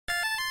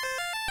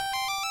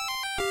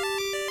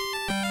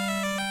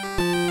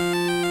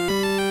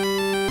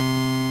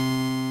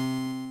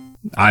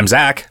I'm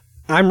Zach.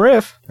 I'm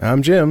Riff.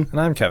 I'm Jim.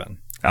 And I'm Kevin.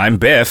 I'm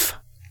Biff.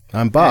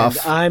 I'm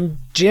Boff. And I'm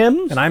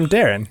Jim. And I'm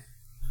Darren.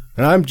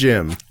 And I'm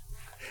Jim.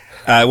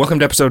 Welcome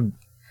to episode,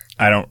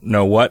 I don't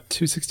know what,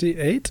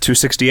 268?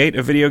 268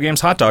 of Video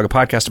Games Hot Dog, a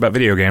podcast about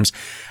video games.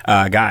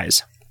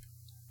 Guys.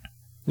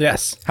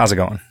 Yes. How's it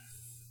going?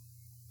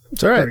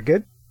 It's all right. Pretty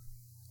good.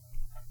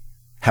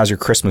 How's your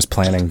Christmas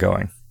planning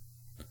going?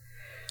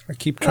 I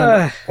keep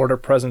trying to order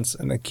presents,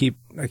 and I keep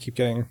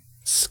getting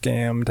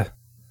scammed.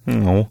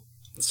 No.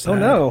 Oh,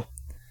 no.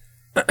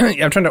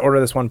 Yeah, I'm trying to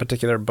order this one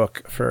particular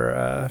book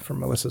for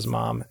Melissa's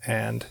mom,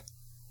 and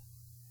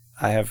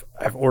I've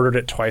ordered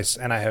it twice,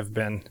 and I've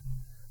been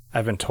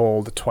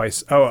told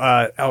twice.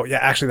 Yeah,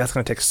 actually, that's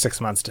going to take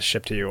 6 months to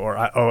ship to you,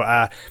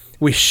 or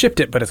we shipped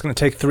it, but it's going to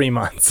take 3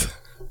 months.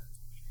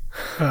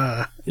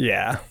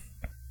 Yeah.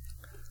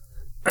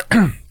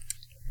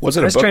 Was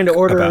it I was trying to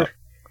order. about?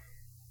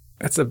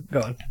 It's a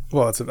Go on.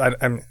 well. It's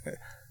a.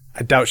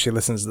 I doubt she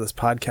listens to this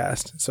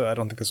podcast, so I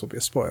don't think this will be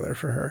a spoiler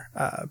for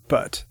her.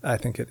 But I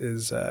think it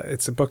is.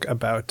 It's a book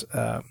about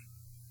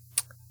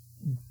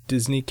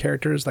Disney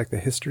characters, like the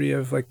history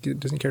of like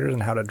Disney characters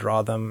and how to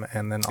draw them,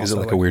 and then also Is it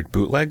like a weird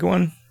bootleg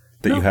one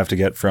that you have to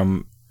get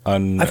from I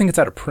think it's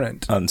out of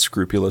print.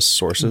 unscrupulous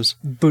sources?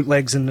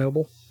 Bootlegs and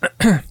Noble.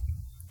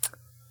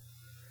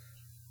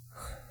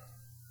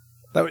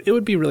 It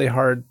would be really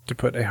hard to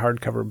put a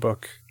hardcover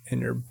book in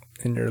your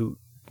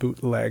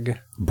bootleg,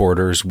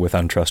 Borders with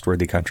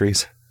untrustworthy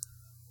countries.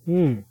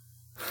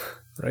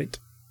 right?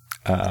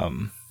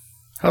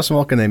 How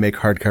small can they make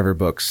hardcover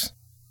books?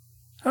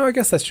 Oh, I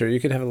guess that's true. You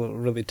could have a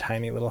really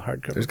tiny little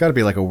hardcover. There's got to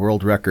be like a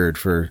world record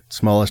for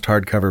smallest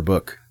hardcover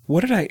book.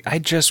 What did I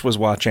just was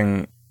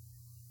watching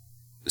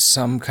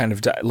some kind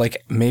of,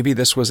 like, maybe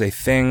this was a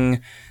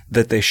thing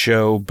that they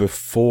show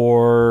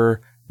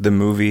before the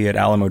movie at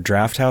Alamo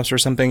Drafthouse or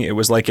something. It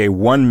was like a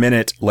 1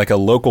 minute, like a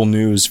local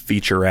news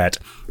featurette,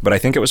 but I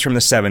think it was from the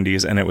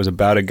 70s, and it was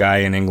about a guy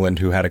in England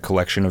who had a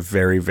collection of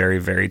very, very,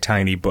 very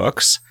tiny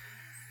books,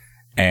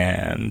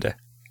 and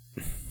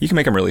you can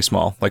make them really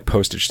small, like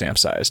postage stamp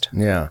sized.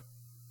 Yeah.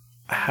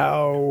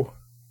 How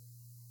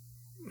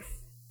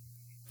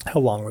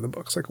long were the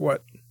books? Like,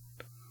 what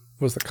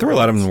was the There were a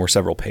lot of them were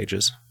several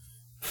pages.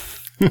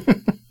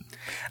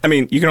 I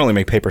mean, you can only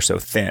make paper so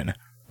thin,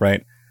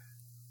 right?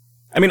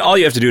 I mean, all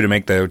you have to do to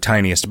make the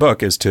tiniest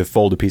book is to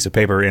fold a piece of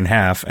paper in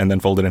half and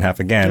then fold it in half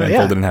again and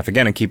fold it in half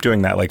again and keep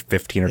doing that like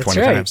 15 or 20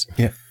 times.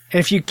 Yeah.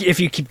 And if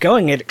you keep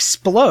going, it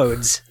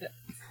explodes.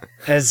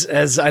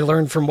 As I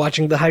learned from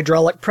watching the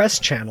Hydraulic Press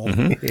channel.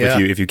 Mm-hmm. Yeah.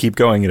 If you keep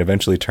going, it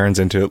eventually turns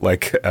into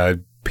like a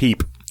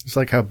peep. It's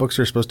like how books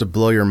are supposed to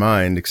blow your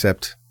mind,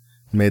 except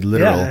made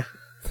literal. Yeah.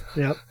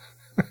 Yep.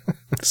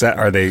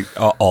 Are they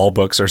all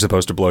books are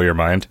supposed to blow your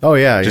mind? Oh,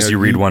 yeah. Just you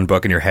read one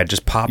book and your head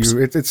just pops.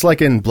 It's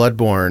like in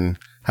Bloodborne,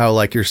 how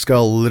like your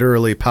skull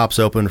literally pops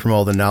open from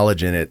all the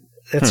knowledge in it.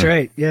 That's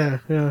right. Yeah.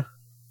 Yeah.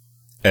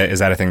 Is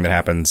that a thing that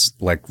happens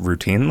like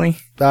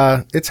routinely?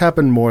 It's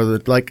happened more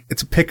that like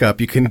it's a pickup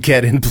you can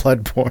get in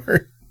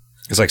Bloodborne.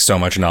 It's like so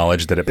much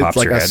knowledge that it pops It's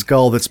like your a head.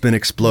 skull that's been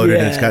exploded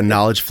and it's Yeah. got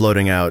knowledge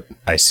floating out.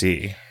 I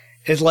see.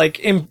 It's like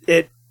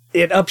it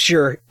ups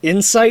your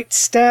insight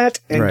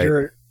stat and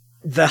Right.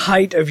 the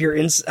height of your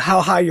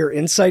how high your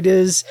insight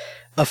is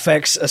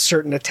affects a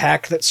certain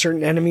attack that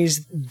certain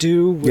enemies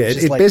do. Which Yeah,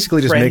 is it like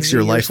basically just makes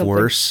your frenzy or life something.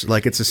 worse.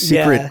 Like it's a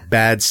secret Yeah.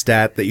 bad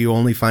stat that you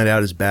only find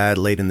out is bad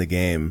late in the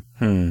game.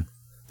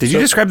 Did you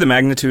describe the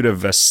magnitude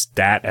of a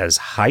stat as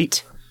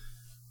height?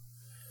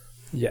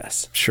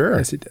 Yes. Sure.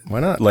 Yes, he did. Why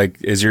not? Like,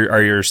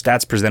 are your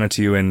stats presented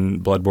to you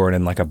in Bloodborne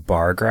in like a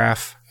bar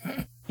graph?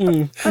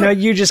 No,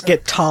 you just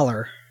get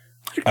taller.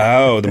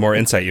 Oh, the more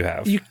insight you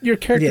have. Your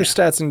character Yeah.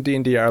 stats in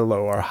D&D are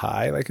low or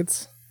high. Like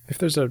if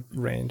there's a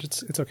range,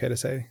 it's okay to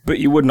say. But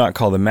you would not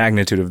call the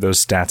magnitude of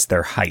those stats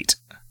their height.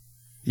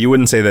 You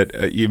wouldn't say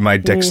that my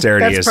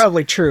dexterity That's is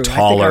probably true. taller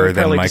I think I would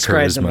than probably my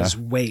describe them charisma. as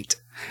weight.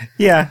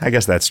 Yeah, I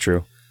guess that's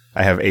true.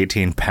 I have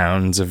 18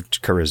 pounds of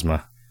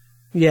charisma.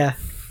 Yeah.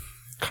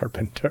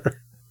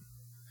 Carpenter.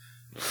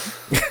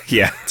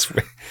 Yeah.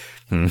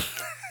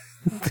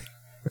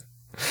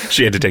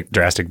 She had to take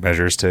drastic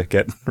measures to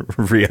get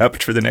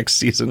re-upped for the next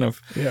season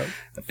of... Yeah.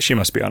 She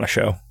must be on a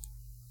show.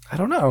 I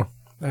don't know.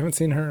 I haven't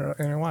seen her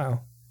in a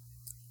while.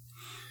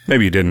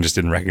 Maybe you just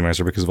didn't recognize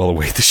her because of all the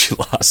weight that she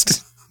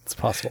lost. It's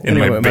possible. In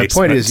my Anyway, my point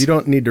basement. is you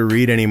don't need to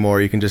read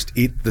anymore. You can just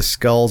eat the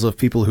skulls of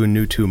people who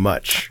knew too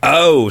much.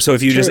 Oh, so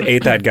if you just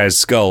ate that guy's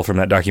skull from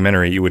that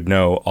documentary, you would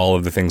know all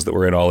of the things that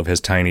were in all of his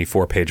tiny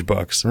 4-page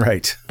books.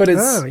 Right. But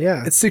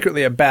it's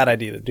secretly a bad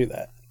idea to do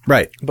that.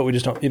 Right. But you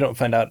don't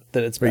find out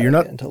that it's bad But you're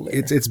not until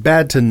later. it's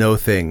bad to know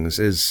things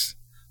is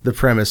the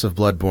premise of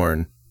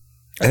Bloodborne.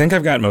 I think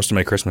I've got most of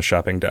my Christmas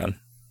shopping done.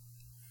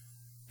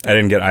 I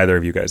didn't get either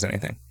of you guys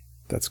anything.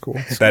 That's cool.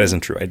 That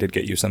isn't true. I did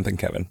get you something,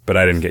 Kevin, but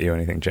I didn't get you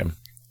anything, Jim.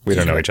 We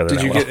don't know each other Did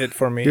that you well. get it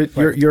for me?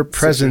 Your like 6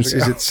 presence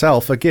years is ago?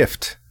 itself a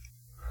gift.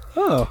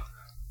 Oh.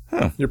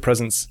 Your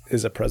presence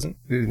is a present.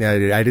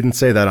 I didn't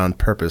say that on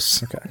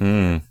purpose.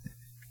 Okay.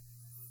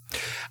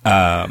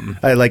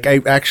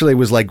 I actually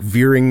was like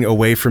veering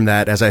away from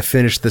that as I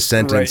finished the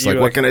sentence. Right,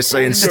 Like, what can I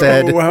say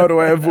instead? No, how do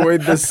I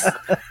avoid this?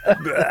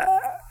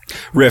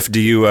 Riff, do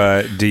you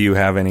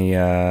have any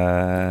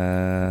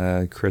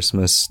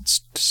Christmas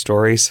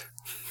stories?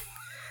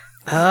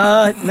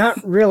 Not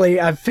really.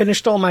 I've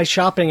finished all my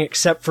shopping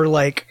except for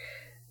like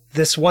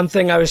this one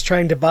thing I was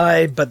trying to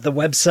buy, but the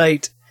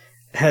website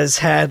has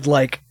had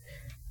like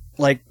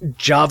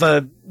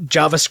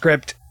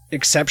JavaScript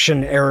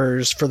exception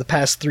errors for the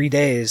past 3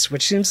 days,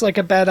 which seems like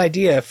a bad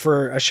idea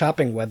for a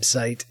shopping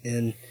website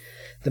in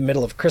the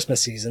middle of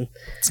Christmas season.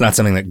 It's not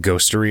something that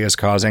ghostery is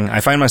causing. I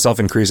find myself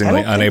increasingly I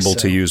don't think unable so.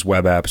 to use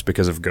web apps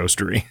because of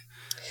ghostery.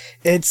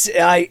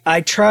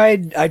 I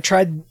tried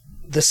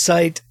the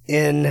site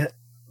in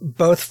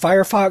both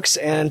Firefox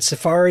and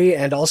Safari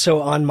and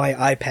also on my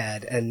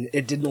iPad, and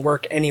it didn't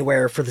work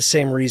anywhere for the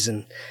same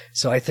reason.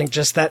 So I think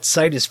just that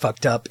site is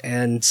fucked up,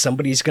 and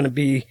somebody's going to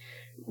be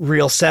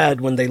real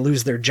sad when they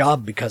lose their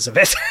job because of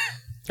it.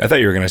 I thought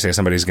you were going to say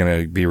somebody's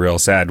going to be real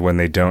sad when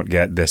they don't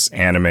get this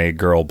anime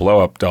girl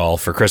blow-up doll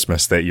for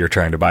Christmas that you're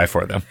trying to buy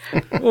for them.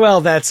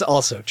 Well, that's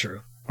also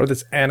true. Or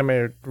this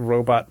anime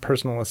robot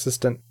personal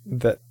assistant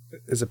that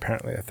is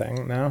apparently a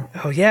thing now.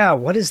 Oh yeah,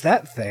 what is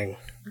that thing?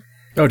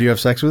 Oh, do you have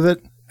sex with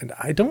it? And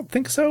I don't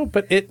think so,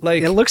 but it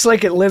like... It looks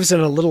like it lives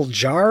in a little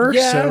jar,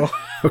 Yeah. so...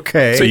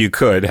 Okay. So you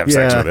could have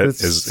sex with it.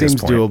 that Is seems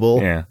his point.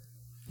 doable. Yeah.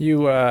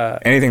 You,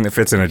 Anything that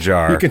fits in a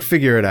jar. You can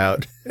figure it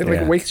out. it like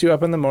Yeah. wakes you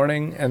up in the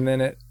morning and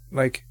then it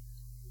like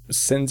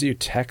sends you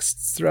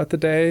texts throughout the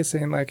day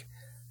saying like,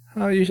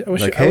 oh, I wish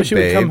Like, I wish you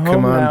would hey, come babe, home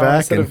come on now back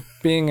instead and- of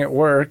being at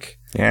work.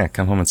 Yeah,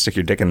 come home and stick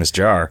your dick in this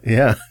jar.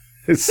 Yeah.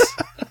 It's,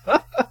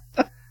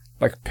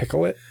 Like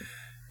pickle it.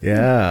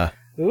 yeah.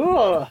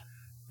 Ooh.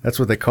 That's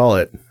what they call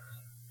it.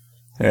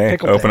 Hey,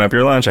 Pickle open bag. up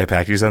your lunch. I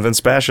packed you something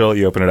special.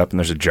 You open it up and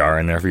there's a jar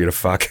in there for you to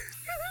fuck.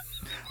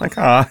 Like,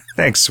 aw,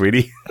 thanks,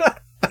 sweetie.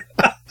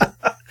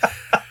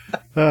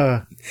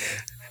 You're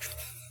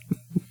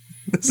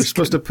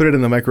supposed to put it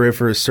in the microwave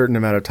for a certain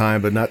amount of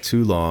time, but not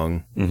too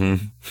long.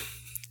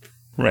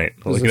 Right.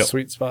 This Look is it a up.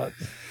 sweet spot.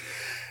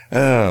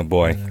 Oh,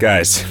 boy.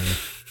 Guys,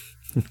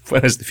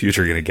 when is the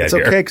future going to get It's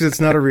here? okay because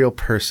it's not a real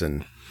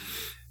person.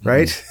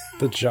 Right?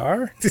 The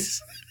jar?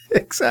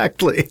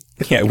 Exactly.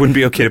 Yeah, it wouldn't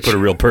be okay to put a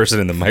real person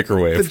in the The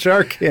microwave,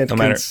 jar can't No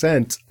matter-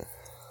 consent.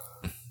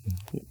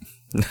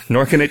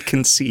 nor can it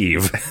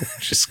conceive,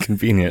 which is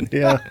convenient.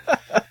 Yeah.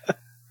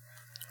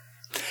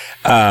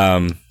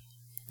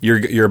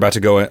 You're about to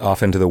go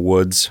off into the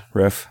woods,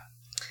 Riff?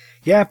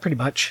 Yeah, pretty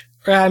much.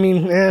 I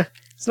mean,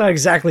 it's not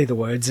exactly the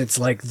woods. It's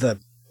like the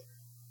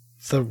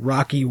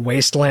rocky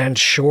wasteland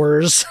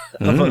shores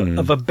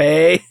of a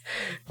bay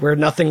where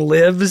nothing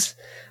lives.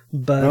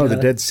 But Oh, the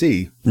Dead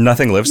Sea.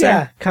 Nothing lives yeah,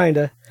 there? kind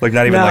of. Like,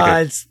 not even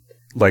it's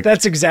like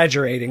that's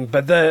exaggerating.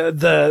 But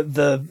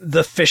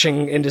the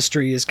fishing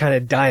industry is kind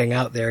of dying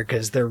out there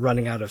because they're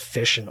running out of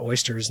fish and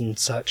oysters and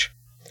such.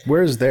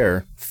 Where's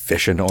there?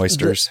 fish and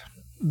oysters.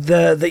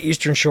 The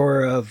eastern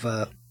shore of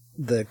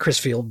the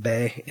Crisfield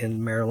Bay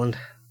in Maryland.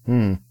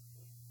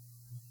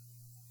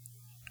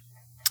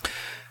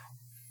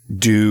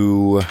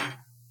 Do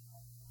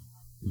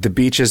the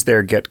beaches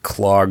there get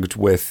clogged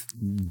with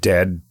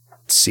dead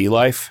sea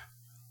life?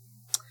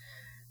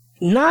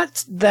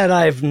 Not that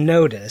I've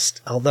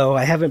noticed, although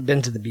I haven't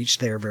been to the beach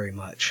there very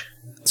much.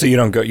 So you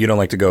don't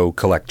like to go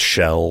collect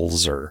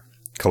shells or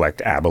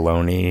collect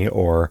abalone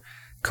or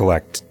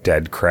collect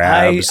dead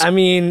crabs? I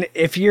mean,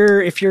 if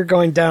you're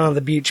going down on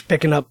the beach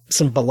picking up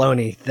some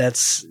bologna,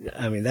 that's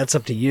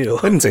up to you.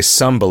 I didn't say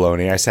some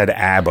bologna. I said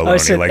abalone. I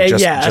said, like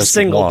just, yeah, a just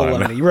single one.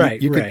 bologna, right?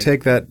 You right. could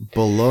take that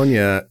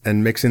bologna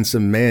and mix in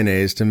some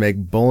mayonnaise to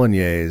make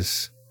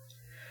bolognese.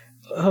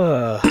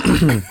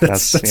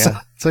 That's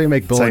That's how you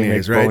make That's how you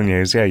bolognese, make right?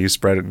 bolognese. Yeah, you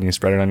spread it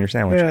on your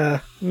sandwich. Yeah.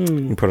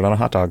 You put it on a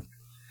hot dog.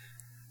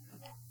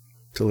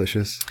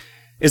 Delicious.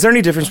 Is there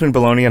any difference between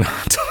bologna and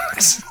hot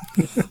dogs?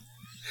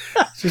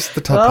 It's just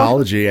the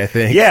topology, I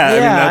think. Yeah,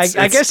 Yeah, I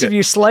it's- guess if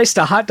you sliced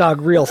a hot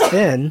dog real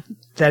thin,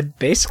 that'd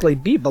basically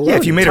be bologna. Yeah,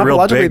 if you made a real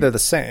Topologically, big, they're the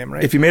same,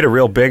 right? if you made a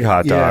real big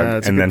hot Yeah, dog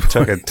that's a and then good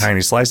took a point.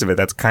 tiny slice of it,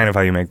 that's kind of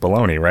how you make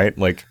bologna, right?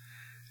 Like,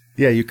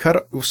 Yeah, you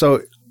cut.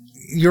 So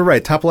you're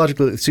right.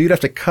 Topologically, so you'd have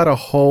to cut a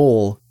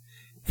hole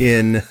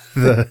in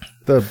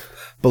the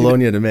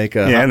bologna to make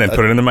a yeah, and then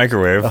put it in the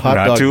microwave. hot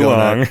Not dog too donut.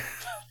 long.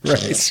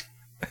 right.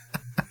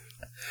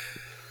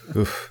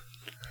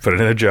 Put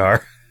it in a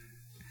jar.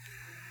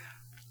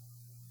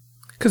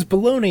 Because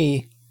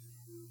bologna,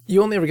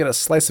 you only ever get a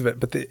slice of it,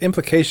 but the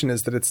implication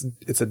is that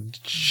it's a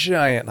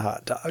giant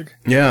hot dog.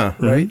 Yeah,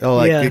 right. Oh,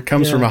 like Yeah, it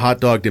comes from yeah. a hot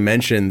dog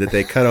dimension that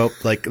they cut out.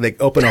 Like they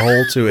open a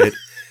hole to it,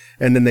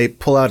 and then they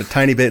pull out a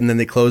tiny bit, and then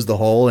they close the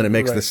hole, and it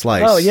makes the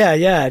slice. Oh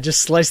yeah.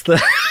 Just slice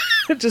the,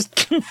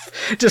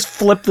 just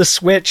flip the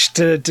switch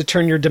to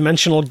turn your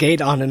dimensional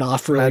gate on and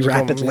off really Magical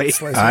rapidly. meat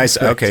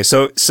slicer. Okay,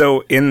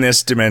 so in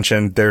this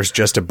dimension, there's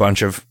just a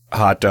bunch of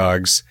hot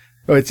dogs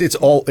Oh, it's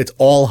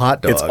all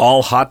hot dog. It's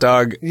all hot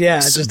dog. Yeah,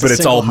 just but a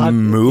it's all single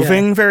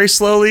moving very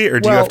slowly, or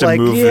do you Well, have to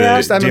like, move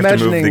yeah, the? I'm do you have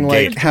to move imagining the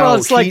like gate? how Well,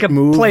 it's heat like a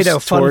moves Play-Doh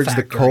Fun towards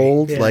the Factory.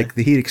 cold, Yeah. like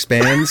the heat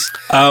expands.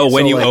 Oh,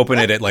 when So, you like- open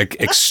it, it like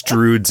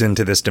extrudes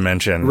into this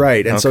dimension.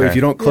 Right, and so if Okay.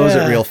 you don't close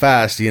Yeah. it real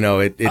fast,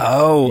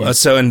 it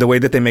So and the way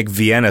that they make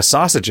Vienna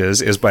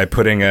sausages is by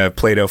putting a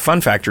Play-Doh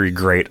Fun Factory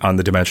grate on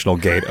the dimensional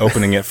gate,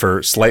 opening it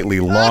for slightly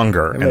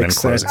longer, and then makes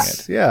closing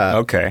sense. it. Yeah.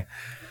 Okay.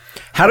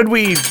 How did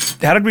we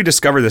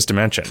discover this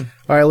dimension?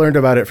 I learned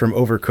about it from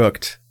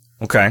Overcooked.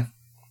 Okay.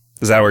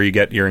 Is that where you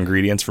get your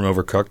ingredients from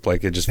Overcooked?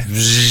 Like it just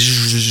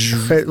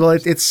Well,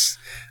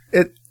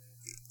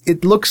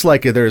 it looks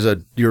like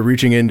you're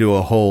reaching into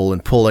a hole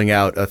and pulling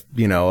out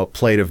a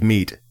plate of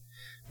meat,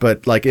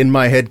 but like in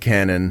my head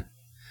canon,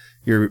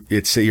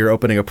 you're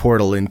opening a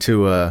portal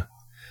into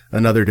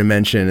another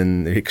dimension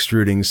and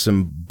extruding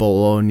some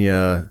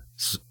bologna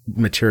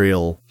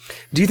material.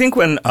 Do you think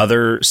when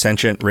other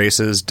sentient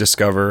races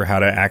discover how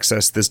to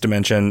access this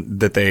dimension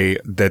that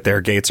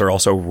their gates are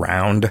also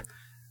round?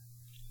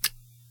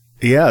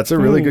 Yeah, it's a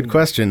really good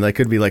question. They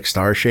could be like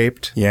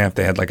star-shaped. Yeah, if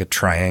they had like a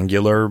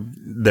triangular,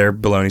 their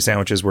bologna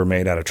sandwiches were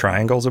made out of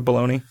triangles of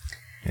bologna.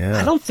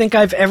 Yeah. I don't think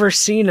I've ever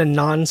seen a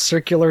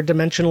non-circular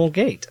dimensional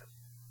gate.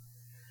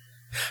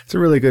 It's a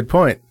really good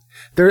point.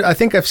 I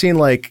think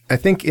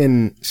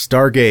in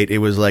Stargate it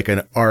was like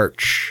an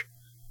arch.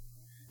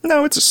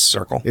 No, it's a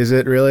circle. Is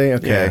it really?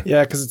 Okay.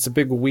 Yeah, because it's a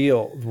big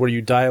wheel where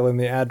you dial in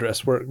the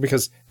address.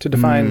 Because to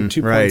define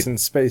 2 points right. in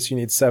space, you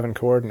need 7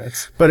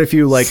 coordinates. But if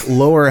you like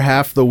lower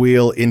half the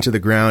wheel into the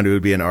ground, it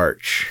would be an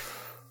arch.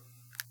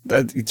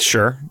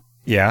 Sure.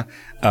 Yeah.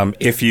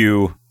 If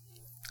you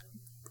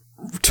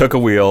took a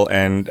wheel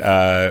and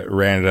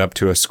ran it up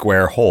to a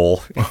square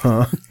hole,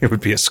 it would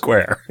be a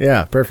square.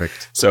 Yeah,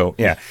 perfect. So,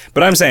 yeah.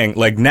 But I'm saying,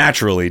 like,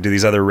 naturally, do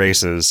these other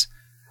races,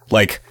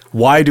 like,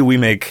 why do we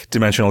make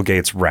dimensional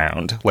gates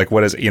round? Like,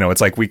 what is,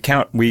 it's like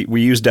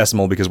we use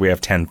decimal because we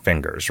have 10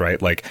 fingers,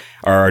 right? Like,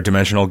 are our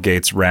dimensional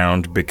gates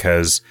round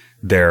because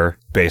they're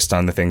based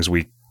on the things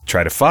we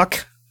try to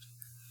fuck?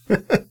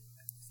 They're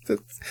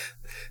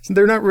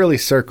not really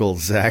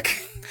circles, Zach.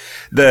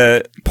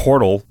 The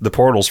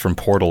portals from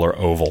Portal are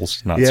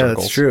ovals, not Yeah,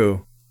 circles. that's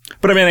true.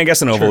 But I mean, I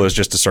guess an oval is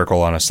just a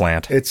circle on a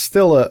slant. It's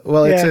still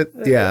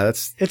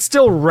It's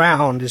still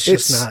round. It's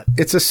just not.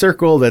 It's a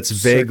circle that's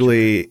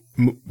vaguely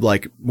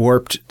like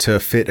warped to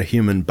fit a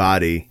human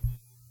body.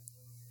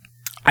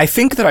 I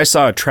think that I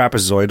saw a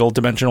trapezoidal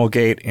dimensional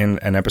gate in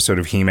an episode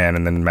of He-Man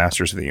and then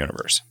Masters of the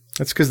Universe.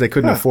 That's because they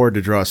couldn't afford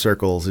to draw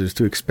circles. It was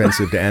too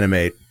expensive to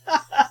animate.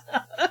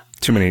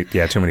 Too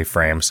many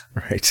frames.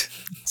 Right.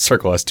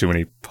 Circle has too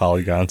many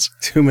polygons.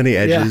 Too many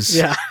edges.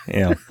 Yeah.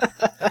 Yeah.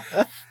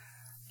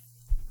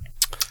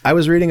 I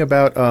was reading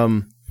about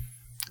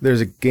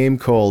there's a game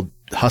called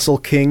Hustle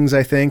Kings,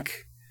 I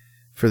think,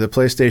 for the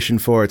PlayStation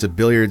 4. It's a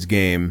billiards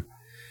game.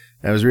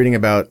 I was reading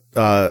about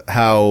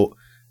how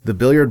the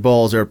billiard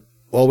balls are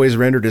always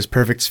rendered as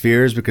perfect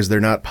spheres because they're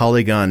not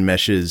polygon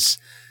meshes.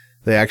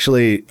 They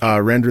actually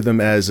render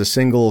them as a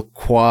single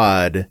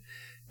quad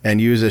and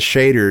use a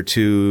shader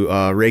to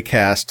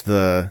raycast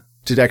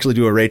to actually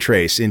do a ray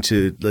trace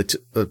into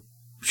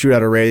shoot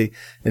out a ray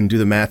and do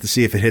the math to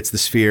see if it hits the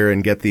sphere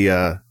and get the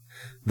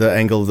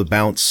angle of the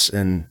bounce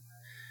and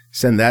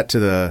send that to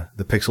the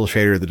pixel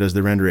shader that does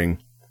the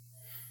rendering.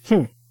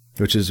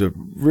 Which is a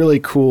really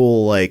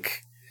cool,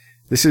 like,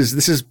 this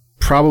is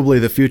probably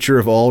the future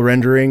of all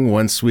rendering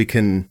once we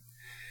can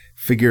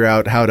figure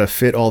out how to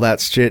fit all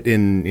that shit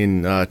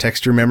in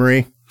texture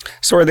memory.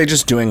 So are they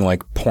just doing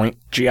like point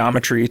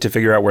geometry to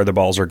figure out where the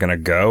balls are going to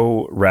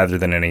go rather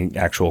than any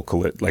actual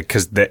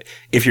because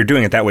if you're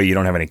doing it that way, you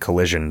don't have any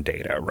collision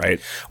data,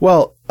 right?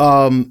 Well,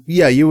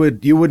 yeah, you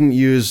wouldn't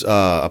use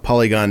a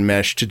polygon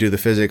mesh to do the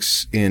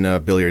physics in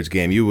a billiards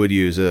game. You would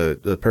use a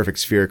perfect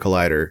sphere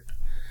collider.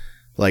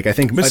 Like, I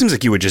think But it seems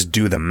like you would just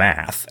do the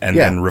math and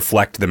then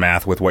reflect the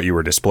math with what you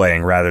were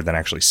displaying rather than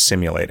actually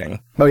simulating.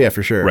 Oh yeah,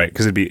 for sure. Right,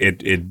 because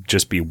it'd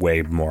just be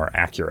way more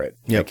accurate.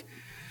 Yep. Like,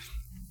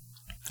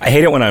 I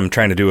hate it when I'm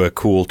trying to do a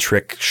cool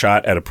trick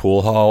shot at a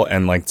pool hall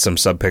and like some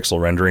subpixel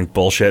rendering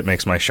bullshit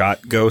makes my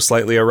shot go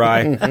slightly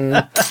awry.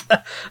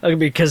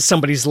 Because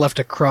somebody's left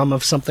a crumb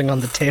of something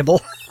on the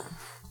table.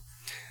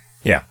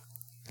 Yeah,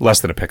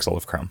 less than a pixel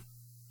of crumb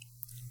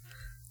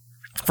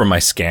from my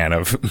scan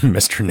of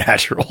Mr.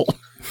 Natural.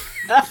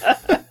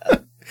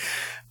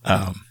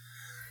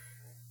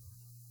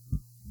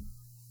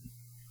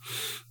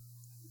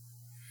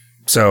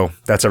 So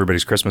that's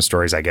everybody's Christmas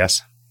stories, I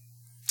guess.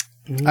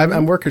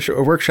 I'm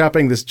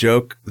workshopping this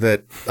joke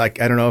that, like,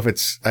 I don't know if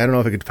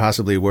it could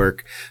possibly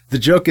work. The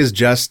joke is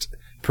just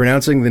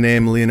pronouncing the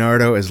name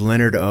Leonardo as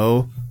Leonard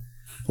O.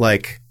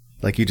 Like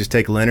you just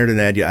take Leonard and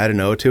add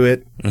an O to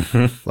it.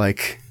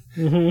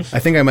 Mm-hmm. I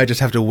think I might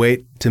just have to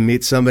wait to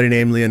meet somebody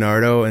named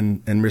Leonardo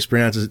and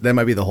mispronounce it. That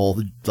might be the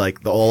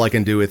all I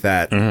can do with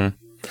that. Mm-hmm.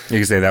 You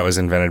can say that was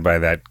invented by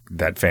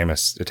that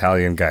famous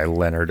Italian guy,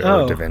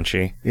 Leonardo da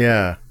Vinci.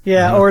 Yeah.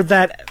 Yeah, or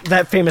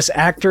that famous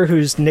actor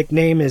whose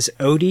nickname is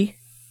Odie.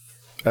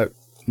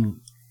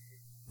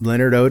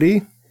 Leonard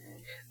Odie?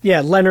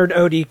 Yeah, Leonard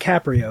O.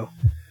 DiCaprio.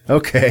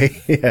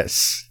 Okay,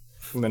 yes.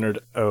 Leonard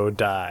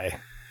O'Die.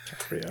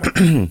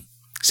 Caprio.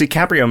 See,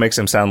 Caprio makes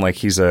him sound like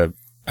he's a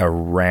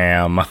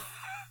ram.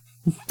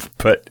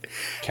 But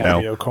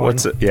no,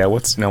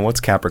 Capricorn. what's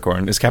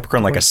Capricorn? Is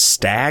Capricorn like a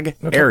stag?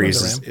 No,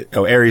 Aries Capricorn's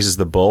a Aries is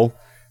the bull.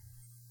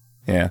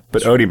 Yeah,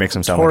 but Odie makes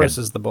him sound Taurus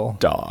like is the bull.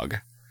 dog.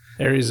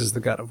 Aries is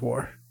the god of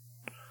war.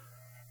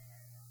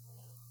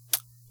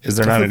 Is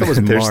there I not thought that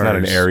was there's not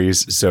an Mars. Aries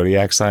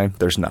zodiac sign?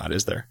 There's not,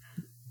 is there?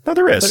 No,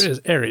 there is. There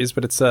is Aries,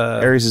 but it's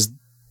Aries is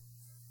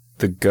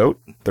the goat,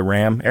 the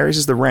ram. Aries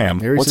is the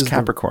ram. Aries What's is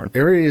Capricorn?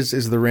 Aries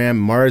is the ram.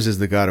 Mars is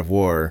the god of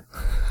war.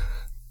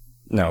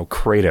 No,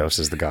 Kratos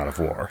is the god of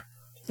war.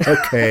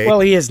 Okay. Well,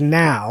 he is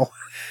now.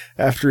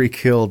 After he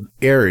killed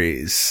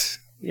Ares.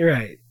 You're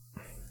right.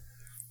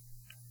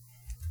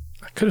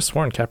 I could have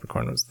sworn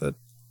Capricorn was the.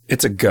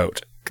 It's a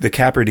goat. The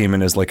Capra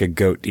demon is like a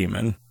goat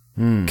demon.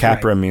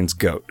 Capra means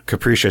goat.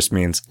 Capricious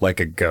means like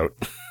a goat.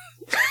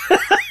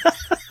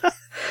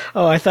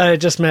 Oh, I thought it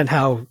just meant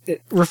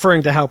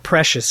referring to how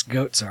precious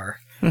goats are.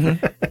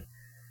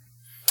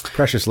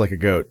 Precious like a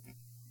goat.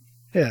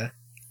 Yeah.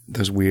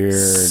 Those weird...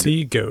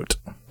 Sea goat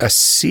A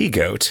sea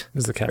goat?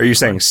 is the Are Capricorn. you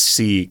saying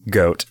sea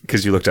goat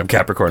because you looked up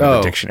Capricorn in the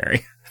Oh.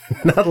 dictionary?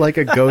 Not like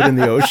a goat in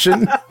the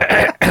ocean.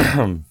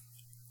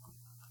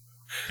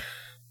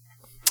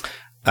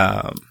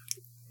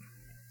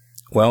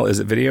 Well, is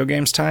it video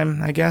games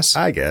time, I guess?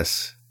 I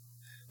guess.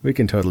 We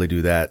can totally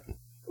do that.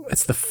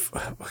 It's the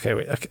okay.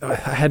 Wait, okay.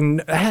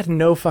 I had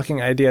no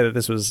fucking idea that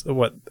this was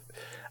what.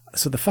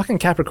 So the fucking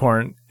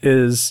Capricorn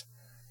is.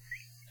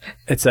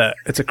 It's a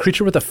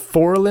creature with the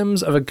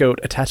forelimbs of a goat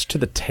attached to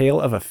the tail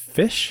of a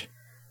fish.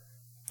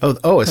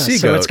 Oh, a sea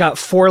So goat. it's got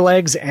 4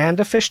 legs and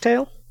a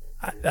fishtail?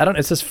 I don't.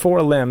 It says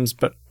 4 limbs,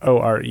 but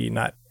ORE,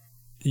 not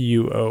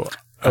UO.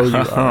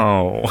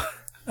 Oh.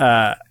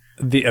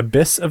 The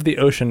abyss of the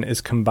ocean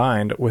is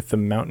combined with the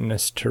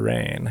mountainous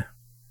terrain.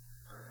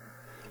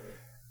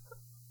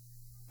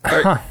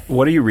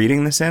 What are you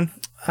reading this in?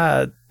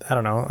 I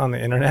don't know, on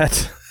the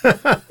internet.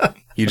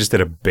 You just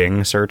did a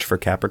Bing search for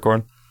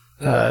Capricorn?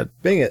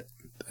 Bing it.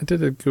 I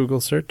did a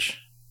Google search.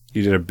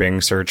 You did a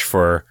Bing search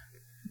for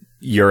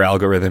your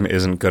algorithm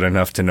isn't good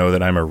enough to know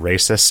that I'm a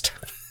racist?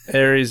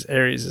 Aries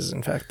is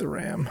in fact the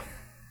ram.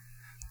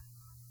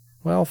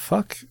 Well,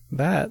 fuck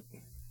that.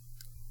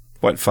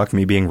 What, fuck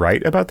me being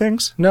right about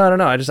things? No.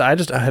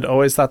 I had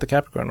always thought the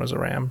Capricorn was a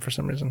ram for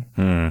some reason.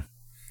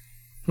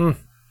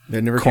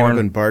 It never Corn. came up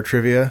in bar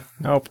trivia.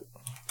 Nope.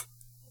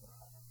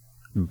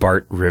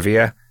 Bart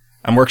Rivia?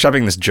 I'm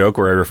workshopping this joke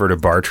where I refer to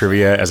bar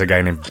trivia as a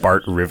guy named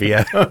Bart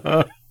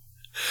Rivia.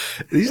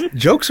 These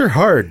jokes are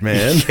hard,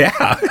 man.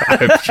 Yeah,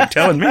 you're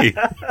telling me.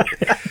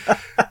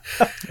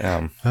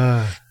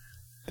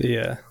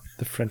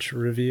 The French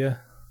Rivia.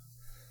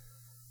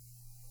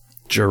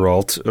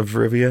 Geralt of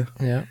Rivia.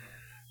 Yeah.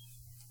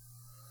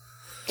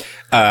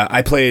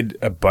 I played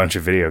a bunch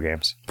of video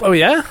games. Oh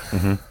yeah.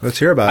 Let's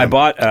hear about I it.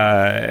 bought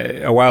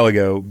a while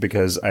ago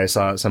because I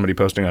saw somebody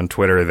posting on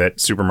Twitter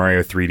that Super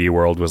Mario 3D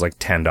World was like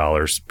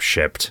 $10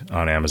 shipped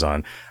on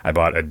Amazon. I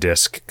bought a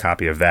disc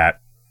copy of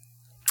that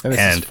And this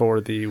And is for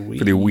the Wii.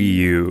 for the Wii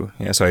U.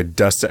 Yeah, so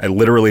I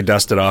literally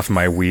dusted off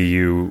my Wii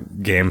U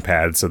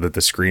gamepad so that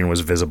the screen was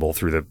visible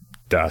through the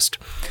dust.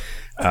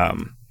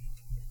 And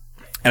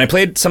I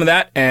played some of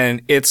that,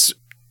 and it's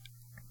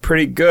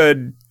pretty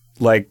good.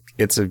 Like,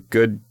 it's a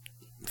good,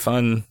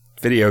 fun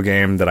video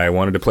game that I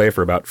wanted to play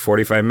for about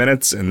 45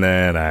 minutes, and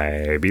then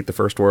I beat the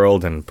first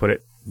world and put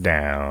it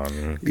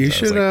down. You So I was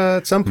should, like,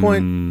 at some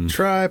point,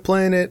 try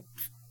playing it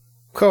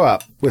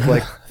co-op with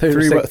like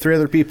three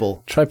other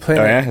people. Try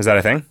playing oh yeah, is that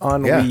a thing?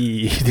 on Yeah.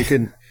 Wii. You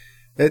can.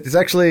 It's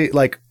actually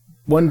like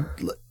one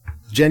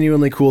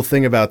genuinely cool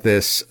thing about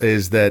this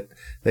is that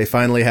they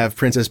finally have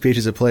Princess Peach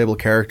as a playable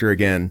character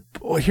again.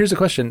 Well, here's a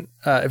question: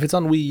 if it's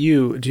on Wii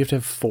U, do you have to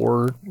have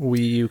 4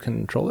 Wii U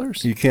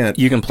controllers? You can't.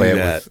 You can play do it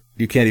that. with-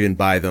 You can't even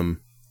buy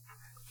them.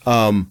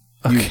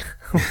 Okay.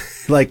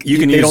 Like You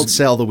can they use- don't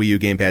sell the Wii U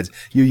gamepads.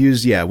 You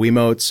use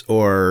Wiimotes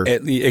or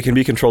It can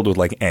be controlled with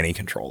like any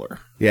controller.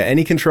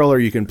 any controller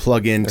you can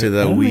plug into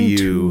the only Wii U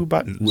 2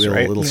 buttons,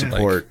 right? It'll Yeah.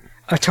 support.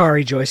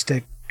 Atari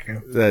joystick.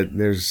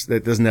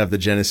 That doesn't have the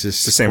Genesis.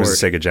 It's the same as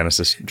the Sega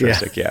Genesis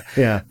joystick. Yeah.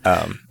 Yeah.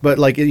 But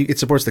like it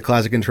supports the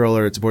classic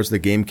controller, it supports the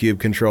GameCube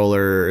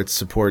controller, it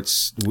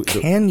supports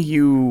Can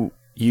you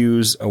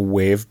use a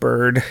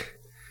Wavebird?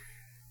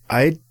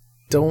 I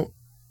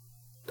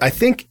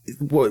think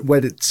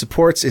what it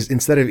supports is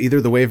instead of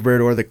either the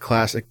Wavebird or the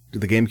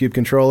GameCube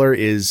controller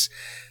is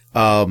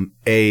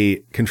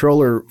a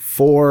controller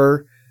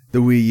for the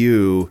Wii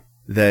U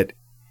that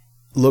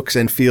looks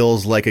and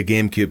feels like a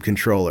GameCube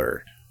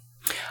controller.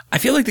 I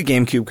feel like the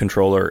GameCube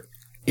controller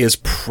is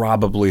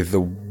probably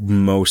the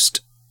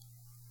most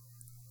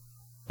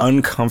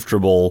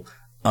uncomfortable,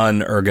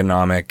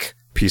 unergonomic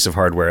piece of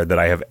hardware that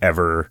I have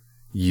ever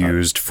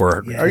used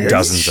for Are you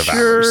dozens of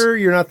sure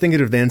hours. you're not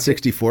thinking of the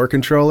N64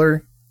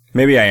 controller?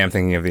 Maybe I am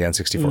thinking of the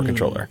N64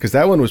 controller. Because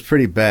that one was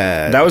pretty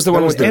bad. That was the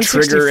one with the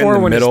trigger in the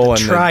one middle.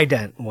 is the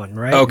Trident one,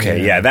 right?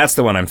 Okay, yeah, that's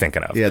the one I'm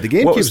thinking of. Yeah, the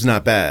GameCube's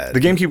not bad.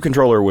 The GameCube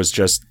controller was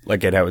just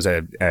like it was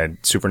a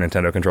Super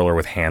Nintendo controller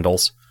with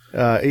handles.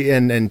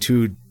 And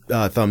two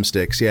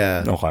thumbsticks,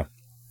 yeah. Okay.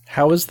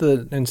 How was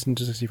the Nintendo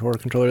 64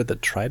 controller the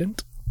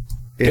Trident?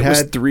 It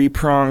was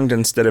 3-pronged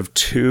instead of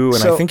 2,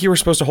 and I think you were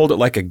supposed to hold it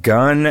like a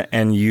gun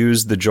and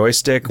use the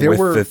joystick with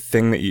the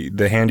thing that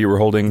the hand you were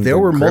holding. There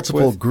were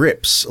multiple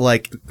grips.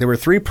 Like there were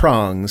 3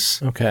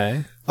 prongs.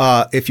 Okay.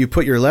 If you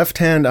put your left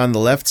hand on the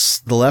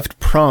left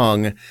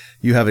prong,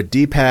 you have a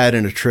D-pad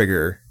and a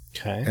trigger.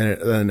 Okay.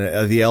 And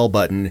the L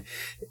button.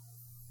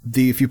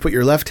 If you put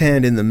your left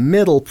hand in the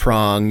middle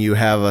prong, you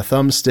have a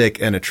thumbstick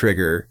and a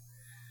trigger.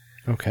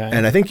 Okay.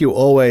 And I think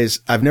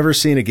I've never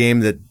seen a game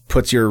that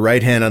puts your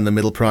right hand on the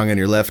middle prong and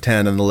your left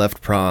hand on the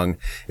left prong.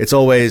 It's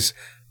always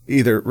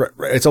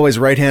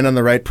right hand on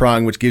the right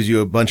prong, which gives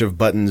you a bunch of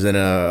buttons and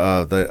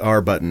the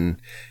R button,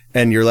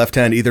 and your left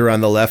hand either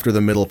on the left or the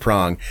middle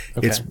prong.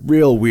 Okay. It's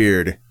real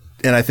weird.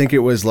 And I think it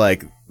was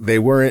like they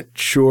weren't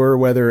sure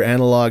whether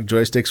analog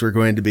joysticks were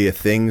going to be a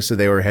thing, so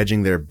they were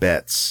hedging their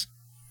bets.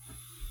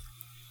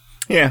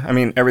 Yeah, I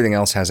mean, everything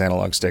else has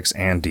analog sticks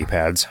and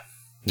D-pads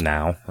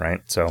now,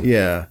 right? So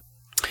yeah.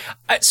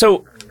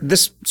 So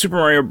this Super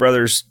Mario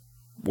Brothers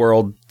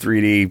World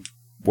 3D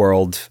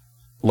World,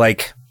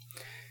 like,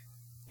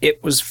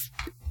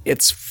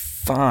 it's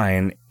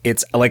fine.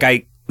 It's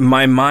like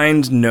my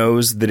mind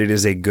knows that it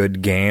is a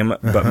good game,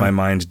 but my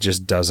mind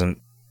just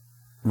doesn't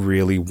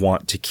really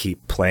want to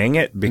keep playing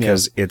it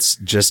because it's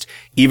just,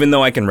 even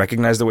though I can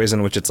recognize the ways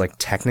in which it's like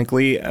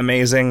technically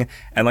amazing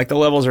and like the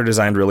levels are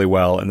designed really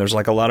well and there's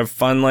like a lot of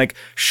fun like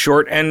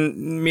short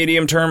and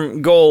medium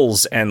term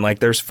goals and like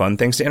there's fun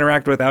things to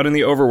interact with out in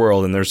the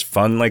overworld and there's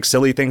fun like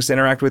silly things to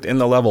interact with in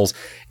the levels.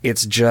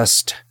 It's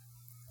just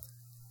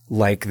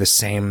like the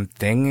same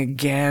thing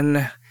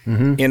again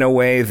in a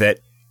way that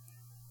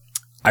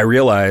I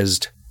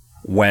realized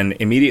when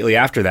immediately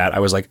after that I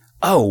was like,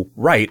 oh,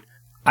 right.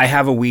 I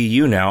have a Wii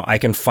U now. I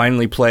can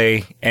finally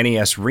play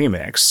NES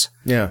Remix.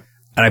 Yeah.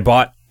 And I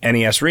bought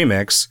NES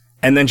Remix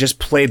and then just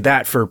played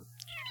that for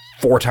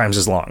 4 times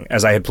as long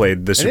as I had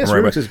played the Super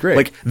Mario. NES Remix is great.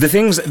 Like the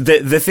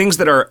things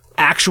that are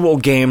actual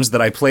games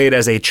that I played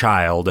as a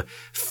child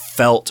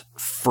felt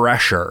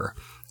fresher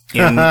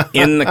in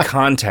the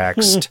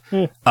context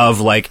of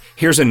like,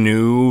 here's a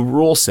new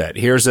rule set.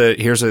 Here's a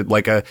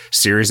like a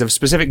series of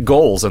specific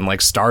goals and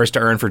like stars to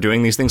earn for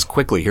doing these things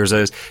quickly. Here's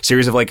a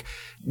series of like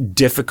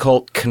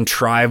difficult,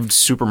 contrived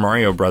Super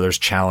Mario Brothers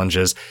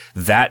challenges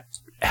that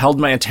held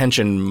my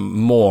attention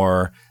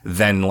more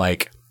than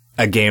like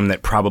a game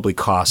that probably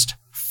cost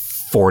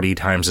 40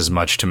 times as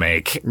much to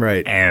make.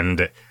 Right.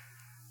 And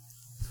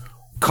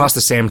cost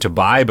the same to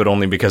buy, but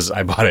only because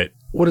I bought it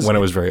when it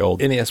was very old.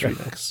 NES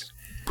Remix.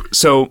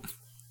 So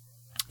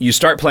you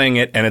start playing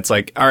it and it's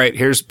like, all right,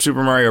 here's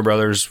Super Mario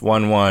Brothers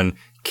 1-1,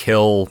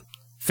 kill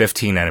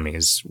 15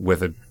 enemies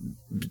with a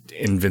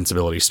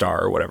invincibility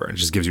star or whatever. It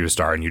just gives you a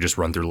star and you just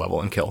run through the level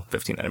and kill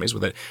 15 enemies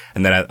with it.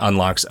 And then it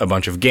unlocks a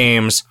bunch of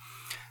games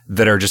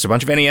that are just a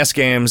bunch of NES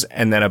games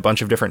and then a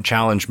bunch of different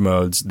challenge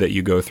modes that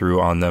you go through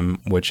on them,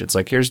 which it's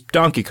like, here's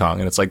Donkey Kong.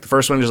 And it's like, the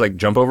first one is like,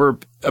 jump over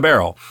a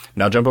barrel.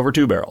 Now jump over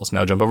 2 barrels.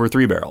 Now jump over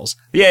 3 barrels.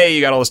 Yay,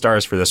 you got all the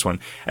stars for this one.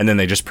 And then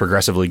they just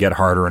progressively get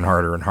harder and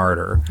harder and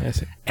harder. I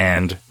see.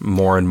 And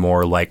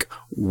more like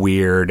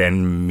weird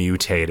and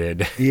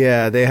mutated.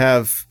 Yeah, they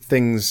have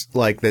things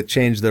like that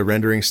change the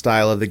rendering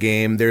style of the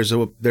game. There's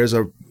a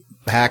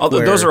hack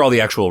those are all the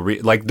actual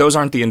like those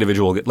aren't the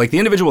individual like the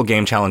individual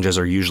game challenges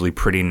are usually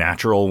pretty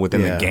natural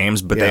within the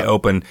games, but they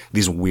open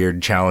these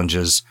weird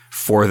challenges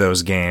for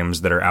those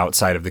games that are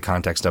outside of the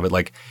context of it,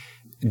 like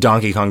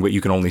Donkey Kong, but you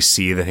can only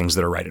see the things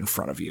that are right in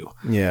front of you.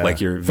 Yeah, like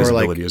your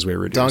visibility is way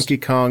reduced. Donkey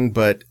Kong,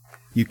 but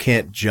you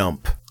can't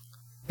jump,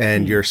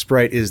 and your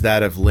sprite is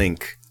that of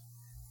Link.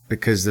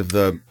 Because of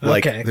the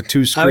the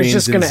 2 screens. I was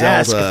just going to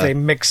ask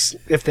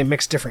if they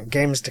mix different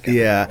games together.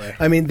 Yeah,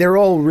 I mean they're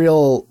all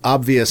real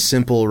obvious,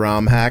 simple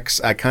ROM hacks.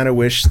 I kind of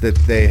wish that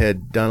they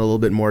had done a little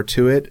bit more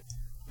to it,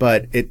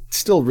 but it's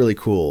still really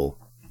cool.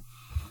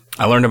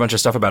 I learned a bunch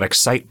of stuff about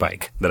Excite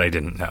Bike that I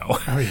didn't know.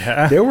 Oh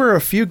yeah, there were a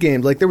few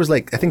games there was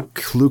I think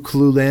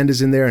Clue Land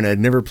is in there, and I'd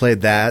never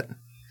played that.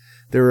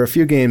 There were a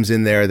few games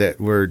in there that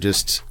were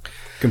just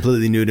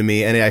completely new to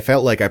me, and I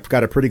felt like I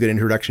got a pretty good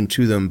introduction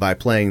to them by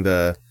playing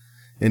the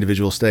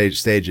individual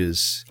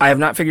stages. I have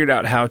not figured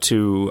out how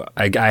to.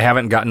 I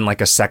haven't gotten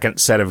like a second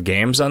set of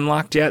games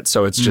unlocked yet,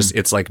 so it's just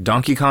it's like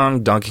Donkey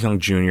Kong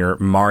Jr.,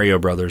 Mario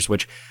Brothers,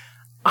 which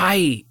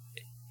I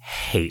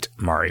hate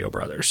Mario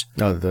Brothers.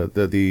 No,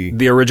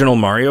 the original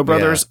Mario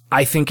Brothers. Yeah.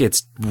 I think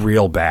it's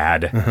real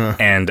bad,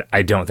 and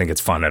I don't think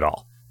it's fun at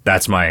all.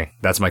 That's my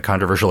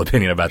controversial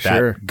opinion about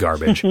that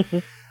garbage.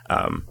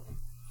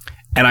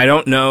 And I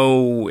don't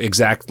know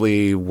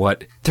exactly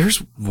what... There's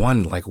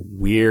one, like,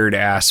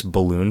 weird-ass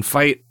balloon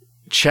fight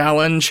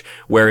challenge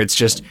where it's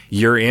just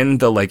you're in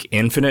the, like,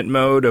 infinite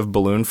mode of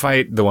balloon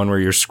fight, the one where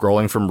you're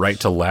scrolling from right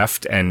to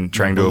left and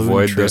trying to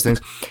avoid those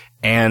things.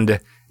 And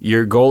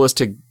your goal is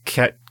to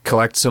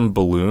collect some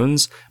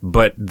balloons,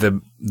 but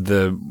the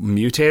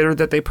mutator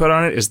that they put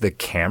on it is the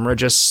camera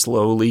just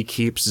slowly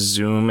keeps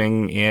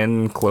zooming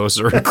in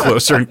closer and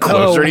closer and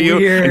closer to you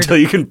weird. until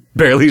you can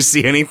barely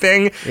see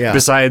anything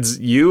besides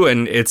you,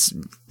 and it's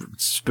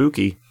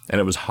spooky,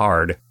 and it was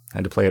hard. I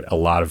had to play it a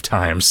lot of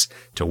times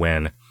to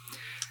win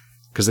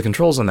because the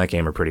controls on that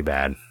game are pretty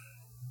bad.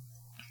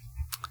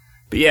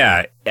 But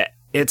yeah,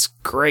 it's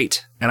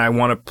great, and I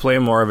want to play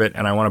more of it,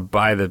 and I want to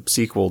buy the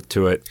sequel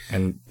to it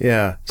and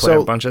play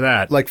a bunch of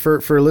that. Like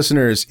for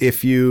listeners,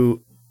 if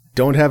you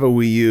don't have a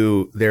Wii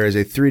U, there is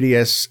a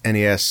 3DS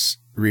NES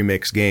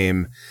remix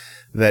game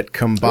that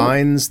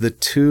combines the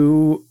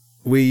two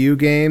Wii U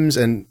games,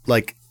 and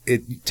like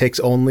it takes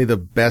only the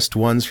best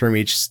ones from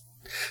each.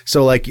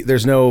 So like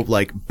there's no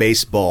like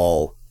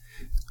baseball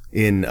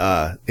in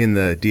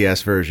the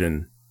DS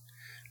version.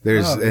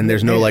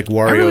 There's no like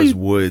Wario's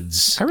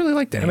Woods. I really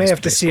like that. I may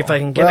have to see if I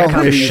can get a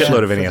copy. A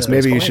shitload of NES.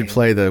 Maybe you should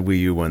play the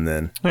Wii U one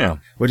then. Yeah.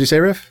 What'd you say,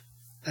 Riff?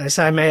 I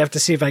said I may have to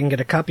see if I can get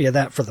a copy of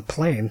that for the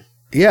plane.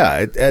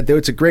 Yeah,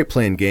 it's a great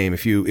playing game.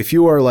 If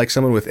you are like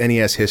someone with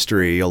NES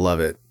history, you'll love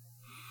it.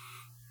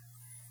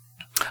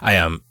 I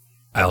am.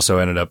 I also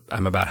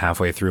I'm about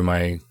halfway through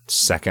my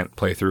second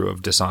playthrough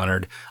of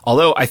Dishonored.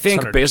 Although I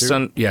think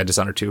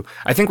Dishonored 2.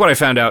 I think what I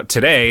found out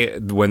today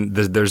when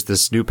there's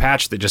this new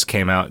patch that just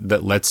came out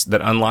that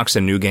unlocks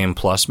a new game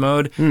plus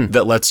mode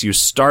that lets you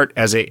start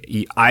as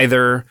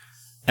either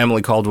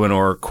Emily Caldwin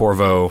or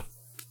Corvo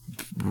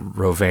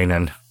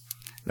Rovanen.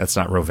 That's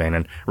not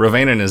Rovanen.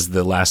 Rovanen is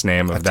the last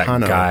name of that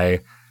guy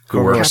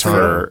who works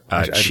for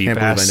Cheap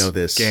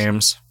Ass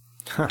Games.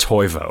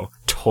 Toivo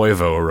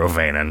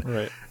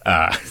Rovanen.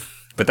 Right.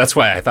 But that's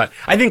why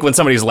I think when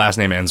somebody's last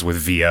name ends with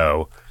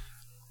VO,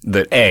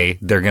 that A,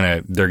 they're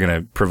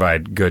gonna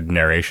provide good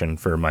narration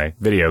for my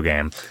video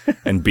game,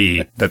 and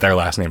B, that their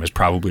last name is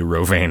probably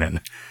Rovanen.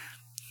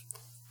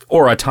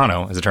 Or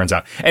Atano, as it turns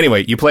out.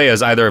 Anyway, you play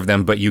as either of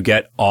them, but you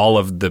get all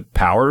of the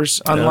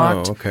powers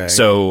unlocked. Oh, okay.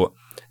 So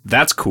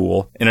that's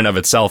cool in and of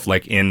itself,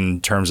 like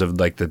in terms of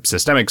like the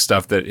systemic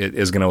stuff that it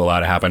is going to allow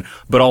to happen.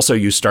 But also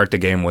you start the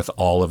game with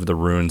all of the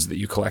runes that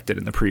you collected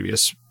in the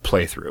previous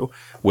playthrough,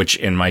 which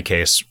in my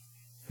case,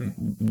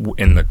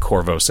 in the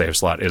Corvo save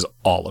slot, is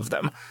all of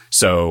them.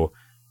 So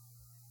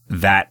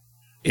that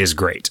is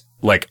great.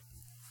 Like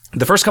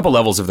the first couple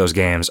levels of those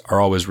games are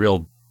always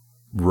real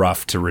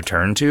rough to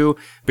return to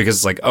because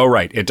it's like, oh,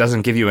 right, it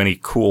doesn't give you any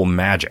cool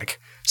magic.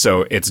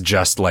 So it's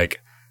just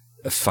like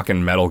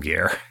fucking Metal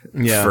Gear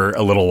for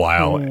a little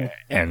while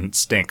and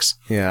stinks.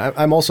 Yeah,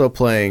 I'm also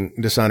playing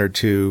Dishonored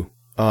 2.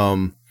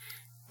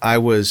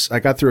 I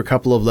got through a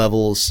couple of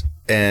levels,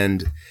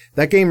 and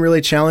that game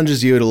really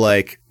challenges you to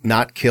like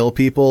not kill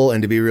people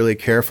and to be really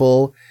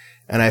careful.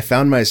 And I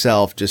found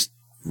myself just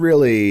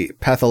really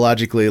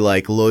pathologically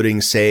like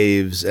loading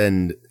saves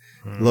in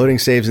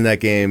that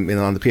game.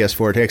 On the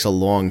PS4 takes a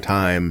long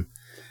time.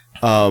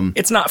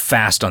 It's not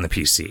fast on the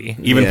PC.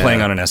 Even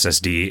playing on an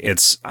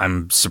SSD,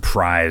 I'm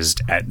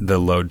surprised at the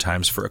load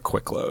times for a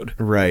quick load.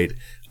 Right.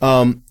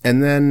 And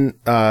then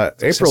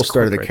April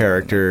started a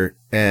character,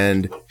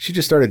 and she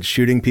just started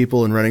shooting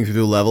people and running through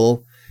the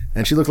level,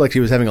 and she looked like she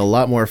was having a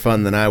lot more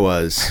fun than I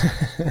was.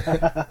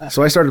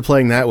 So I started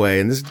playing that way,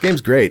 and this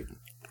game's great.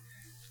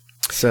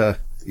 So,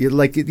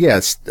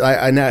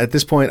 at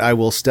this point, I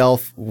will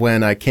stealth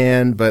when I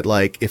can, but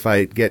like if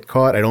I get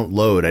caught, I don't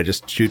load. I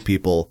just shoot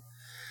people.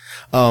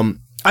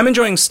 I'm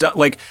enjoying stuff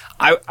like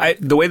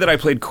the way that I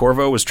played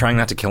Corvo was trying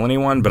not to kill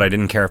anyone, but I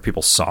didn't care if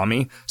people saw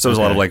me. So it was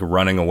a lot of like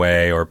running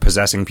away or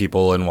possessing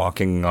people and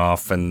walking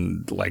off,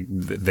 and like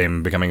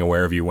them becoming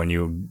aware of you when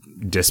you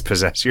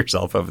dispossess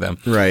yourself of them.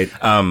 Right.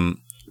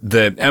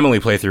 The Emily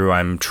playthrough,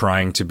 I'm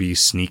trying to be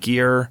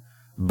sneakier,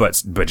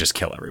 but just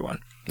kill everyone.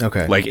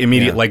 Okay. Like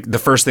immediate, like the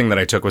first thing that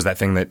I took was that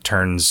thing that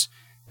turns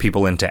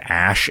people into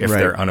ash if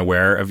they're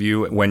unaware of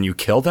you when you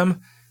kill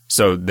them.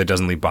 So that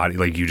doesn't leave body,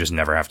 like you just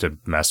never have to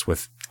mess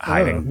with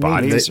hiding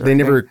bodies. They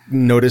never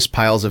notice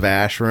piles of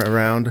ash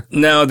around?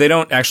 No, they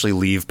don't actually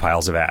leave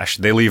piles of ash.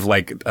 They leave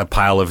like a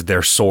pile of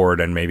their sword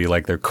and maybe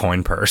like their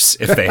coin purse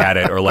if they had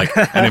it, or like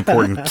an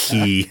important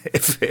key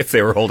if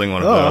they were holding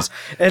one of those.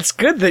 It's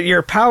good that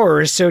your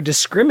power is so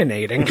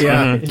discriminating.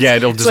 Yeah, yeah,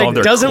 it'll dissolve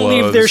their clothes.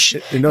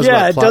 It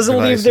doesn't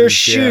leave their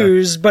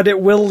shoes, but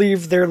it will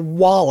leave their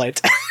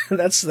wallet.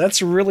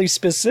 That's really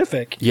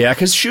specific. Yeah,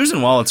 because shoes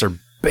and wallets are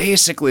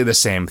basically the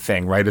same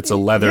thing, right? It's a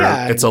leather.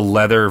 Yeah. It's a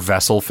leather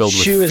vessel filled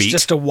with feet. Shoe is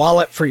just a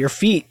wallet for your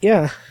feet.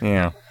 Yeah.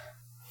 Yeah.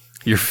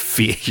 Your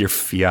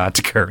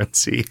fiat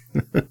currency.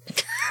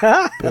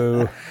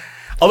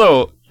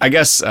 Although I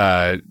guess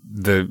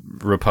the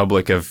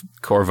Republic of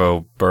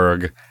Corvo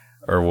Berg,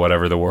 or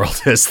whatever the world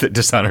is that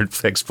Dishonored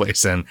takes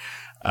place in,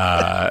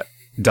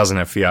 doesn't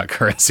have fiat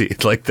currency.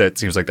 Like that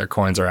seems like their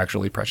coins are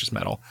actually precious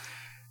metal,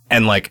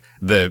 and like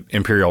the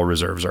imperial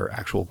reserves are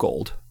actual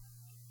gold.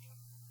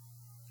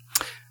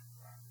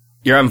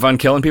 You're having fun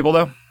killing people,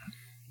 though?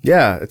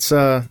 Yeah,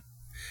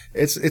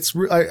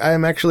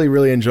 I'm actually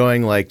really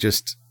enjoying like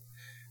just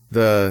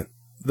the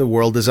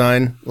world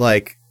design.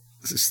 Like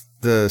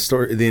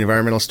the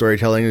environmental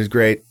storytelling is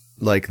great.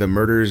 Like the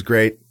murder is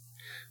great.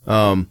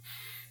 I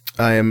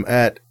am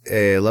at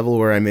a level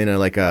where I'm in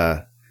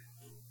a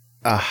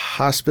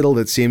hospital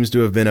that seems to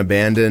have been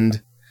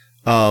abandoned.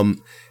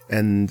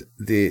 And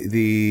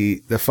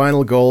the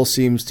final goal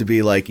seems to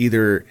be like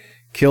either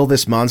kill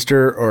this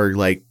monster or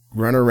like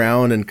run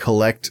around and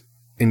collect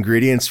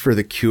ingredients for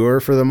the cure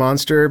for the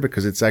monster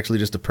because it's actually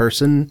just a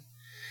person.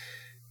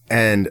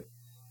 And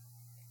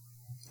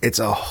it's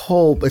a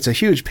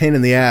huge pain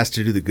in the ass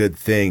to do the good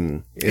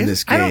thing in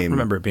this game. I don't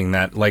remember it being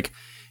that. Like,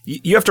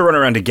 you have to run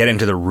around to get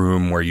into the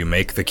room where you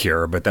make the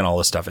cure, but then all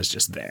the stuff is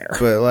just there.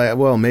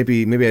 But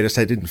maybe I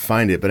didn't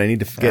find it, but I need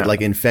to get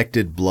like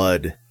infected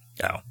blood.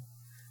 Oh.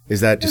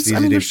 Is that just easy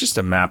to... there's just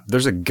a map.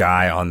 There's a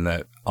guy on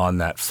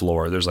that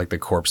floor. There's like the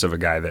corpse of a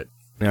guy that...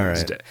 All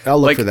right. I'll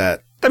look for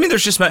that. I mean,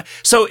 there's just...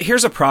 So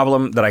here's a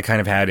problem that I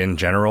kind of had in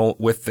general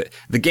with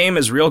the game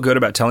is real good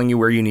about telling you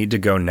where you need to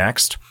go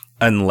next,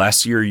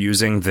 unless you're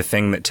using the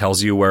thing that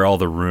tells you where all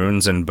the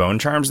runes and bone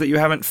charms that you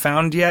haven't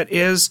found yet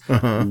is,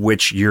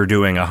 which you're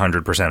doing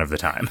 100% of the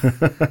time.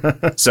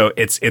 So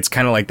it's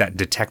kind of like that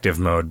detective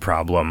mode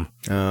problem.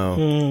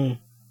 Oh.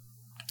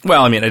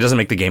 Well, I mean, it doesn't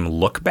make the game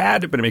look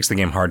bad, but it makes the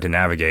game hard to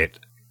navigate.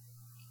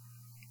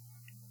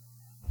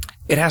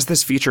 It has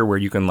this feature where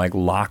you can like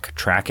lock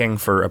tracking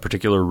for a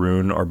particular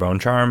rune or bone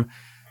charm,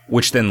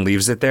 which then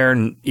leaves it there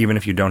even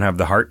if you don't have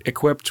the heart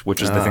equipped,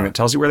 which is the thing that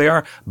tells you where they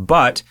are.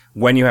 But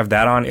when you have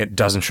that on, it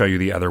doesn't show you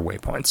the other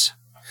waypoints.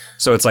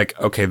 So it's like,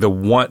 okay,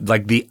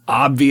 the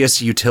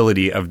obvious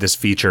utility of this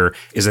feature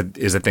is a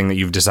thing that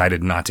you've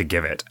decided not to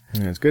give it.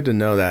 Yeah, it's good to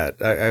know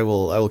that. I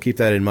will keep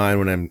that in mind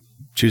when I'm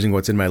choosing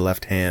what's in my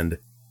left hand.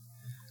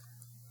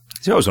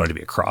 I always wanted to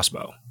be a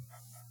crossbow.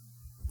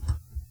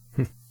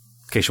 In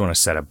case you want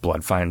to set a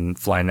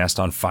fly nest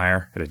on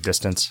fire at a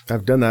distance.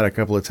 I've done that a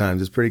couple of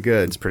times. It's pretty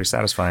good. It's pretty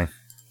satisfying.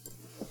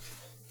 Do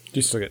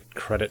you still get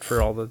credit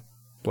for all the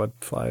blood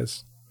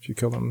flies if you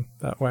kill them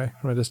that way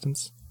from a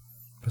distance?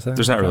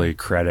 There's not really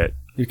credit.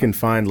 You can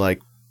find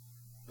like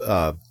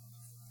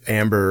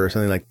amber or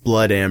something like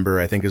blood amber,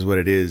 I think is what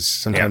it is.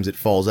 Sometimes it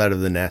falls out of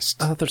the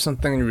nest. I thought there's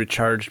something you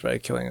recharged by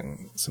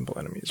killing simple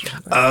enemies or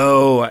something.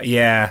 Oh,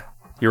 yeah.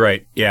 You're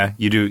right. Yeah,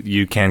 you do.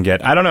 You can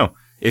get, I don't know.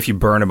 If you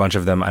burn a bunch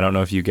of them, I don't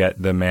know if you get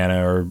the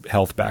mana or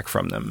health back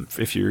from them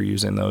if you're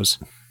using those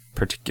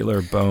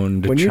particular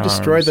boned When you charms.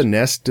 destroy the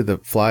nest, do the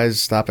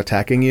flies stop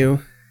attacking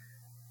you?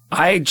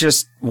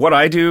 What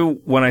I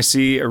do when I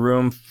see a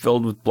room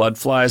filled with blood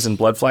flies and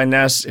blood fly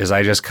nests is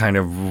I just kind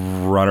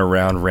of run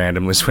around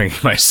randomly swinging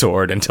my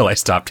sword until I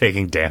stop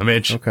taking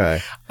damage.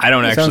 Okay. I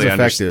don't actually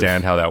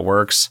understand how that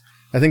works.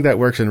 I think that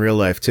works in real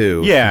life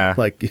too. Yeah.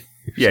 Like,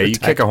 you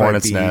kick a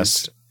hornet's bees.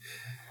 nest.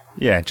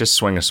 Yeah, just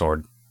swing a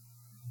sword.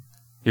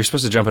 You're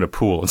supposed to jump in a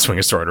pool and swing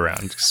a sword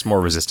around. It's more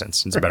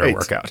resistance. It's a better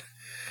workout.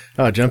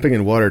 Oh, jumping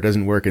in water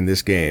doesn't work in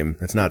this game.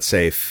 It's not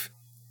safe.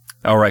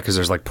 Oh, right, because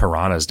there's like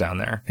piranhas down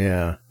there.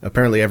 Yeah.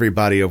 Apparently every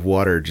body of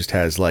water just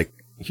has like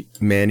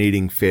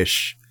man-eating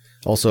fish.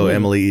 Also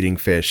Emily-eating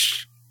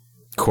fish.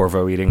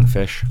 Corvo-eating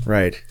fish.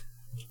 Right.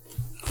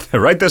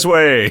 Right this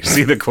way.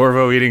 See the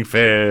Corvo-eating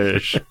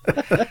fish.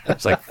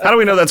 It's like, how do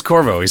we know that's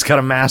Corvo? He's got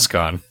a mask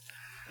on.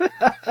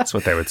 That's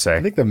what they would say.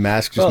 I think the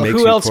mask just makes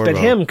who you else Corvo.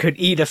 but him could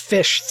eat a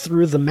fish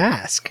through the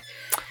mask?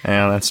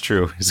 Yeah, that's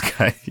true. He's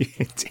got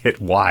hit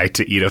Y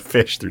to eat a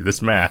fish through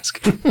this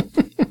mask.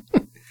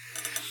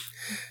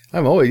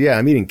 I'm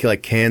eating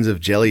like cans of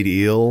jellied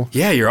eel.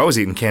 Yeah, you're always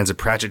eating cans of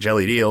Pratchett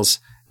jellied eels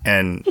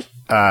and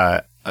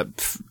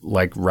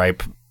like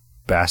ripe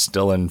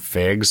Bastille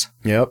figs.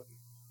 Yep.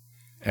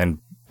 And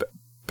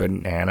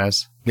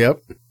bananas.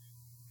 Yep.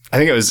 I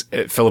think it was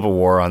Philippa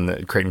War on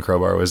the Crate and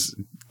Crowbar was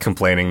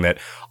complaining that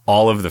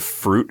all of the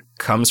fruit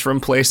comes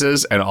from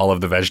places and all of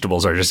the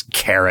vegetables are just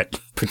carrot,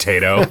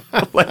 potato.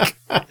 Like,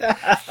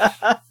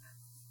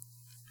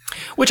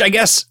 which I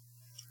guess,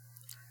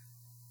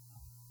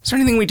 is there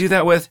anything we do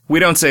that with? We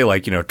don't say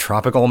like,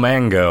 tropical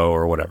mango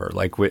or whatever.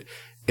 Like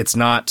it's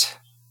not,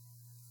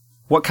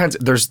 what kinds,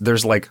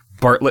 there's like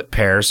Bartlett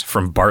pears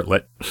from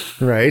Bartlett.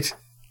 Right.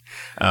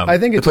 I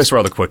think the place where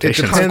all the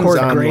quotations. It depends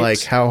on grapes.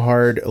 like how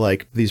hard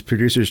like these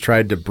producers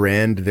tried to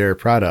brand their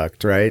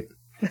product, right?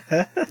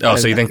 Oh,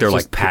 so you think they're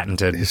like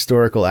patented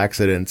historical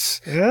accidents,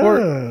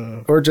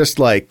 or just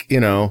like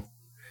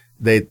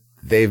they've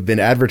been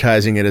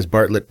advertising it as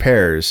Bartlett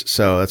pears,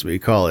 so that's what you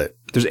call it.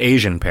 There's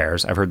Asian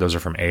pears. I've heard those are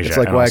from Asia. It's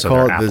like and why I also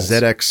call it they're the apples.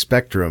 ZX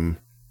Spectrum.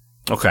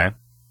 Okay,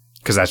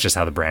 because that's just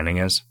how the branding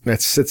is.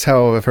 That's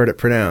how I've heard it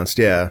pronounced.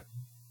 Yeah.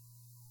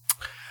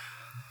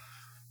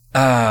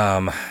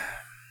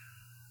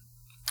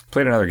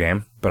 Played another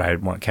game, but I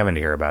want Kevin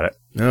to hear about it.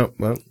 Oh,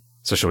 well.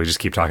 So should we just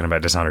keep talking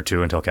about Dishonored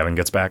 2 until Kevin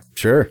gets back?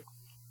 Sure.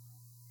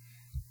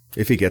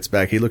 If he gets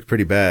back, he looked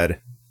pretty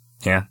bad.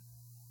 Yeah.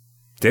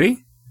 Did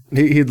he?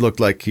 He looked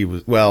like he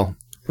was, well...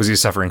 Was he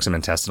suffering some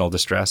intestinal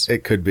distress?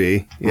 It could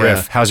be. Yeah.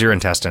 Riff, how's your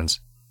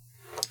intestines?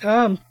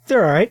 They're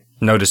all right.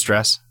 No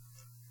distress?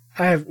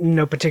 I have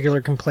no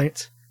particular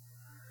complaints.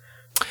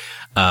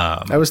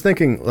 I was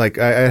thinking, like,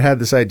 I had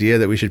this idea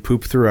that we should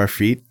poop through our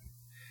feet.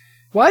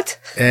 What?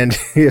 And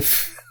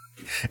if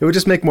it would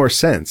just make more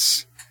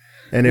sense.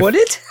 And if, Would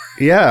it?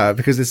 Yeah,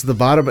 because it's the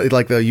bottom,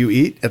 like you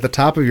eat at the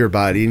top of your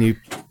body and you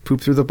poop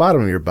through the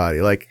bottom of your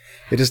body. Like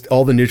it just,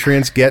 all the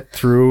nutrients get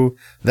through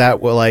that.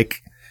 Well,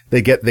 like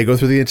they go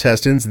through the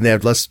intestines and they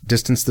have less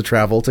distance to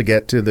travel to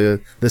get to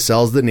the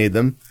cells that need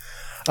them.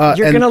 You're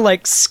going to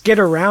like skid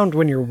around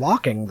when you're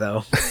walking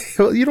though.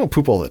 Well, you don't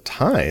poop all the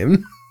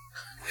time.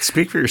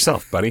 Speak for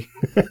yourself, buddy.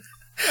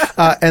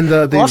 And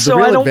the Also,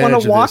 real I don't want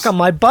advantage to of walk this- on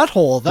my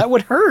butthole. That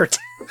would hurt.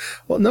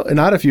 Well, no,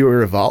 not if you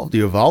were evolved.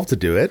 You evolved to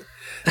do it.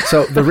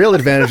 So the real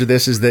advantage of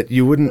this is that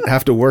you wouldn't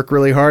have to work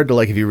really hard to,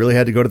 like, if you really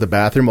had to go to the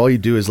bathroom, all you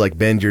do is like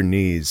bend your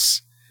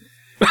knees.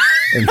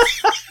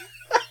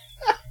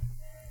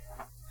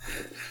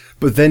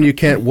 But then you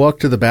can't walk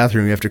to the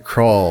bathroom. You have to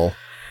crawl.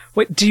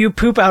 Wait, do you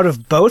poop out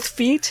of both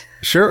feet?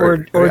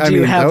 Sure. Or I do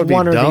you mean, that have would be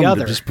one or dumb the to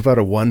other? just poop out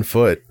of one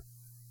foot.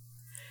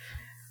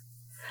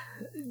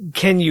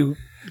 Can you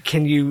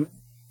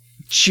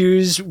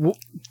choose,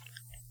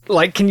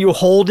 like, can you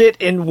hold it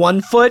in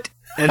one foot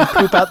and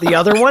poop out the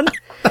other one?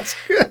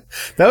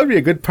 That would be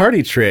a good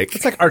party trick.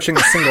 It's like arching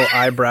a single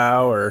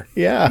eyebrow, or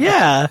Yeah.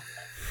 Yeah.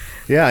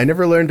 Yeah, I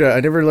never learned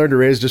to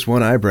raise just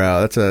one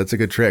eyebrow. That's a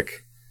good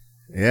trick.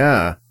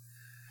 Yeah.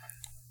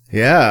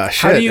 Yeah,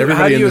 shit. how do you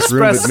Everybody in this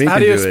room express but me how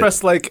can do you do it.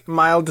 express like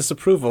mild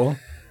disapproval?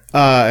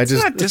 I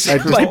just By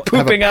have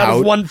pooping a out of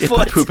pout. one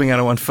foot. Pooping out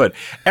of one foot.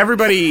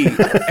 Everybody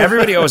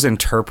always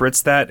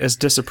interprets that as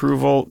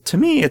disapproval. To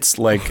me, it's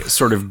like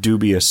sort of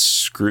dubious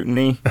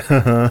scrutiny.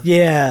 Yeah. It's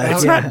yeah, not I agree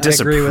with that.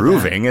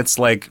 disapproving. It's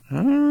like,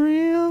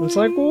 really? It's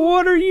like,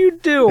 what are you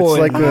doing? It's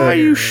like Are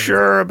you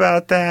sure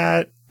about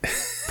that?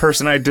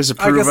 Person I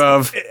disapprove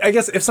of. I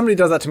guess if somebody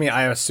does that to me,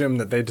 I assume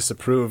that they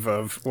disapprove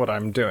of what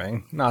I'm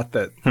doing. Not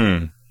that.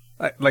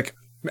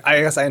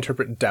 I guess I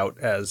interpret doubt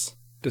as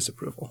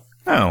disapproval.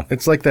 Oh.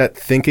 It's like that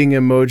thinking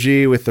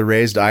emoji with the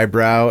raised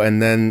eyebrow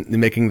and then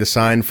making the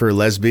sign for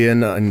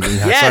lesbian in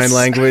sign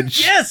language.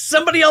 Yes,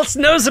 somebody else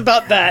knows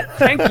about that.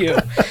 Thank you.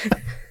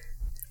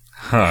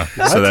 Huh.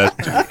 So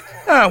that.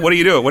 What are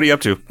you doing? What are you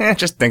up to?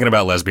 Just thinking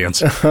about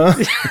lesbians.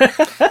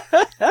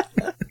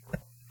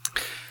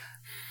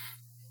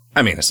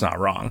 I mean, it's not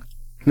wrong.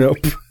 Nope.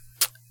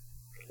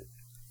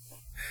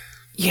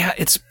 Yeah,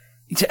 it's.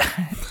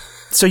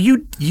 So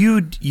you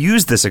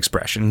use this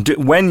expression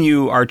when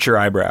you arch your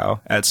eyebrow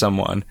at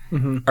someone.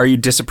 Mm-hmm. Are you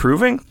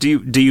disapproving?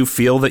 Do you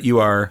feel that you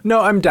are?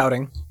 No, I'm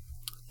doubting.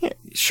 Yeah,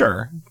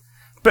 sure,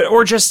 but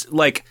or just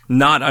like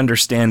not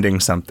understanding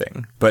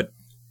something. But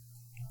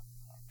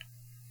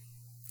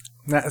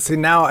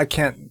now I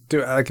can't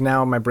do it. Like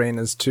now my brain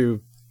is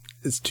too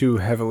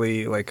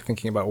heavily like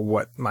thinking about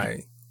what my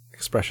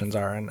expressions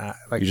are, and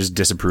like you just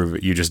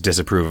disapprove. You just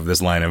disapprove of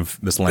this line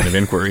of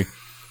inquiry.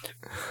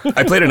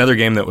 I played another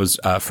game that was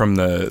from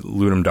the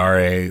Ludum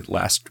Dare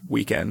last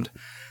weekend,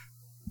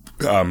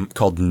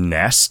 called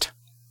Nest.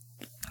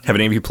 Have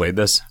any of you played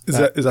this? Is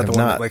that the one not.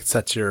 that like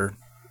sets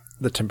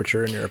the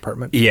temperature in your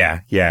apartment?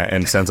 Yeah,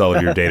 and sends all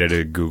of your data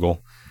to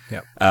Google.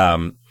 Yeah.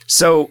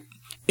 So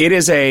it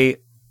is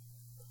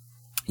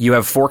you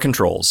have 4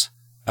 controls,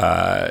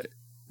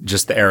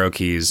 just the arrow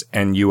keys,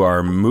 and you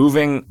are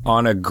moving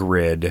on a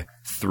grid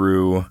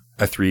through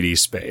a 3D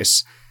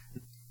space.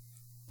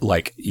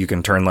 Like you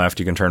can turn left,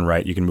 you can turn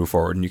right, you can move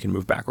forward, and you can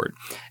move backward.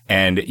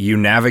 And you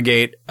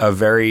navigate a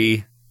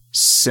very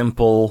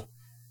simple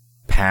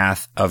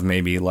path of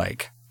maybe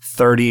like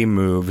 30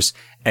 moves,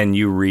 and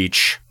you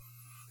reach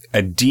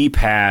a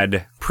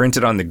D-pad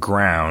printed on the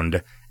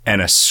ground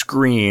and a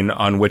screen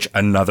on which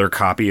another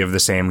copy of the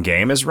same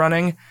game is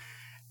running.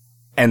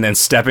 And then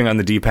stepping on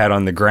the D-pad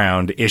on the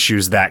ground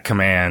issues that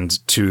command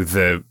to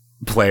the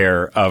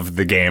player of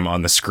the game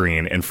on the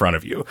screen in front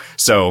of you.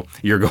 So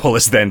your goal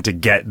is then to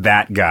get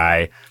that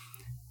guy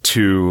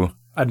to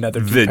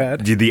Another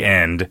D-pad. the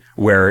end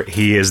where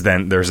he is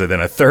there's then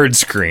a third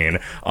screen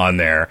on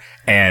there,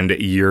 and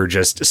you're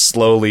just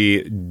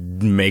slowly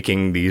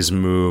making these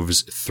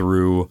moves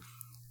through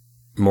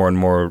more and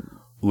more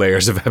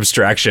layers of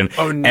abstraction.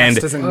 Oh,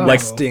 nest isn't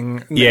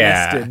nesting.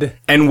 Yeah. Nested.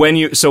 And when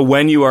you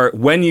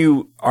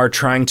are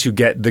trying to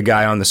get the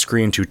guy on the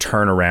screen to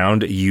turn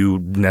around, you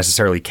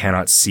necessarily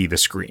cannot see the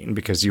screen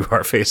because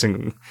you're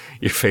facing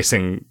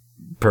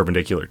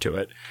perpendicular to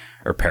it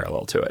or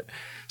parallel to it.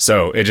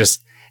 So I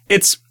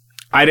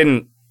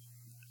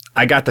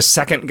got the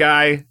second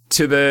guy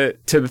to the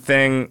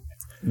thing,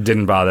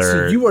 didn't bother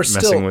So you are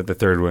messing still with the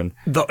third one.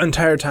 the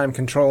entire time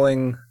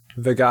controlling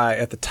the guy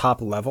at the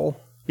top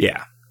level.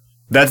 Yeah.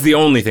 That's the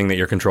only thing that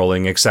you're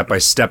controlling, except by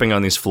stepping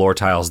on these floor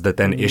tiles that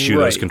then issue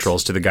those Right.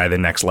 controls to the guy the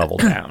next level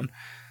down.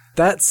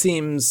 That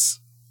seems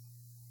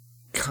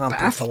Baffling.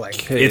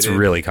 complicated. It's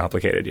really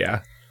complicated,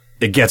 yeah.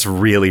 It gets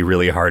really,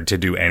 really hard to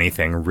do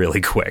anything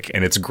really quick,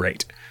 and it's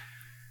great.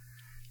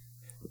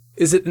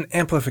 Is it an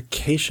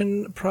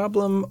amplification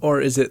problem, or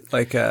is it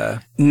like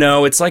a...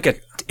 No, in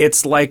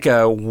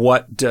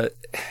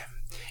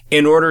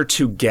order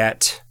to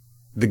get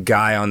the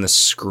guy on the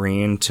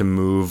screen to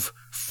move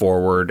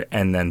forward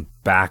and then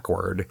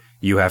backward,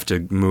 you have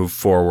to move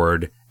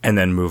forward and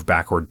then move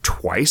backward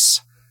twice.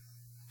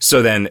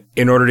 So then,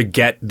 in order to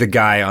get the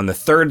guy on the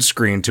third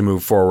screen to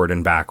move forward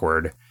and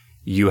backward,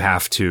 you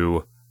have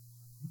to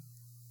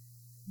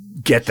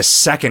get the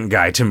second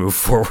guy to move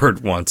forward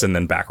once and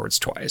then backwards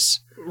twice.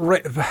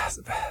 Right.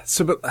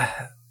 So, but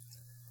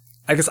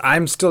I guess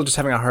I'm still just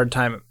having a hard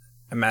time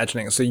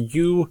imagining. So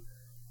you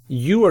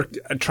are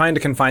trying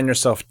to confine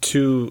yourself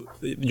to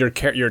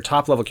your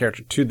top level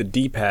character to the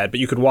D-pad, but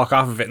you could walk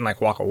off of it and like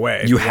walk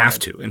away. You have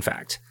to, in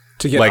fact,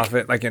 to get like, off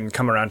it, like and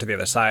come around to the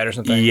other side or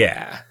something.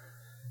 Yeah.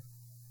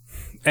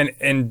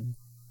 And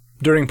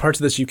during parts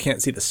of this, you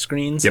can't see the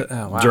screens. Yep.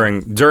 Oh, wow.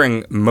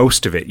 During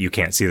most of it, you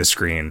can't see the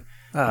screen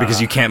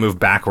because you can't move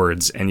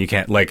backwards and you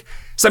can't like.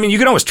 So I mean, you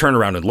can always turn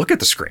around and look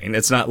at the screen.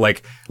 It's not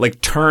like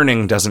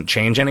turning doesn't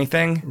change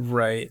anything.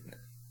 Right.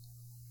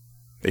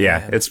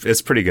 Yeah,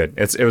 it's pretty good.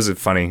 It was a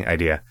funny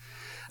idea.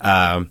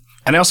 And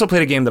I also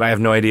played a game that I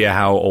have no idea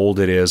how old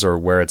it is or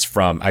where it's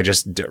from. I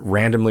just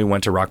randomly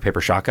went to Rock,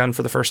 Paper, Shotgun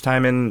for the first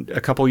time in a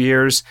couple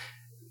years.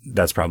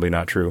 That's probably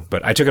not true,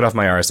 but I took it off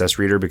my RSS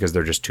reader because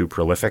they're just too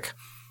prolific.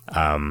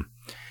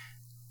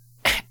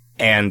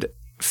 And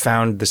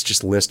found this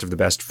just list of the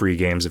best free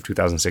games of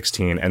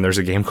 2016. And there's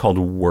a game called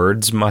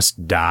Words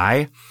Must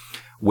Die,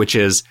 which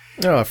is...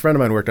 Oh, a friend of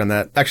mine worked on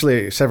that.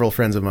 Actually, several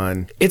friends of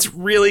mine. It's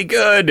really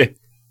good.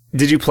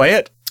 Did you play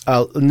it?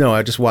 No,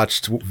 I just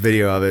watched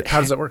video of it.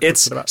 How does it work?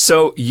 It's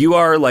so you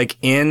are like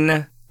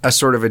in a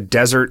sort of a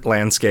desert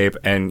landscape,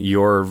 and you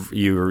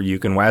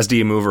can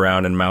WASD move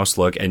around and mouse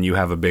look, and you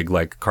have a big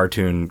like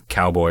cartoon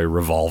cowboy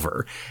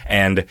revolver,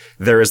 and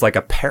there is like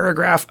a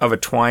paragraph of a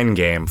Twine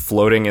game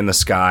floating in the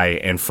sky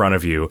in front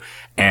of you,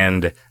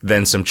 and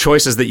then some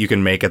choices that you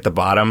can make at the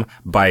bottom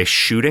by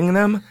shooting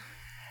them,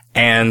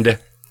 and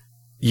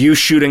you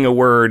shooting a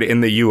word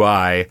in the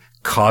UI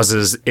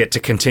causes it to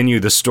continue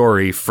the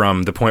story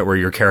from the point where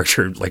your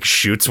character like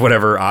shoots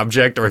whatever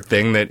object or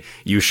thing that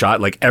you shot.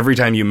 Like every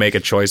time you make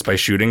a choice by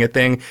shooting a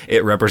thing,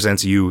 it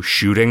represents you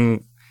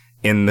shooting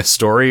in the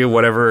story,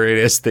 whatever it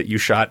is that you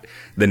shot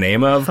the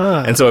name of.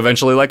 And so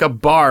eventually like a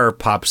bar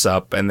pops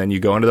up and then you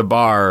go into the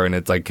bar and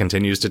it like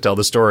continues to tell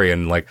the story,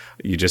 and like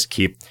you just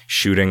keep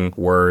shooting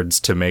words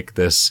to make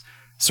this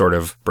sort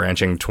of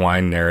branching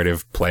Twine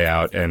narrative play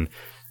out, and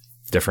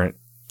different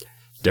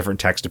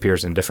text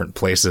appears in different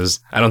places.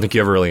 I don't think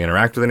you ever really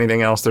interact with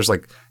anything else. There's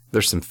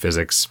some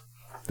physics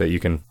that you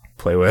can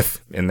play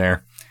with in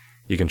there.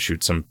 You can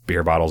shoot some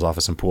beer bottles off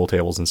of some pool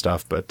tables and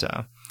stuff, but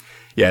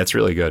yeah, it's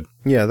really good.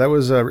 Yeah, that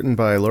was written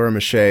by Laura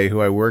Mache,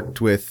 who I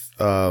worked with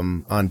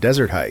on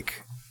Desert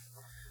Hike.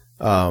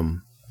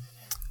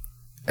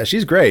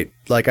 She's great.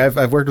 Like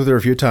I've worked with her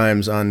a few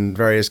times on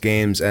various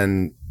games,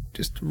 and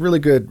just really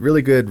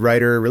good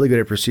writer, really good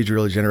at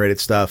procedurally generated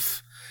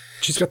stuff.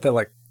 She's got that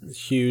like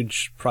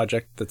huge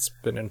project that's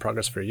been in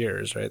progress for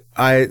years, right?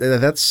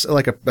 That's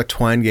like a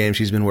Twine game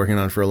she's been working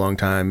on for a long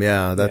time.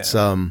 Yeah, that's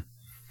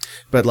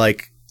but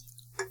like,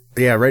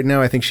 yeah, right now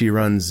I think she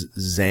runs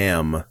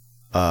ZAM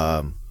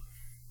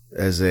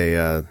as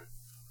a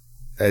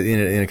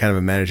in a kind of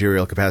a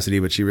managerial capacity,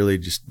 but she really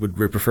just would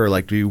prefer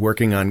like to be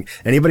working on.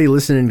 Anybody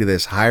listening to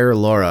this, hire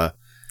Laura.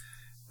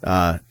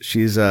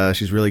 She's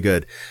really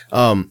good.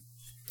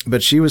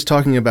 But she was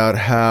talking about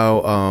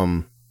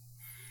how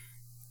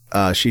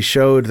she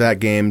showed that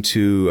game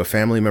to a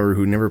family member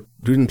who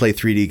didn't play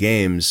 3D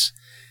games,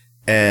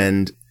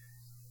 and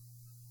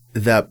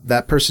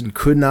that person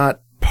could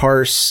not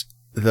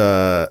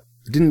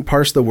didn't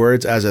parse the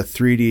words as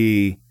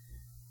being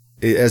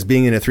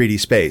in a 3D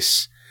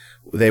space.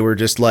 They were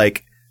just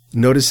like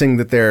noticing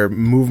that their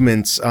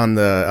movements on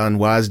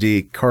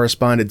WASD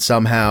corresponded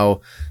somehow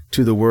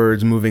to the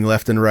words moving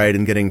left and right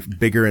and getting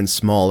bigger and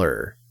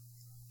smaller.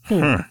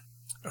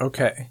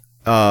 Okay.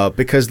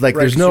 Because like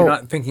right, there's no, you're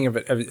not thinking of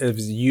it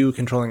as you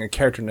controlling a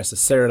character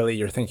necessarily.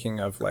 You're thinking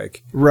of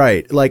like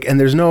right, like, and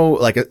there's no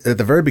like at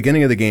the very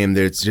beginning of the game,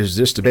 there's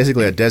just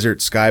basically a desert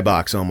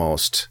skybox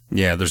almost.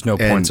 Yeah, there's no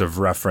points of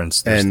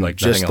reference. There's and like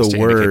just nothing else the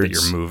to words indicate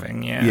that you're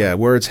moving. Yeah,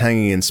 words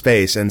hanging in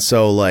space, and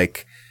so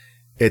like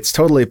it's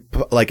totally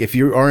like if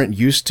you aren't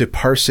used to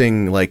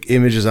parsing like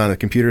images on a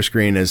computer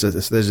screen as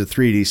there's a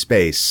 3D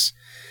space,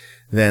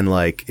 then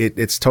like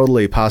it's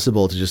totally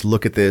possible to just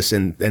look at this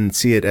and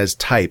see it as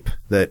type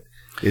that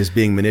is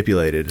being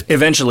manipulated.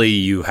 Eventually,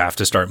 you have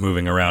to start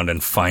moving around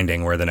and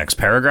finding where the next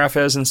paragraph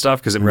is and stuff,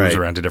 because it moves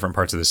around to different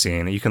parts of the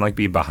scene. You can like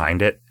be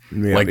behind it.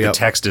 The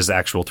text is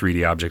actual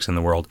 3D objects in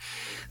the world.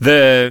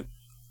 The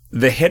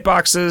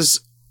hitboxes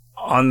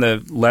on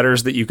the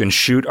letters that you can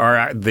shoot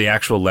are the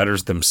actual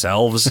letters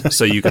themselves.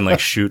 So you can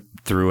like shoot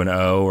through an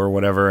O or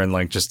whatever and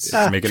like just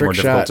make it more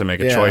difficult to make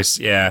a choice.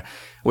 Yeah.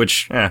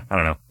 Which, I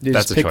don't know.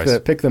 That's a choice.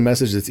 Pick the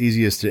message that's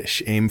easiest to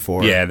aim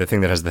for. Yeah, the thing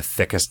that has the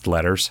thickest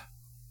letters.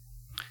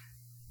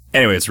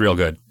 Anyway, it's real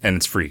good, and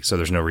it's free, so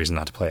there's no reason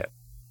not to play it.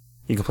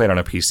 You can play it on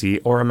a PC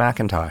or a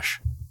Macintosh.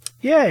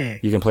 Yay!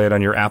 You can play it on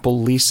your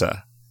Apple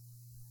Lisa.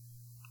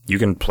 You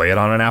can play it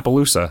on an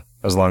Appaloosa,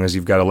 as long as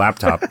you've got a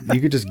laptop. You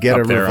could just get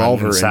a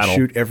revolver and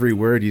shoot every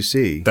word you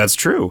see. That's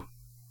true.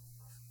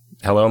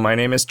 Hello, my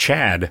name is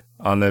Chad,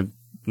 on the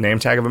name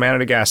tag of a man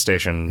at a gas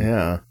station.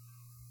 Yeah.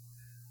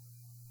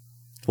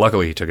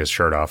 Luckily, he took his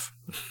shirt off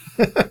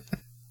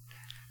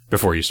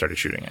before you started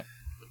shooting it.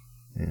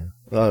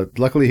 Yeah.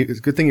 Luckily, it's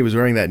a good thing he was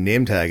wearing that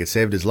name tag. It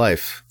saved his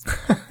life.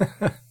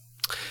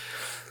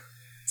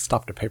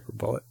 Stopped a paper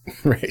bullet.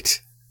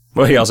 Right.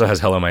 Well, he also has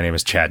 "Hello, my name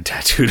is Chad"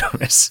 tattooed on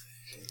his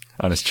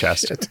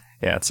chest. Shit.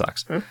 Yeah, it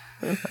sucks.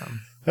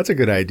 That's a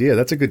good idea.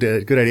 That's a good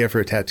idea for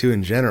a tattoo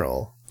in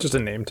general. Just a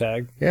name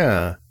tag.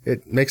 Yeah.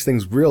 It makes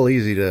things real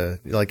easy to,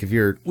 like, if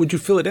you're... Would you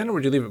fill it in or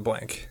would you leave it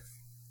blank?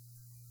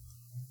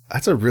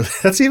 That's an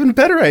even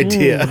better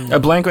idea. A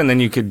blank one, then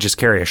you could just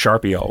carry a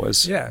Sharpie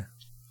always. Yeah.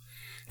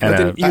 And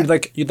But then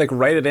you'd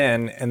write it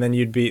in, and then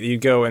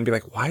you'd go and be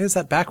like, why is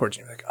that backwards?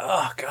 And you're like,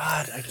 oh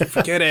God, I keep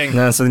forgetting.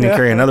 no, so then you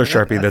carry another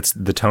Sharpie that's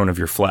the tone of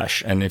your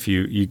flesh, and if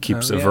you keep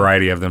a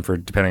variety of them for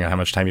depending on how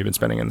much time you've been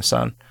spending in the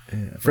sun.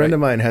 Yeah. A friend of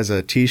mine has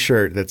a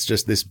T-shirt that's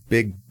just this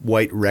big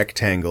white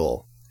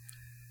rectangle,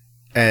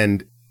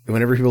 and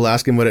whenever people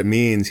ask him what it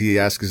means, he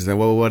asks them,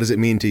 "Well, what does it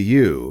mean to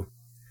you?"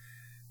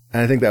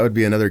 And I think that would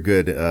be another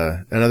good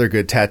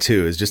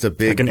tattoo. Is just a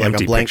big,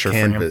 like a blank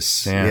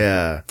canvas.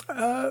 Yeah.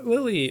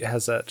 Lily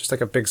has just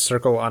like a big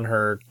circle on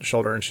her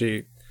shoulder,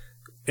 and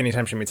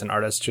anytime she meets an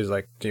artist, she's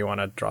like, "Do you want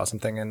to draw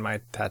something in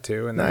my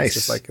tattoo?" And then nice.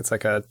 it's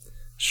like a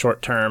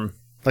short term,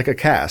 like a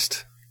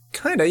cast.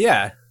 Kinda,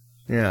 yeah.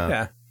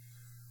 Yeah.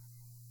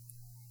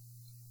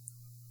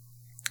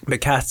 But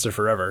casts are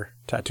forever.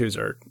 Tattoos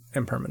are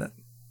impermanent.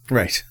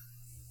 Right.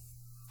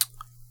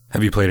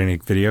 Have you played any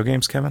video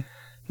games, Kevin?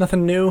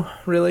 Nothing new,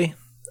 really.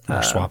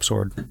 Or Swap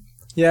Sword?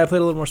 Yeah, I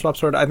played a little more Swap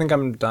Sword. I think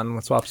I'm done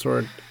with Swap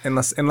Sword,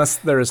 unless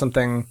there is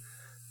something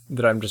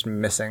that I'm just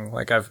missing.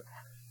 Like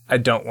I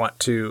don't want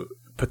to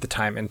put the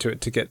time into it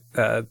to get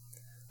a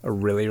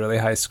really, really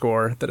high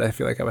score that I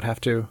feel like I would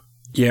have to.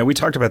 Yeah, we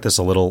talked about this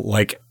a little.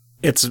 Like,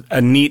 it's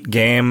a neat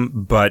game,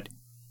 but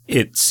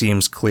it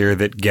seems clear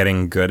that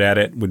getting good at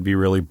it would be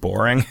really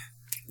boring.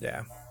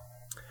 Yeah.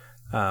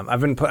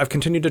 I've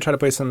continued to try to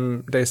play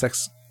some Deus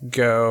Ex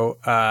Go.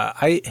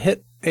 I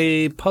hit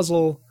a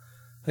puzzle,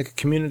 like a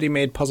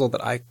community-made puzzle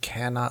that I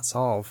cannot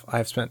solve.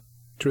 I've spent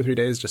 2 or 3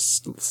 days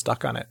just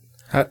stuck on it.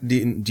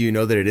 Do you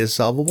know that it is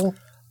solvable?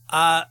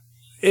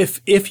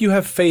 If you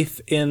have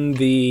faith in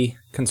the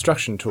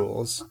construction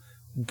tools,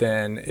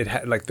 then I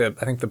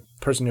think the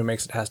person who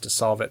makes it has to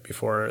solve it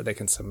before they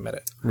can submit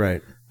it.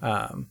 Right.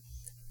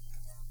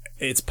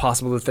 It's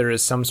possible that there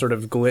is some sort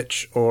of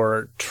glitch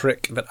or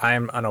trick that I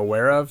am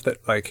unaware of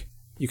that like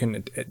you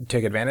can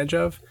take advantage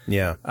of.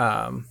 Yeah.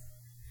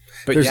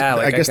 But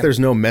I guess there's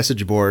no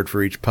message board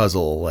for each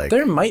puzzle. Like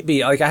there might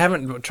be. Like I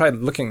haven't tried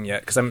looking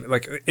yet because I'm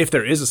like, if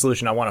there is a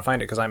solution, I want to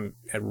find it because I'm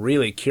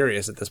really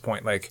curious at this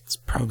point. Like it's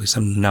probably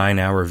some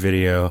 9-hour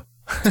video.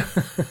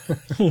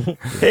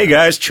 Hey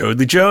guys,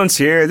 Choadley Jones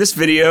here. This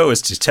video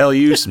is to tell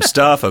you some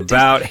stuff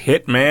about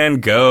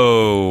Hitman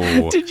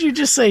Go. Did you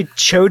just say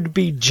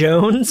Choadby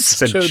Jones?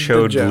 I said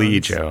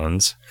Choadley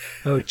Jones.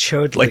 Oh,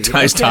 Choadley.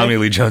 Like Tommy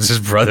Lee Jones'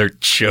 brother,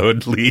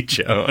 Choadley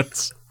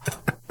Jones.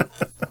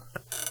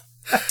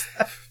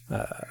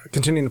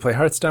 Continuing to play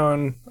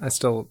Hearthstone. I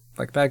still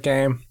like that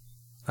game.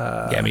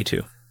 Yeah, me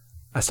too.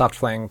 I stopped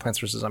playing Plants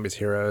vs. Zombies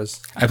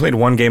Heroes. I played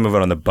one game of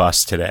it on the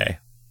bus today.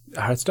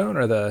 Hearthstone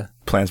or the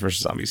Plants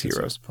vs. Zombies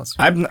Heroes.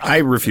 I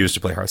refuse to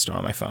play Hearthstone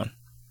on my phone.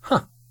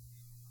 Huh.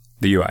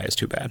 The UI is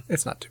too bad.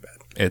 It's not too bad.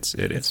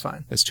 It's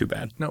fine. It's too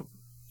bad. Nope.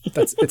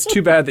 It's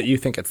too bad that you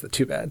think it's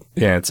too bad.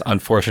 Yeah, it's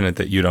unfortunate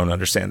that you don't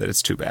understand that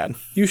it's too bad.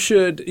 You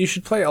should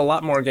play a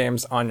lot more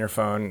games on your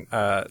phone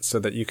so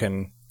that you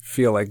can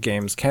feel like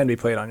games can be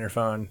played on your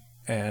phone,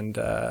 and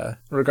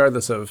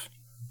regardless of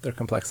their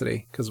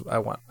complexity, because I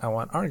want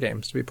our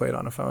games to be played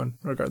on a phone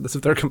regardless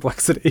of their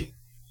complexity.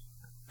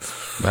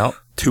 Well,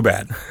 too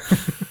bad.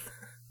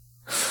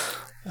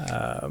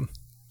 Yeah,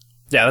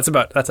 that's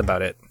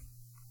about it.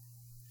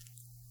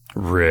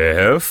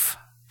 Riff.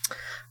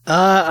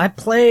 I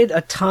played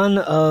a ton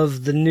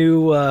of the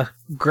new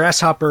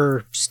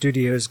Grasshopper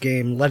Studios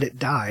game, Let It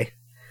Die.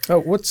 Oh,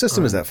 what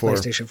system is that for?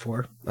 PlayStation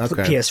 4.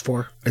 Okay.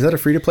 PS4. Is that a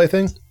free-to-play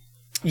thing?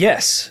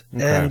 Yes,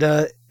 Okay. and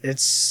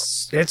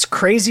it's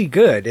crazy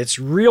good. It's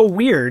real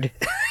weird.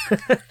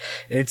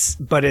 It's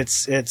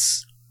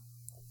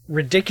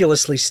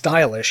ridiculously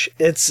stylish.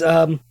 It's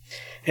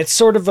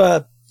sort of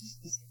a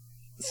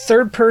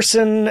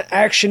third-person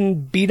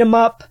action beat 'em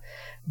up,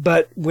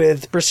 but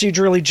with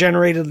procedurally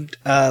generated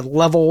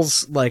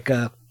levels like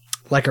a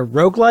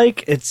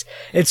roguelike.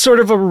 It's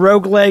sort of a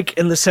roguelike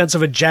in the sense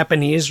of a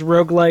Japanese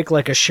roguelike,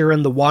 like a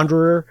Shiren the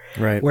Wanderer,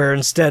 Right. where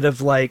instead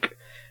of like,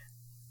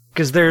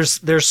 because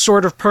there's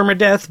sort of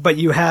permadeath, but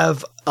you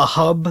have a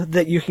hub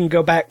that you can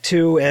go back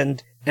to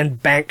and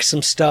bank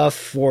some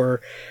stuff,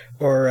 or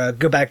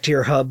go back to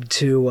your hub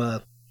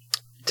to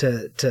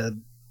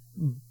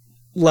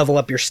level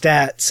up your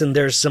stats, and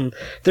there's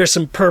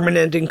some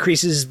permanent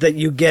increases that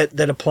you get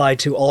that apply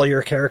to all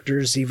your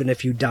characters even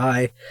if you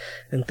die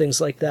and things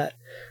like that.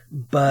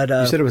 But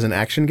You said it was an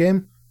action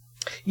game?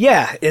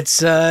 yeah,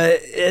 it's a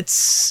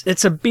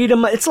beat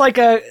 'em. It's like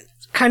a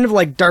kind of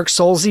like Dark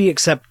Soulsy,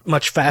 except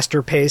much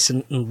faster pace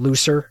and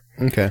looser.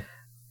 Okay.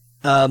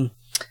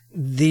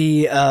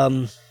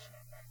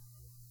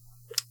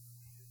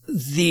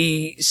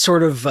 the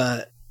sort of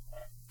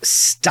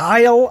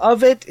style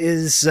of it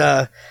is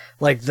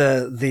like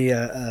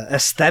the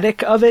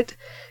aesthetic of it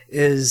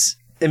is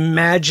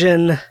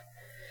imagine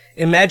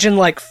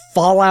like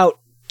Fallout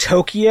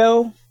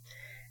Tokyo,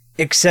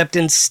 except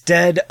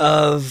instead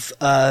of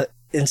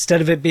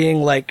it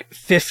being like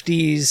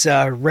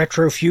 50s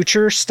retro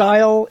future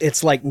style,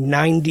 it's like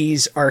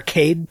 90s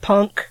arcade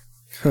punk.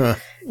 Huh.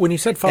 When you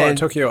said Fallout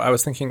Tokyo, I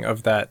was thinking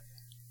of that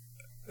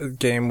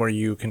game where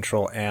you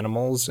control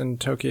animals in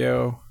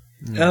Tokyo.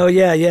 Oh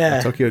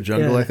yeah. Tokyo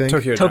Jungle, I think.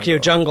 Tokyo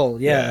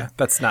Jungle, yeah.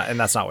 That's not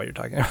what you're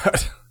talking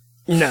about.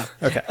 No.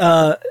 Okay.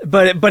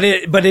 But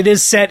it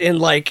is set in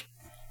like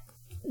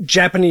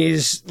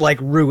Japanese like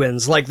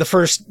ruins. Like the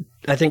first,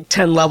 I think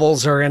 10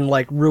 levels are in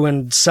like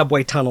ruined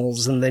subway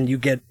tunnels, and then you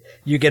get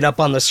up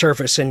on the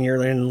surface and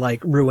you're in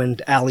like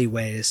ruined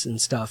alleyways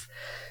and stuff.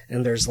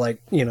 And there's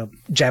like,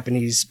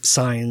 Japanese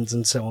signs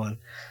and so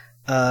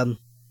on.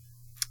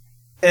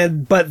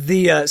 And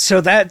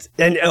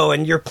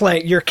you're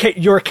playing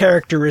your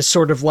character is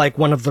sort of like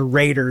one of the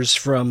raiders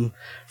from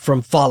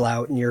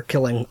Fallout, and you're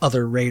killing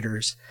other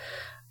raiders.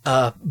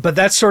 But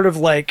that's sort of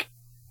like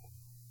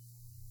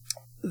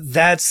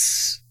the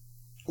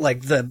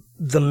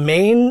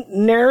main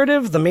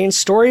narrative, the main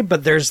story,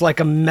 but there's like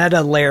a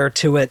meta layer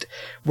to it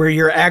where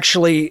you're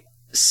actually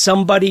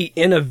somebody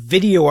in a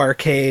video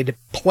arcade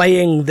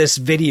playing this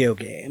video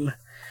game.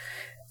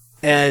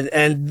 And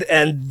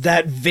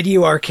that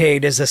video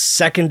arcade is a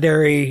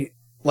secondary,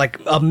 like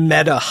a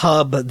meta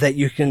hub that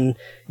you can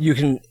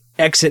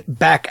exit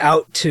back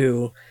out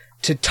to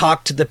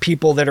talk to the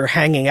people that are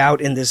hanging out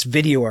in this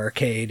video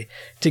arcade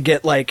to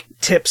get like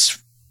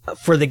tips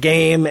for the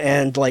game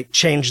and like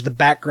change the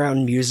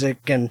background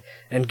music and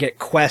get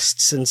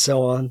quests and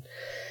so on.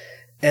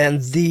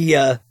 And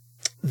the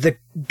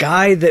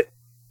guy that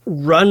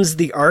runs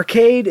the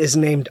arcade is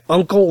named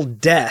Uncle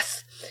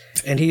Death,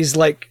 and he's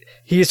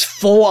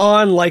full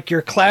on like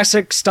your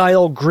classic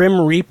style Grim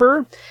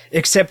Reaper,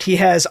 except he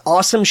has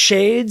awesome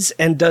shades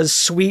and does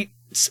sweet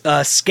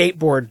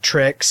skateboard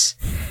tricks,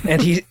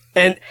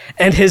 and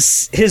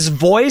his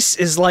voice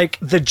is like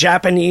the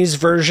Japanese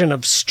version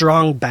of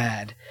Strong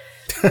Bad.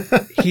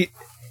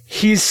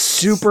 He's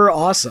super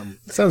awesome.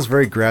 Sounds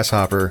very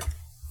Grasshopper.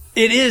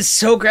 It is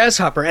so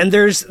Grasshopper, and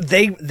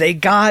they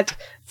got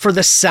for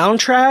the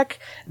soundtrack,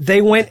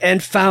 they went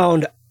and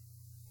found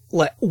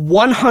like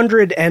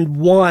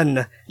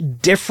 101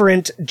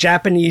 different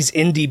Japanese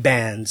indie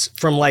bands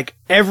from like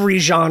every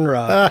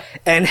genre,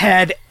 and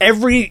had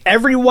every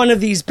one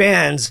of these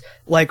bands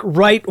like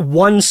write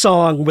one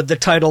song with the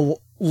title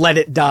 "Let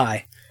It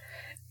Die,"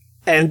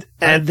 and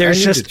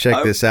there's I need to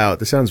check this out.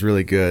 This sounds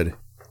really good.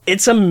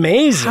 It's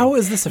amazing. How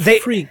is this a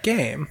free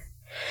game?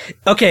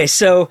 Okay,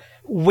 so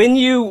when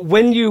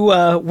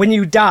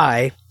you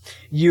die,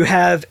 you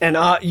have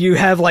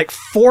like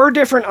 4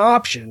 different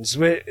options,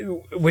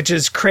 which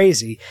is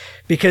crazy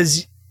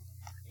because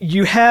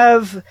you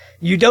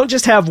don't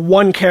just have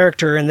one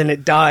character and then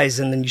it dies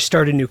and then you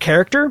start a new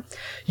character.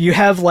 You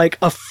have like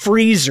a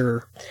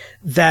freezer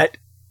that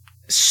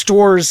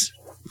stores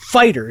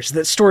fighters,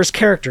 that stores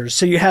characters.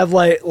 So you have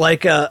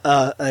like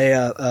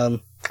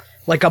a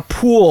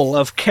pool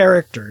of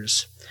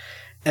characters.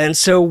 And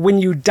so when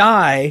you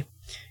die,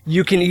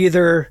 you can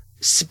either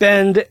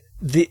spend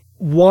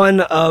one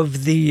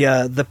of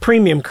the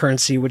premium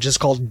currency, which is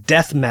called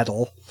death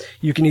metal.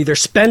 You can either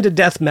spend a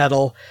death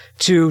metal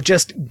to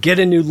just get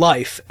a new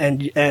life,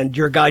 and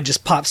your guy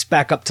just pops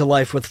back up to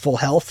life with full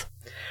health,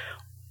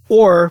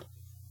 or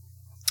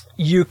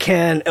you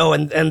can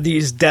and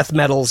these death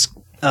metals,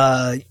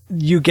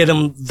 you get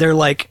them. They're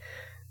like,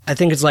 I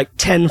think it's like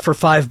 10 for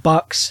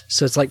 $5,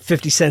 so it's like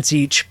 50 cents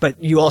each.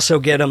 But you also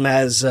get them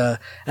as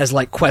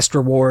like quest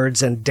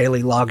rewards and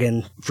daily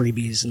login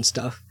freebies and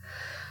stuff.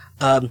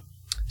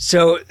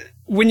 So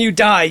when you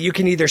die, you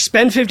can either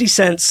spend 50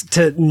 cents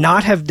to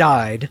not have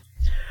died,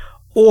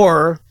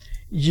 or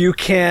you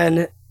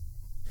can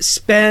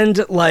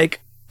spend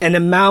like an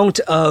amount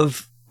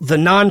of the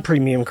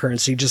non-premium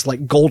currency, just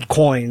like gold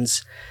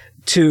coins,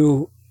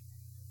 to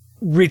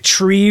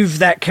retrieve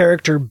that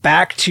character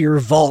back to your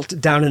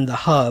vault down in the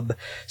hub.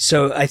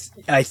 So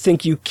I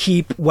think you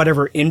keep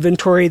whatever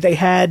inventory they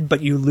had,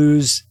 but you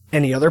lose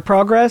any other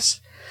progress.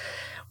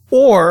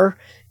 Or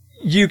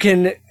you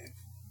can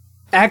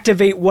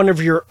activate one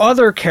of your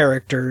other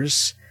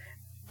characters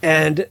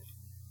and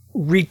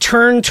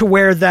return to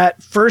where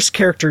that first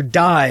character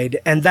died,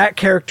 and that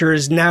character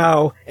is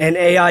now an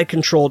AI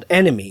controlled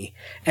enemy.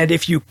 And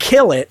if you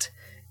kill it,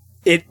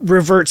 it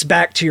reverts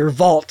back to your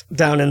vault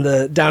down in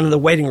the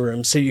waiting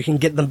room, so you can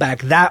get them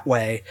back that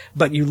way,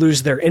 but you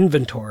lose their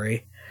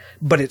inventory,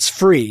 but it's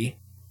free.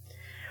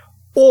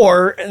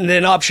 Or, and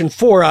then option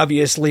 4,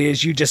 obviously,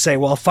 is you just say,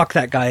 well, fuck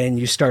that guy, and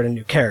you start a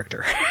new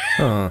character.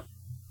 Huh.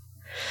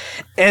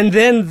 And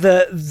then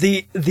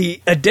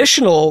the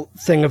additional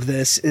thing of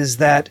this is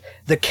that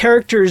the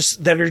characters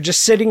that are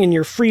just sitting in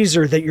your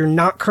freezer that you're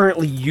not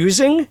currently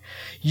using,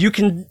 you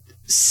can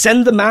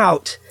send them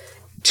out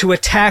to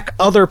attack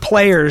other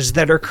players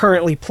that are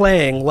currently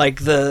playing,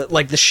 like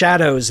the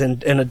shadows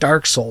in a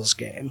Dark Souls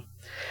game.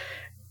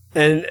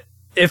 And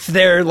if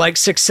they're like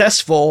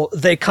successful,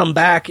 they come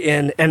back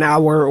in an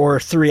hour or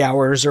 3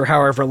 hours or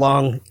however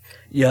long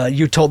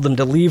you told them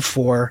to leave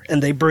for,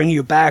 and they bring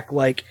you back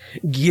like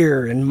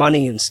gear and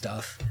money and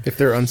stuff. If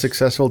they're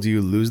unsuccessful, do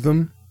you lose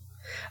them?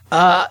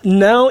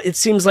 No, it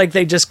seems like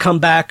they just come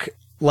back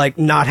like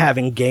not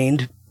having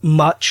gained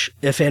much,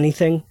 if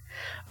anything.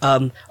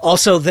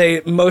 Also,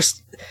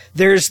 there's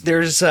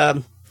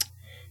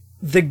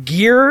the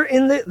gear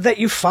that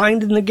you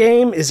find in the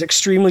game is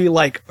extremely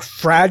like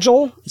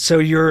fragile. So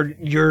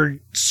you're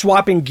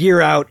swapping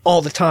gear out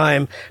all the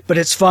time, but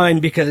it's fine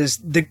because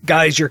the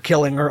guys you're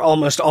killing are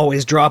almost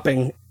always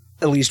dropping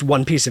at least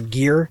one piece of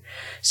gear.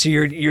 So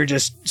you're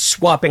just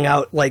swapping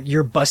out like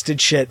your busted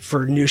shit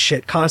for new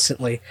shit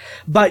constantly.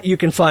 But you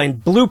can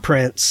find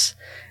blueprints,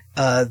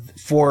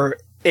 for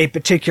a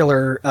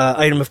particular,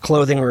 item of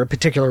clothing or a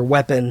particular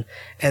weapon,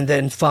 and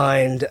then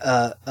find,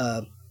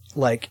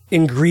 like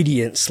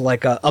ingredients,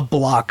 like a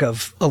block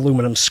of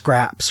aluminum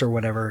scraps or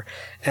whatever.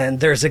 And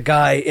there's a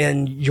guy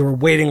in your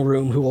waiting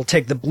room who will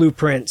take the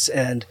blueprints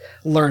and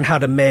learn how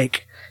to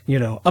make,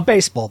 a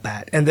baseball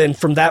bat. And then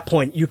from that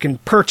point, you can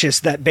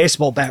purchase that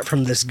baseball bat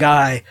from this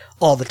guy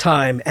all the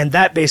time. And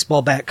that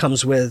baseball bat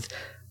comes with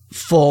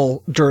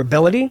full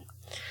durability.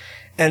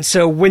 And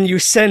so when you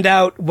send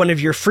out one of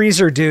your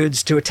freezer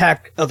dudes to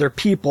attack other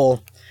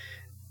people,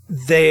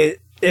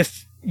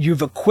 if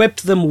you've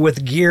equipped them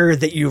with gear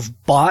that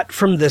you've bought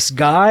from this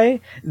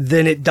guy,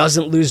 then it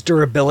doesn't lose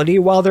durability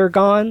while they're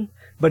gone.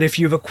 But if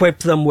you've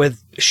equipped them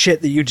with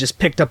shit that you just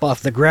picked up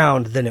off the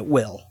ground, then it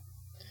will.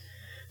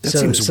 That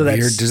seems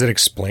weird. Does it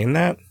explain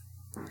that?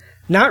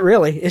 Not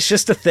really. It's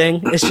just a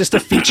thing. It's just a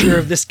feature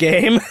of this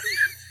game.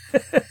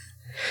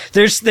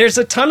 There's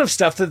a ton of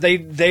stuff that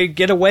they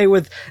get away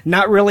with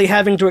not really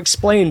having to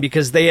explain,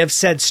 because they have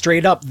said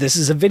straight up, this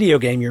is a video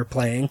game you're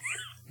playing.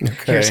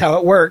 Okay. Here's how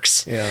it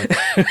works. Yeah.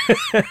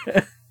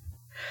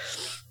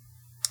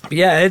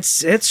 Yeah,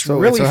 it's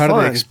really fun. So how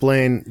do they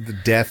explain the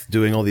Death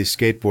doing all these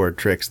skateboard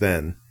tricks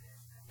then?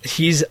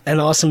 He's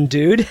an awesome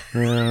dude.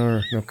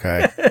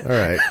 Okay. All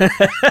right.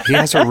 He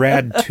has a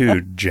rad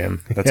tood,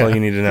 Jim. That's all you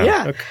need to know.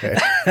 Yeah. Okay.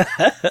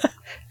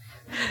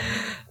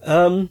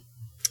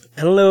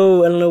 I don't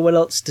know what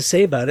else to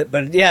say about it,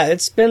 but yeah,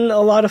 it's been a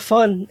lot of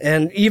fun.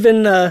 And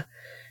even the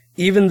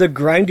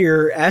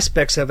grindier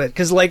aspects of it,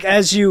 because like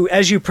as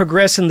you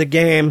progress in the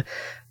game,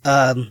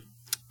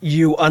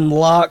 you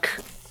unlock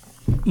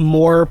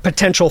more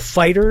potential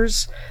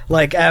fighters.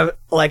 Like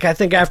I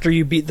think after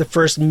you beat the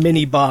first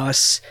mini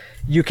boss,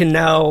 you can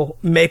now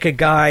make a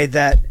guy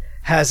that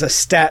has a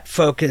stat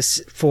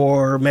focus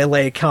for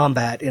melee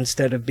combat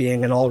instead of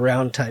being an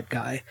all-round type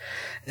guy.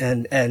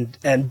 And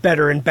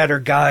better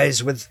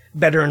guys with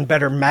better and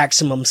better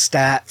maximum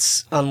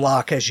stats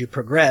unlock as you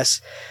progress.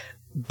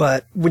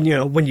 But when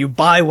you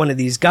buy one of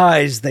these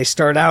guys, they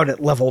start out at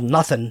level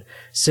nothing.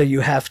 So you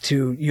have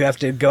to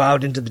go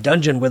out into the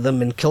dungeon with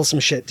them and kill some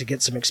shit to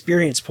get some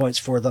experience points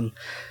for them.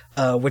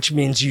 Which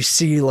means you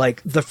see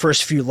like the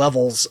first few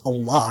levels a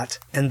lot,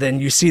 and then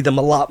you see them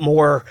a lot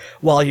more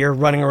while you're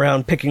running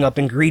around picking up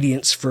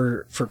ingredients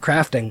for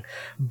crafting.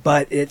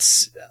 But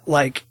it's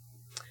like,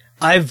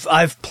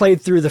 I've played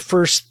through the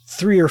first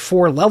 3 or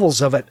 4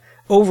 levels of it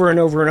over and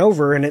over and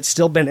over, and it's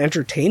still been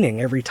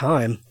entertaining every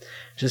time.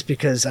 Just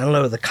because, I don't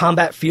know, the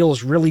combat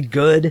feels really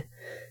good.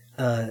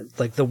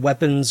 Like the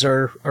weapons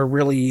are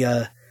really,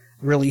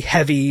 really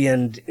heavy,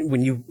 and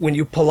when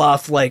you pull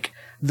off like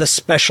the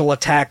special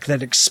attack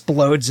that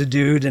explodes a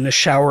dude in a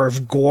shower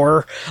of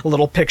gore, a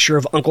little picture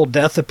of Uncle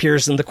Death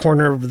appears in the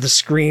corner of the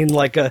screen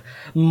like a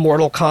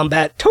Mortal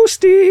Kombat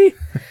toasty,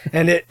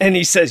 and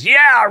he says,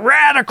 "Yeah,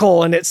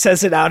 radical," and it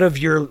says it out of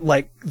your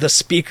like the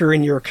speaker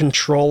in your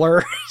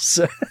controller.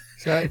 So,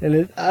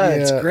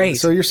 it's great.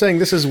 So you're saying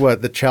this is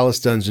what the Chalice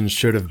Dungeons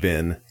should have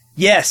been?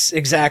 Yes,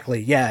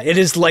 exactly. Yeah, it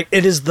is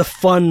the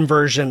fun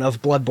version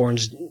of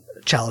Bloodborne's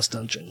Chalice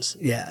Dungeons.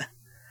 Yeah,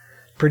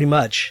 pretty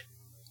much.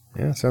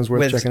 Yeah, sounds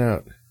worth checking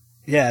out.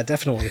 Yeah,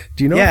 definitely.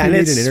 Do you know if you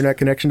need an internet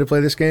connection to play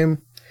this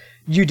game?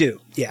 You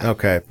do, yeah.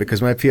 Okay, because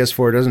my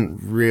PS4 doesn't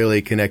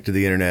really connect to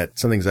the internet.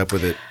 Something's up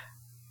with it.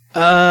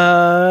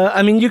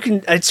 I mean,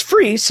 it's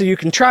free, so you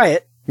can try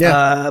it.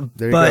 Yeah,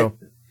 there you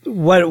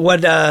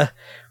go.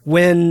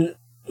 When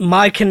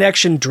my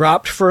connection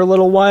dropped for a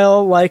little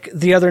while, like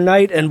the other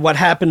night, and what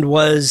happened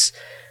was,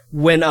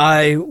 when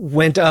I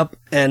went up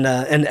an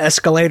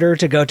escalator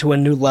to go to a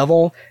new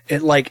level,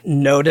 it like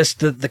noticed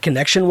that the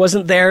connection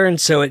wasn't there,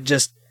 and so it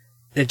just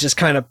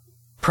kind of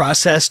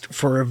processed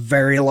for a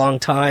very long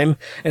time,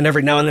 and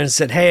every now and then it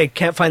said, "Hey,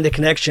 can't find the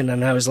connection,"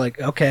 and I was like,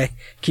 "Okay,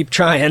 keep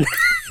trying."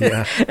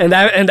 Yeah. and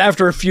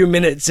after a few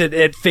minutes,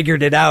 it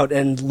figured it out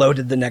and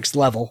loaded the next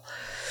level.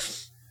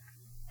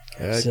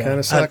 Yeah, it kind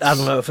of sucks. I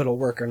don't know if it'll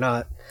work or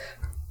not,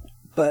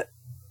 but.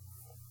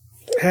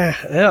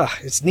 Yeah,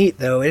 it's neat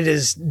though. It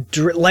is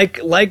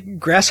like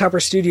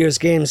Grasshopper Studios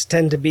games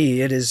tend to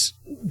be. It is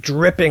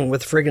dripping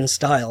with friggin'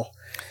 style.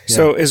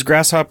 So is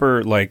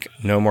Grasshopper like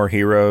No More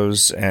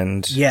Heroes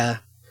and Yeah.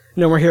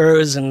 No More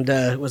Heroes and,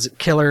 was it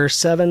Killer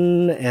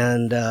 7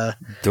 and, the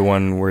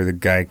one where the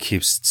guy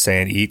keeps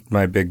saying, eat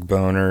my big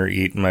boner,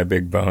 eat my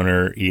big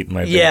boner, eat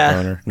my big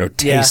boner? No,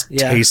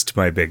 taste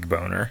my big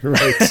boner.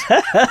 Right.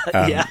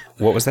 yeah.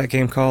 What was that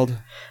game called?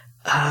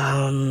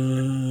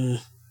 Shadows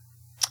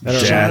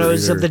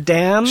of the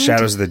Damned?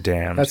 Shadows of the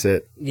Damned. That's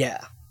it. Yeah.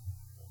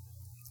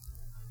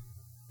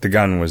 The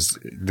gun was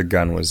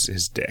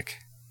his dick.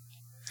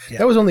 Yeah.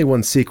 That was only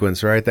one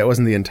sequence, right? That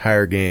wasn't the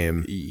entire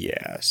game.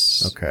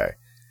 Yes. Okay.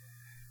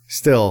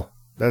 Still,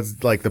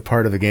 that's like the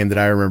part of the game that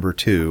I remember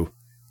too.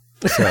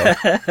 So.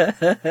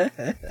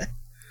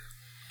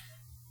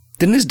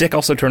 Didn't his dick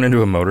also turn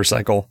into a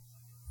motorcycle?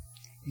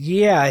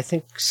 Yeah, I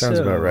think so. Sounds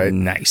about right.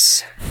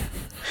 Nice.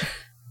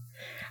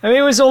 I mean,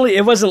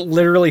 it wasn't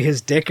literally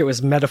his dick, it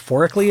was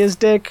metaphorically his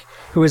dick,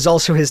 who is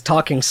also his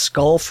talking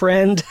skull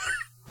friend.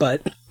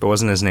 But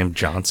wasn't his name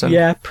Johnson?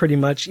 Yeah, pretty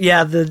much.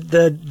 Yeah,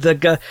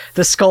 the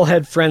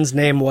skullhead friend's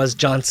name was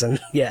Johnson.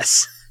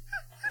 Yes.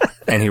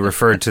 And he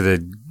referred to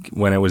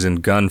when it was in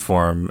gun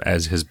form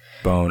as his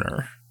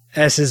boner.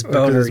 As his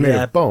boner, it's made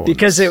of bones.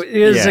 Because it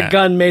is a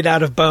gun made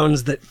out of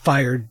bones that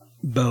fired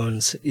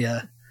bones.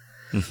 Yeah.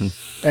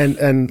 Mm-hmm.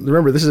 And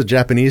remember, this is a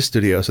Japanese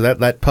studio, so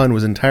that pun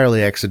was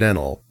entirely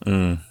accidental.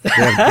 They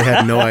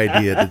had no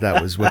idea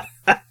that was what.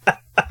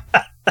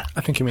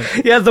 I think you mean...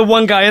 Yeah, the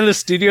one guy in the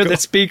studio that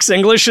speaks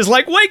English is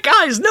like, wait,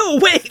 guys, no,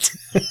 wait!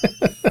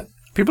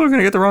 People are going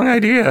to get the wrong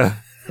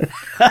idea.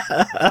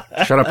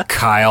 Shut up,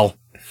 Kyle.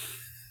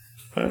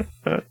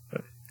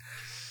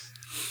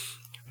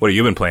 What have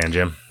you been playing,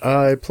 Jim?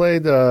 I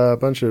played a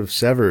bunch of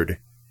Severed.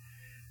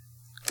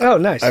 Oh,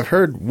 nice. I've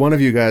heard one of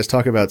you guys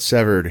talk about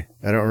Severed.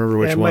 I don't remember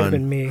which it one. might have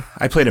been me.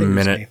 I played a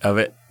minute of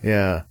it.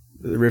 Yeah.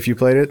 Riff, you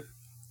played it?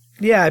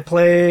 Yeah, I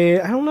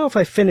don't know if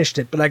I finished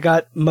it, but I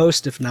got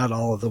most, if not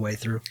all, of the way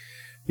through.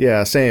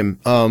 Yeah, same.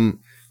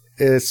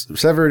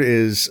 Severed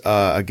is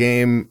a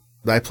game.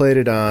 I played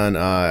it on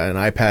an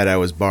iPad I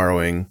was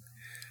borrowing,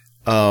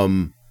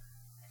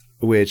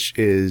 which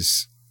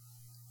is,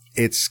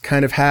 it's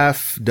kind of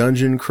half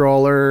dungeon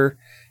crawler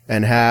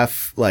and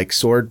half like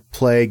sword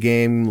play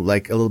game,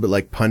 like a little bit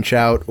like Punch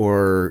Out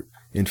or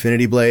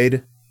Infinity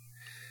Blade,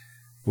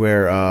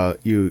 where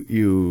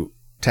you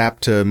tap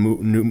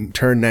to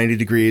turn 90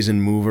 degrees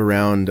and move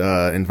around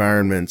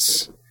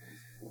environments,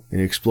 and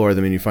you explore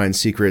them and you find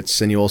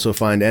secrets, and you also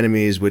find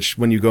enemies, which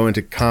when you go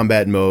into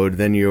combat mode,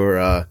 then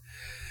you're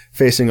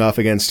facing off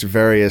against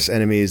various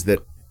enemies that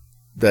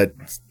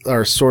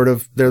are sort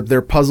of,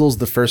 they're puzzles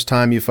the first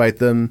time you fight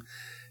them,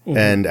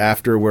 and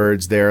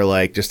afterwards they're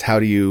like, just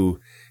how do you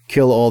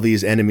kill all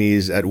these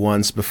enemies at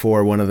once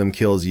before one of them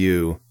kills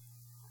you.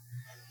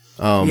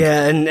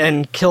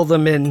 And kill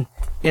them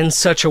in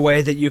such a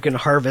way that you can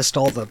harvest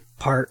all the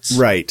parts.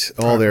 Right.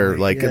 All their,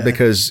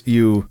 because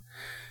you,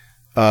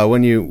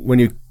 when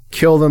you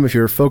kill them, if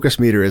your focus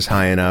meter is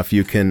high enough,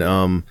 you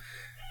can,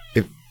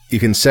 you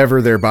can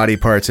sever their body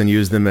parts and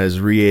use them as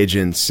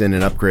reagents in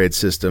an upgrade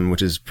system,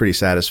 which is pretty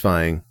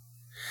satisfying.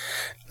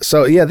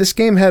 So yeah, this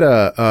game had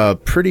a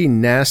pretty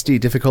nasty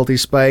difficulty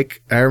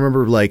spike. I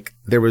remember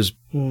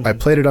I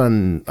played it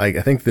on, I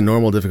think the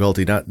normal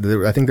difficulty, I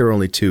think there were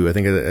only two. I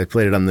think I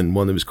played it on the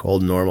one that was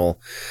called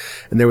normal.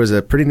 And there was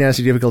a pretty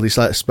nasty difficulty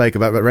spike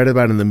right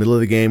about in the middle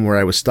of the game where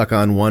I was stuck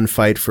on one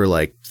fight for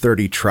like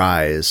 30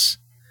 tries.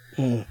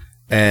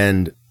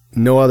 And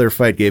no other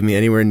fight gave me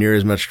anywhere near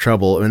as much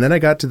trouble. And then I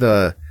got to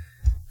the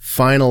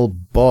final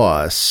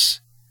boss,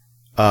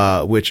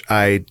 which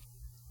I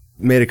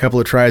made a couple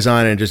of tries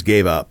on and just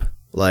gave up.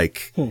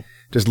 Like,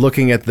 just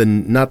looking at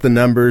not the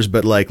numbers,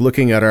 but like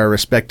looking at our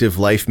respective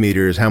life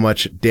meters, how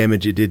much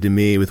damage it did to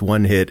me with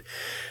one hit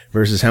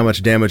versus how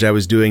much damage I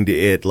was doing to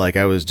it. Like,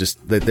 I was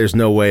just, there's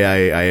no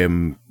way I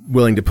am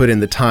willing to put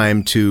in the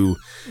time to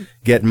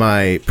get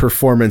my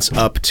performance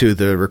up to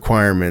the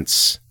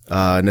requirements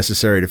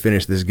necessary to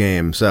finish this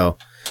game. So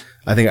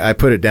I think I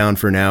put it down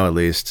for now, at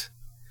least.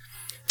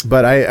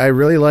 But I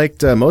really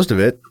liked most of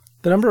it.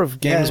 The number of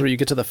games where you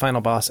get to the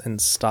final boss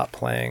and stop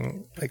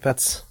playing, like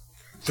that's...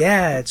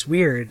 Yeah, it's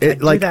weird. I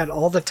do that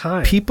all the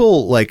time.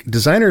 People, like,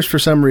 designers for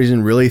some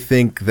reason really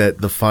think that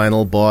the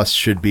final boss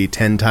should be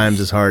 10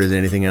 times as hard as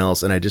anything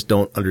else, and I just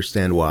don't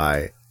understand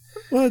why.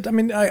 Well, I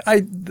mean,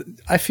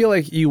 I feel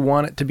like you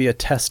want it to be a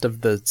test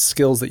of the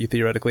skills that you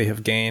theoretically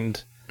have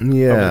gained over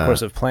the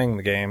course of playing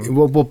the game.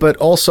 Well, but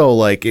also,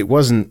 like, it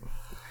wasn't...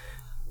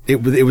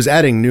 It was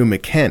adding new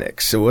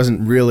mechanics. It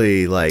wasn't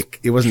really like,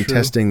 it wasn't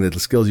testing the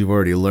skills you've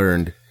already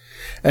learned.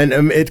 And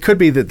it could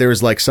be that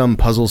there's like some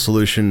puzzle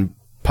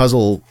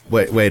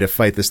way to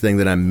fight this thing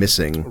that I'm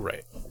missing.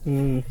 Right.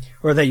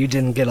 Or that you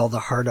didn't get all the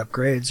hard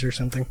upgrades or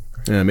something.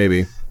 Yeah,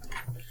 maybe.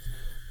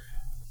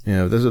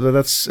 Yeah,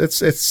 I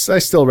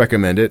still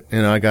recommend it.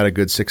 You know, I got a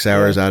good 6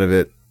 hours out of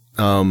it.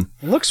 It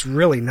looks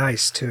really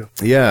nice too.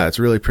 Yeah, it's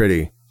really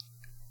pretty.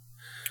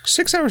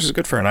 6 hours is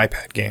good for an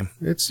iPad game.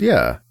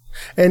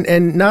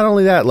 And not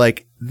only that,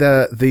 like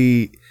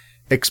you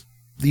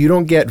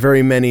don't get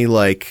very many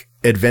like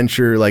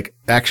adventure, like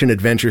action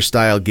adventure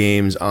style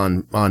games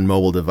on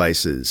mobile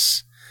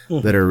devices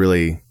that are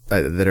really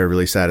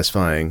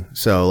satisfying.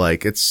 So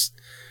like it's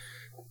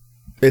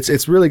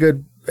really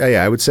good.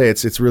 Yeah, I would say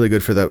it's really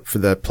good for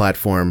the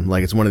platform.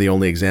 Like it's one of the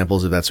only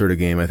examples of that sort of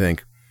game, I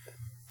think.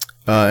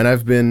 And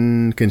I've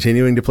been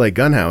continuing to play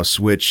Gunhouse,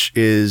 which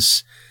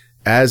is,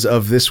 as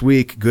of this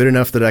week, good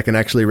enough that I can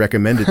actually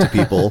recommend it to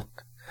people.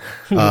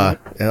 It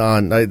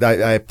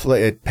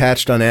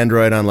patched on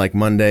Android on like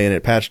Monday, and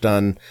it patched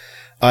on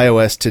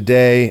iOS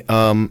today.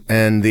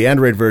 And the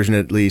Android version,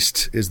 at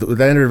least, the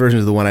Android version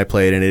is the one I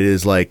played, and it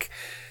is like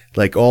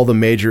all the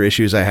major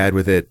issues I had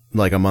with it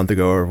like a month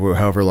ago or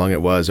however long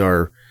it was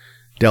are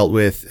dealt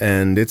with,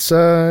 and it's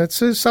a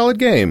solid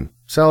game.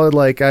 Solid.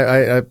 Like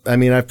I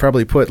mean, I've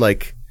probably put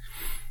like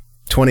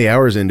 20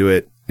 hours into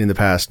it in the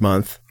past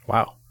month.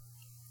 Wow.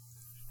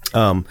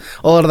 A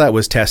lot of that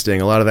was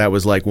testing. A lot of that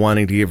was like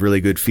wanting to give really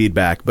good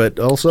feedback, but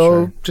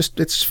also just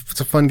it's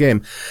a fun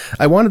game.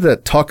 I wanted to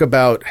talk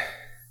about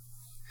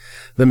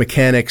the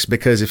mechanics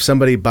because if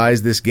somebody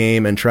buys this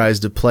game and tries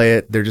to play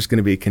it, they're just going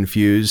to be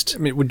confused. I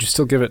mean, would you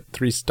still give it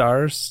 3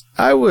 stars?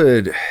 I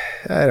would.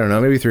 I don't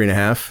know, maybe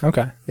 3.5.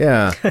 Okay.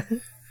 Yeah.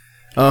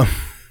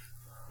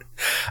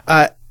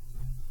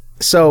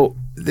 So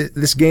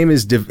this game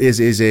is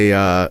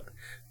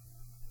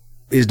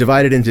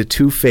divided into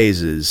 2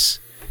 phases.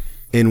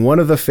 In one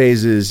of the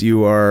phases,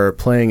 you are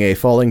playing a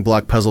falling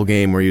block puzzle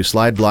game where you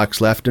slide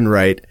blocks left and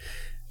right.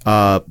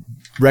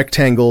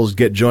 Rectangles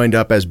get joined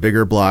up as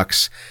bigger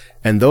blocks,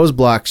 and those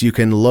blocks you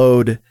can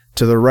load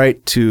to the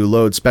right to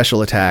load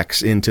special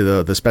attacks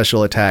into the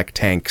special attack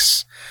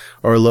tanks,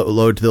 or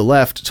load to the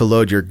left to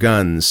load your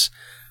guns.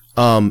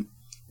 And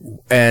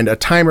a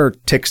timer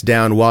ticks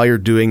down while you're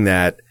doing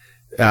that.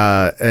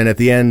 And at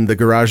the end, the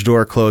garage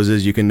door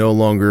closes. You can no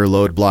longer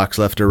load blocks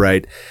left or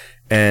right.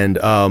 And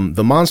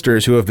the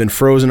monsters who have been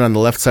frozen on the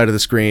left side of the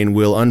screen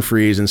will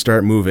unfreeze and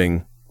start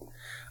moving.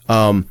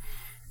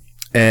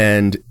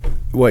 And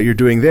what you're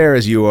doing there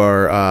is you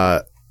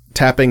are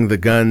tapping the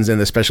guns and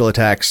the special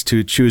attacks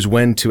to choose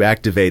when to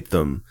activate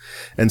them.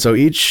 And so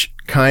each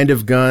kind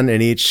of gun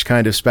and each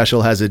kind of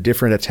special has a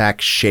different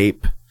attack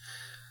shape.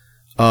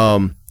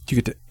 Do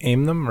you get to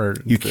aim them, or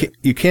you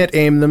can't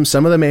aim them?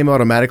 Some of them aim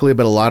automatically,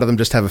 but a lot of them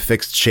just have a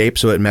fixed shape,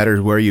 so it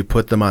matters where you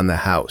put them on the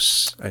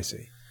house. I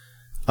see.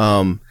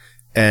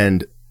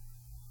 And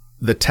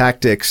the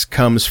tactics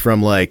comes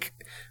from like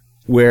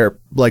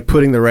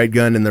putting the right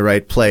gun in the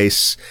right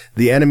place.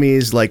 The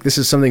enemies, like this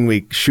is something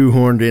we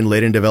shoehorned in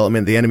late in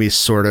development. The enemies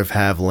sort of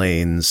have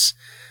lanes,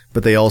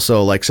 but they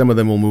also like some of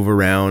them will move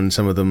around.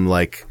 Some of them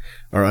like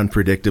are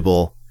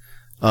unpredictable.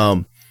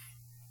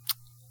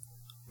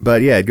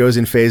 But yeah, it goes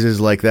in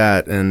phases like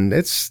that, and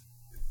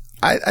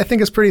I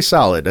think it's pretty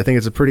solid. I think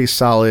it's a pretty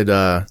solid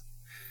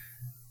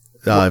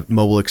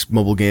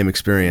mobile game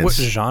experience. What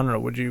genre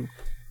would you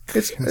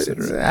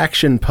consider it's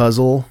action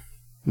puzzle,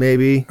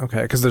 maybe.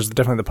 Okay, because there's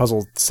definitely the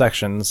puzzle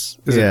sections.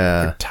 Is it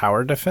like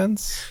tower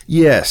defense?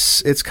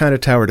 Yes, it's kind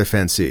of tower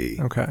defense-y.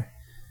 Okay.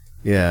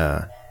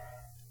 Yeah.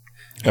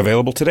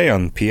 Available today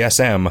on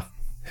PSM.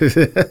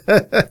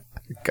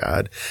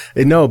 God.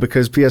 No,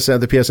 because the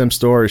PSM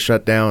store is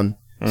shut down,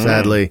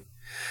 sadly.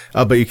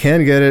 But you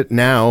can get it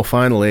now,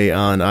 finally,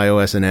 on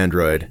iOS and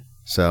Android.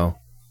 So,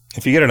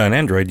 if you get it on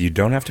Android, you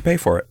don't have to pay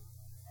for it.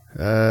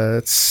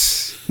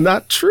 It's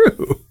not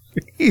true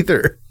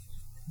either.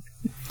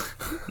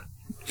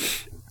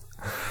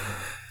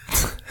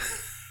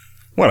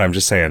 What? I'm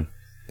just saying.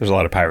 There's a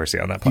lot of piracy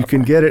on that platform. You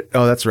can get it.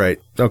 Oh, that's right.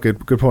 Okay,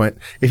 good point.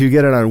 If you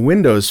get it on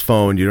Windows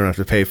Phone, you don't have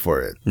to pay for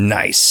it.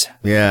 Nice.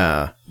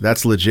 Yeah,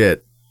 that's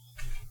legit.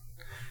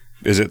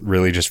 Is it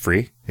really just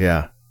free?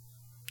 Yeah.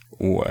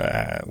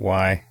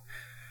 Why?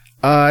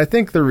 I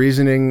think the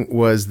reasoning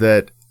was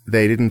that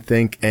they didn't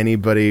think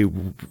anybody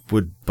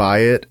would buy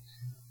it.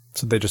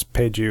 So they just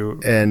paid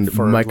you. And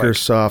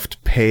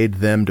Microsoft paid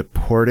them to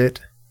port it.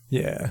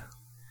 Yeah.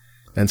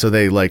 And so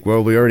they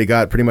we already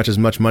got pretty much as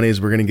much money as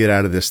we're going to get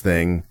out of this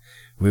thing.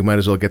 We might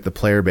as well get the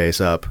player base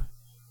up.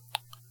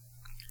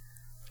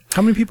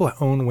 How many people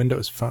own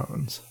Windows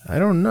phones? I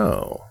don't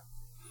know.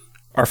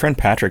 Our friend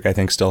Patrick, I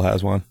think, still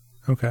has one.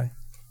 Okay.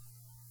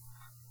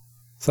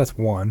 So that's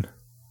one.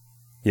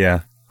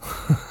 Yeah.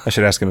 I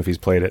should ask him if he's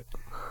played it.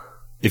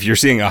 If you're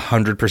seeing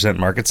 100%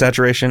 market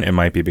saturation, it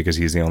might be because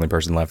he's the only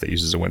person left that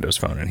uses a Windows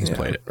phone and he's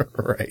played it.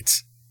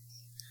 Right.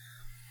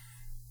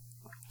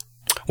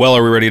 Well,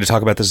 are we ready to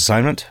talk about this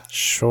assignment?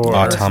 Sure.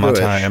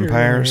 Automata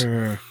Empires.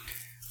 Sure.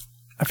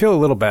 I feel a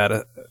little bad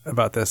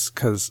about this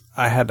because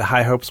I had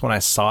high hopes when I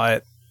saw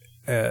it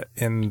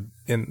in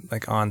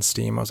on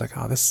Steam. I was like,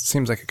 oh, this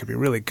seems like it could be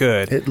really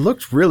good. It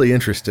looked really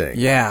interesting.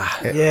 Yeah.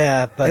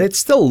 But and it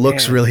still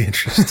looks really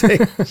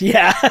interesting.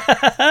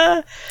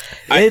 Yeah.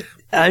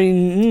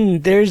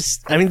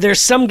 There's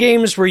some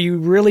games where you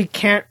really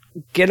can't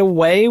get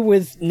away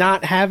with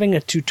not having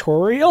a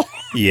tutorial.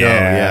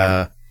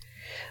 Yeah.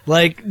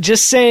 Like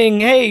just saying,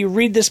 hey,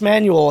 read this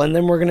manual and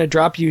then we're going to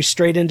drop you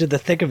straight into the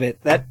thick of it.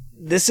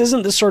 This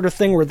isn't the sort of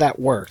thing where that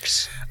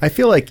works. I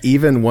feel like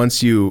even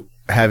once you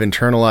have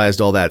internalized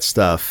all that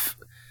stuff,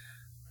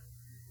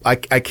 I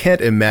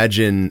can't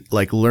imagine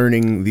like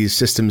learning these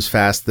systems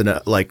fast,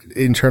 like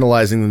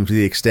internalizing them to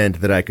the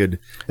extent that I could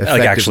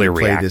effectively actually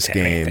play react this to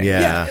game. anything.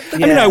 Yeah. I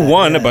mean, I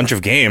won a bunch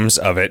of games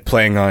of it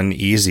playing on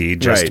easy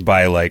just Right.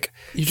 by like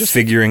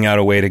figuring out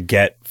a way to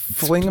get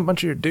Fling a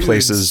bunch of your dudes.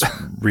 places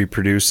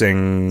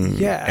reproducing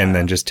Yeah. and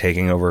then just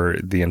taking over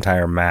the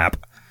entire map.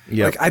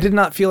 Yep. Like I did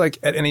not feel like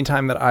at any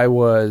time that I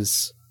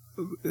was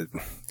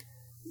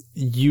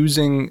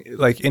using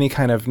like any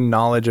kind of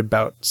knowledge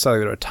about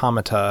cellular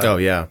automata Oh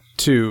yeah.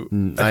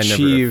 to I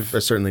achieve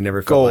certainly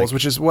never felt goals, like,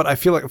 which is what I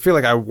feel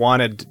like I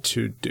wanted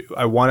to do.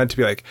 I wanted to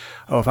be like,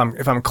 oh,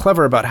 if I'm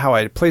clever about how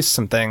I place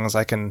some things,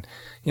 I can,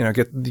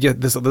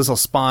 get this will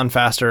spawn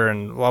faster.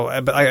 And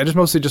but I just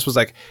mostly just was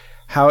like,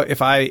 how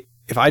if I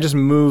just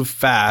move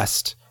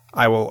fast,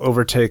 I will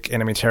overtake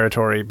enemy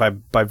territory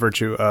by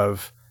virtue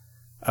of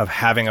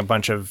having a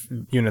bunch of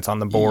units on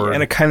the board.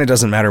 And it kind of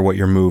doesn't matter what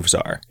your moves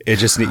are. It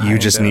just you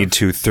just need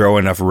to throw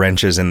enough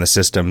wrenches in the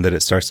system that it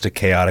starts to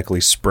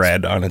chaotically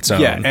spread on its own.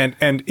 Yeah,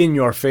 and in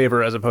your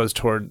favor as opposed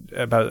to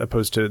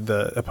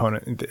the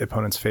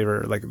opponent's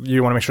favor. Like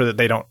you want to make sure that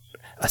they don't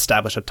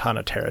establish a ton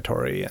of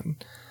territory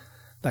and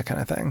that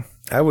kind of thing.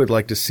 I would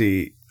like to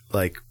see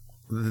like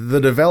the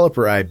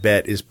developer. I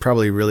bet is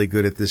probably really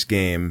good at this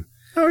game.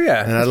 Oh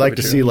yeah, And I'd like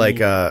to see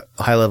like a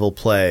high level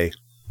play.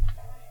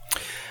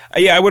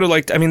 Yeah, I would have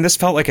liked. I mean, this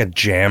felt like a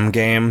jam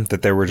game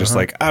that they were just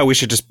like, oh, we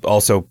should just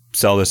also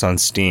sell this on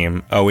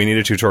Steam. Oh, we need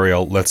a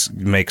tutorial. Let's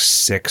make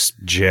 6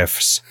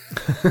 GIFs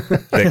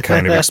that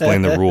kind of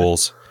explain the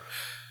rules.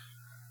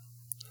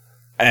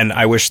 And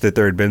I wish that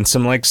there had been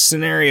some like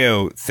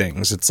scenario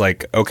things. It's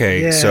like,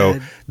 okay, so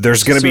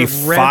there's going to be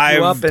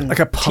 5, like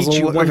a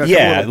puzzle.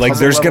 Like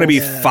there's going to be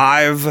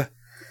 5.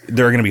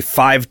 There are going to be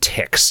 5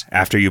 ticks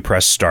after you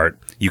press start.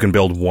 You can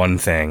build one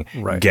thing,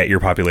 get your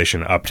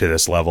population up to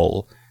this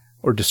level.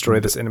 Or destroy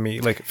this enemy,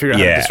 like figure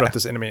out how to disrupt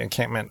this enemy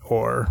encampment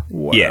or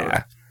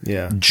whatever.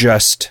 Yeah.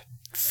 Just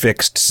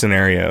fixed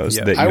scenarios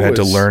that you had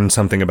to learn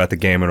something about the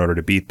game in order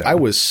to beat them. I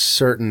was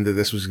certain that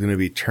this was going to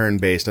be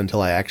turn-based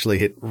until I actually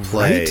hit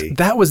play. Right?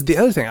 That was the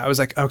other thing. I was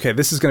like, okay,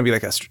 this is going to be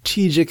like a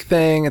strategic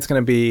thing. It's going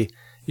to be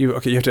you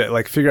have to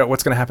like figure out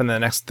what's going to happen in the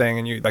next thing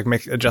and you like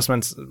make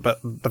adjustments, but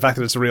the fact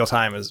that it's real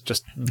time is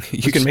just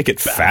you can make it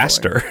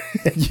faster.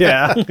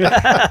 Yeah.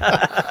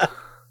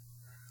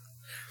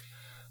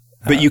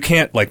 But you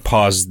can't like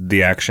pause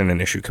the action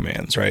and issue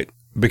commands, right?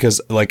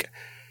 Because like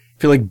I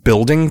feel like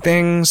building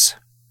things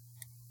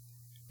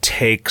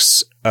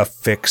takes a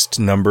fixed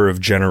number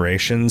of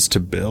generations to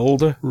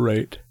build.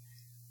 Right.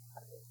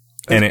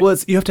 And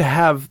you have to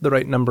have the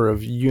right number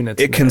of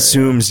units. It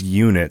consumes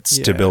units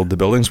to build the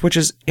buildings, which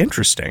is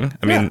interesting.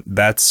 I mean,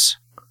 that's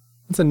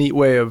a neat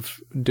way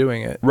of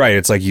doing it. Right.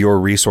 It's like your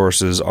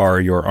resources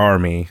are your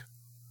army.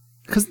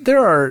 Because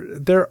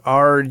there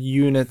are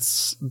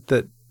units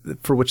that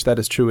for which that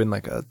is true in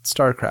like a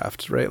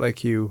StarCraft, right?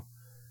 Like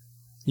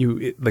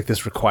like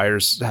this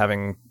requires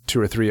having 2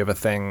 or 3 of a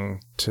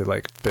thing to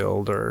like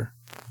build or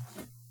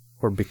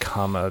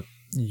become a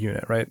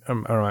unit, right?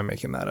 Or am I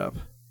making that up?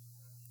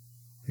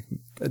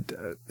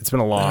 It's been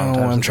a long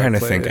time. I'm trying to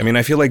think. I mean,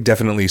 I feel like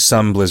definitely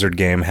some Blizzard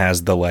game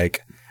has the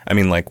like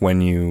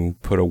when you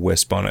put a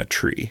wisp on a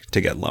tree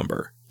to get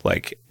lumber,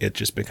 like it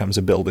just becomes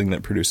a building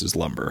that produces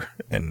lumber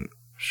and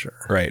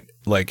right.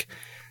 Like,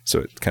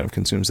 so it kind of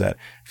consumes that.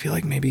 I feel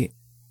like maybe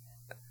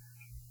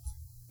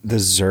the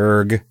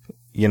Zerg,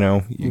 you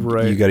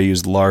got to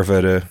use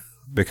larvae to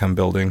become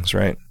buildings,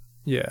 right?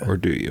 Yeah. Or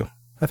do you?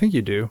 I think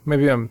you do.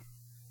 Maybe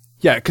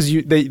because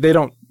they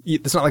don't.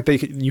 It's not like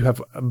you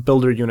have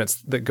builder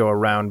units that go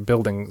around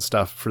building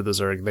stuff for the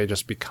Zerg. They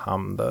just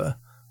become the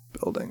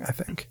building, I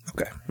think.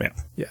 Okay. Yeah.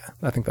 Yeah.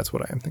 I think that's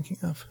what I am thinking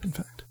of, in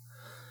fact.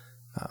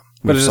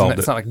 But it's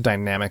not like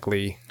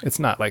dynamically. It's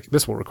not like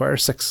this will require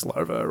 6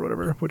 larvae or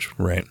whatever, which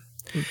right.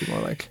 would be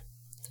more like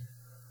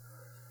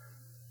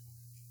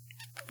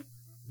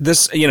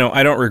this.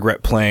 I don't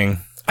regret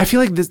playing. I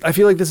feel like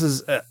this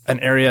is an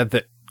area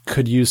that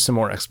could use some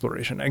more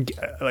exploration.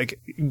 Like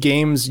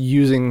games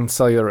using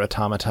cellular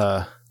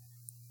automata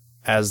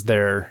as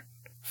their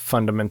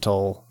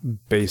fundamental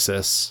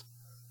basis.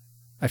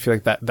 I feel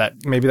like that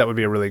maybe that would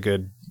be a really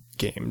good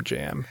game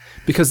jam,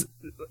 because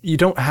you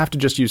don't have to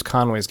just use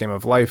Conway's Game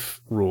of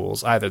Life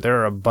rules either. There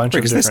are a bunch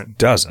of different. This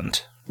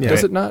doesn't. Yeah.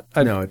 Does it not?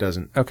 No, it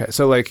doesn't. Okay,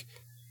 so like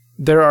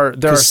there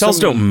are cells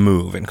don't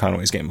move in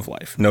Conway's Game of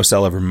Life. No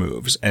cell ever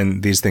moves,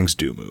 and these things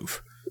do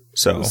move.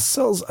 So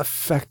cells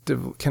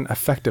can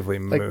effectively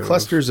move. Like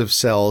clusters of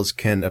cells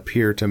can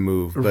appear to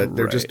move, but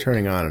they're just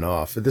turning on and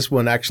off. This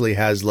one actually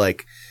has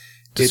like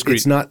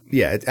it's not.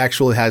 Yeah, it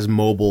actually has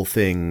mobile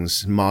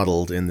things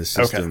modeled in the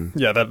system.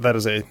 Okay. Yeah, that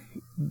is a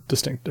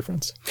distinct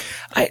difference.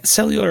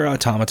 Cellular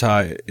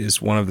automata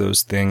is one of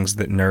those things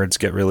that nerds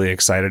get really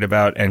excited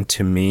about, and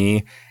to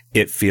me,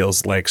 it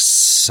feels like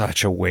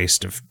such a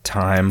waste of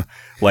time.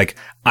 Like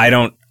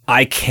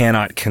I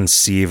cannot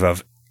conceive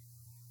of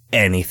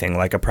anything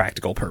like a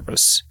practical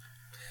purpose,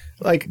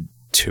 like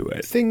to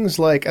it. Things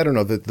like I don't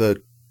know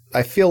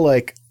I feel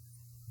like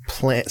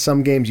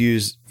some games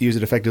use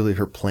it effectively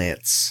for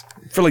plants.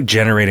 For like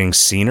generating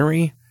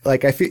scenery?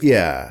 Like I feel,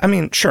 yeah. I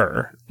mean,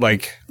 sure.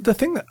 Like the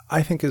thing that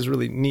I think is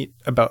really neat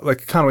about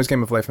like Conway's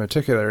Game of Life in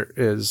particular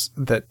is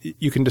that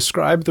you can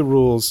describe the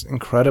rules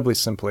incredibly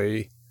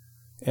simply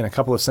in a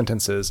couple of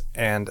sentences,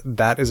 and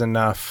that is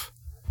enough.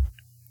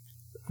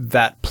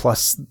 That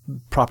plus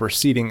proper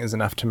seating is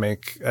enough to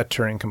make a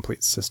Turing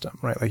complete system,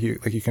 right? Like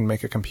you can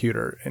make a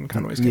computer in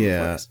Conway's Game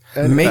of Life.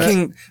 And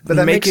making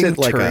it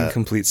like Turing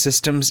complete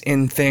systems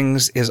in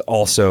things is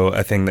also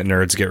a thing that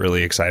nerds get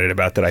really excited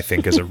about. That I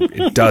think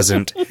it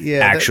doesn't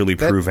actually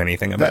prove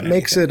anything about. That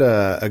makes it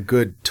a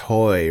good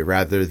toy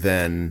rather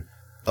than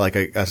like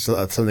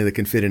something that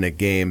can fit in a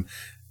game.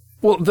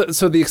 Well,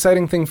 so the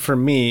exciting thing for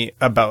me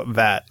about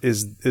that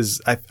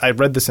is I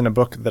read this in a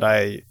book that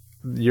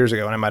years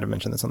ago, and I might have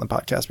mentioned this on the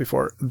podcast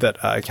before,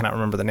 that I cannot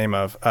remember the name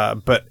of,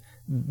 but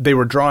they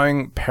were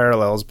drawing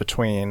parallels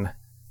between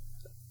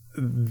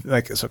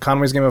so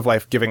Conway's Game of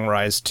Life giving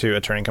rise to a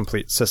Turing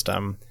complete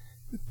system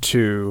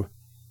to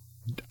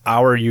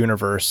our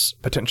universe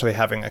potentially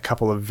having a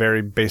couple of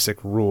very basic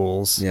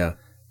rules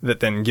that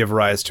then give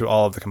rise to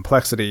all of the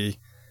complexity.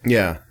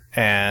 Yeah.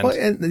 And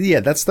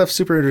that stuff's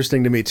super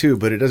interesting to me too,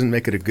 but it doesn't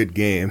make it a good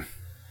game.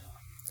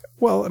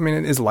 Well, I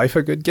mean, is life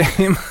a good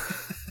game?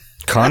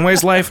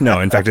 Conway's Life? No,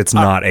 in fact, it's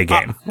not a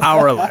game.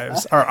 Our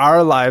lives. Are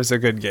our lives a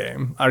good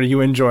game? Are you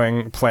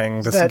enjoying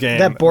playing this game?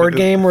 That board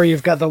game where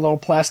you've got the little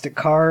plastic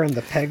car and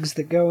the pegs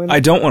that go in? I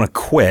don't want to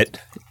quit,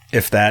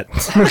 if that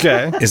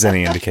is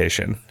any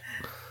indication.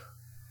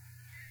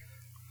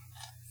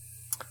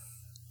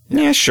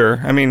 Yeah,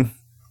 sure. I mean,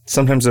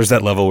 sometimes there's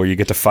that level where you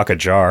get to fuck a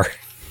jar.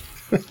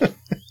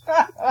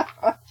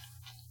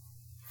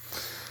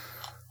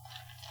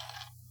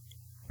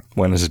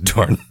 When is it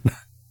torn?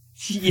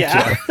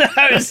 Yeah,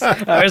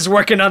 I was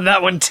working on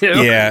that one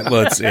too. Yeah,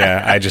 well,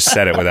 I just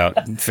said it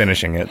without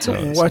finishing it.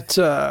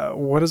 So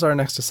what is our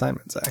next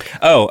assignment, Zach?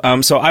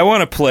 So I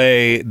want to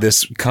play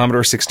this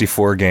Commodore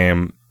 64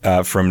 game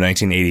from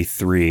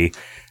 1983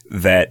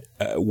 that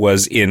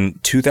was in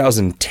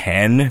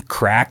 2010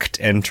 cracked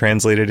and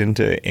translated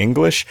into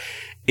English.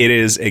 It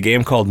is a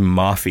game called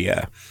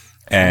Mafia.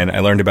 And I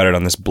learned about it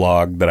on this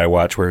blog that I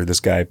watch where this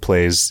guy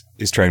is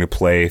trying to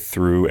play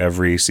through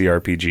every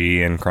CRPG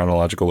in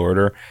chronological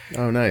order.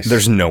 Oh, nice.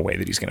 There's no way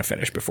that he's going to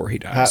finish before he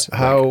dies.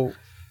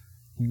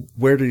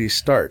 Where did he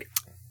start?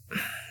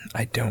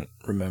 I don't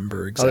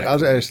remember exactly. I'll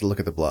just look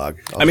at the blog.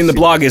 The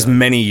blog is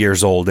many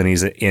years old and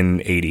he's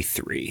in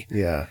 83.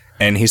 Yeah.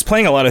 And he's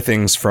playing a lot of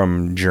things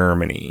from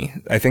Germany.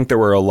 I think there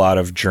were a lot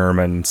of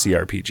German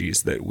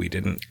CRPGs that we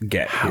didn't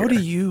get. How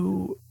do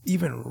you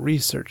even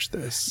research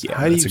this? Yeah,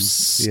 how do you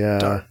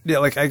start? Yeah,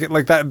 like I get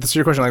like that. That's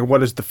your question. Like,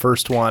 what is the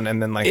first one, and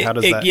then like how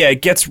does that? Yeah,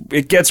 it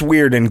gets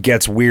weird and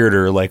gets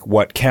weirder. Like,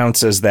 what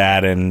counts as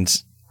that, and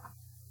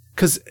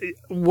because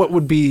what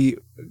would be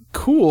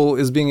cool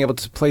is being able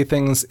to play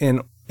things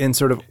in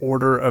sort of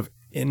order of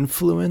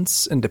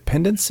influence and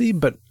dependency,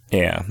 but.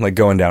 Yeah, like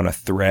going down a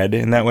thread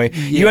in that way.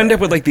 Yeah. You end up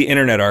with like the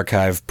Internet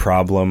Archive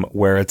problem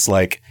where it's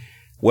like,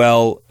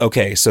 well,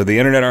 okay, so the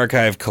Internet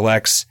Archive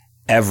collects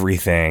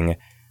everything.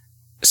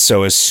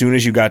 So as soon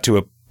as you got to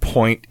a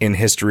point in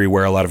history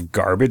where a lot of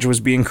garbage was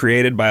being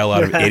created by a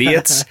lot of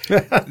idiots,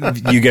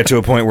 you get to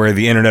a point where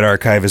the Internet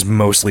Archive is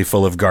mostly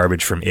full of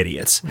garbage from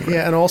idiots.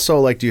 Yeah, and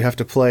also, like, do you have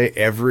to play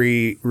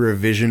every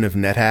revision of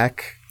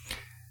NetHack?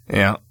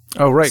 Yeah.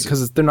 Oh, right,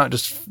 because they're not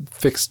just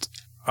fixed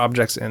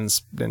objects in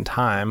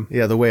time.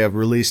 Yeah, the way a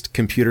released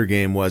computer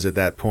game was at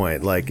that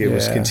point. Like, it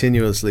was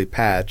continuously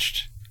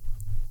patched.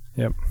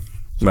 Yep.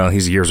 Well,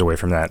 he's years away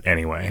from that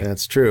anyway.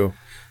 That's true.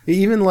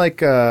 Even like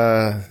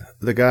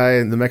the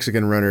guy, the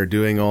Mexican runner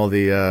doing all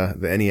the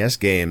NES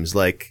games,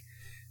 like,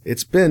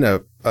 it's been a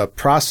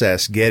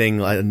process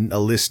getting a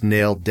list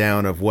nailed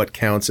down of what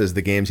counts as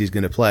the games he's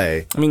going to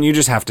play. I mean, you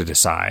just have to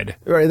decide.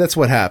 Right, that's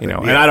what happened. You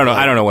know, and I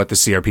don't know what the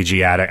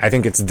CRPG Addict. I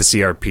think it's the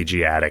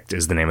CRPG Addict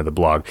is the name of the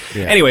blog.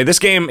 Yeah. Anyway, this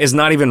game is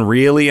not even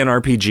really an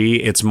RPG.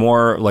 It's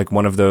more like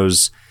one of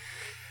those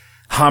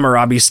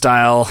Hammurabi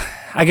style.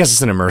 I guess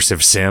it's an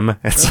immersive sim.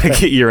 It's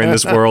like you're in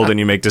this world and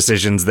you make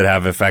decisions that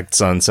have effects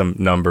on some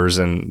numbers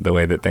and the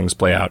way that things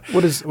play out.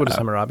 What is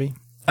Hammurabi?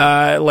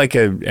 Like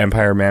a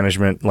empire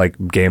management like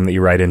game that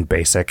you write in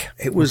BASIC.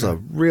 It was a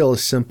real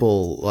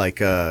simple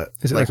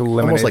is it like a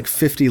almost like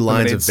 50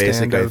 lines of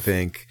BASIC, I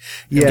think.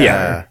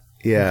 Yeah.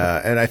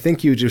 And I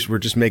think you were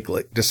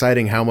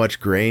deciding how much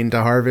grain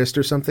to harvest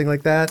or something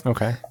like that.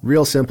 Okay.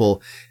 Real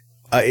simple.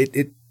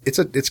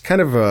 It's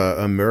kind of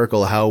a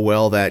miracle how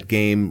well that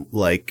game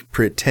like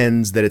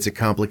pretends that it's a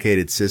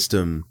complicated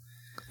system.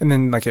 And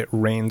then like it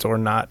rains or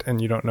not, and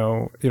you don't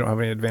have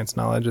any advanced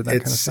knowledge of that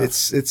kind of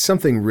stuff. It's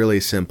something really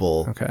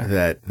simple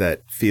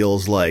that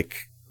feels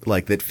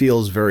that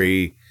feels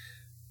very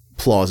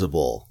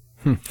plausible.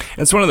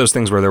 It's one of those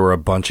things where there were a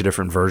bunch of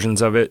different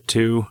versions of it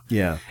too.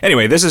 Yeah.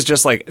 Anyway, this is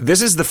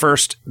the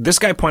first. This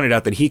guy pointed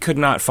out that he could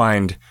not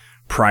find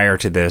prior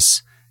to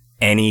this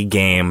any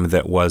game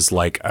that was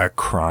like a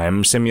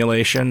crime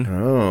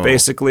simulation,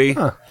 basically.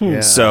 Huh. Yeah.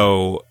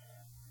 So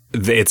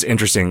it's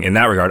interesting in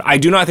that regard. I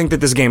do not think that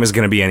this game is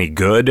going to be any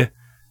good,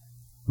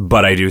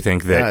 but I do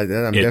think that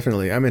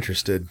I'm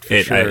interested.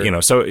 For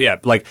sure. So yeah,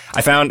 like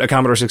I found a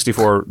Commodore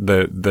 64,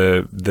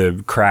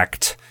 the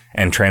cracked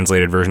and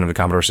translated version of the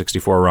Commodore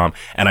 64 ROM,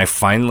 and I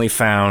finally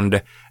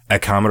found a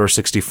Commodore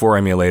 64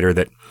 emulator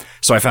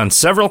so I found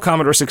several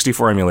Commodore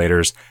 64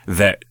 emulators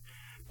that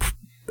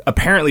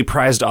apparently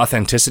prized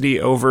authenticity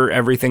over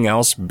everything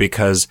else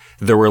because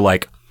there were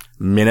like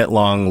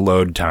minute-long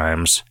load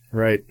times.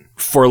 Right.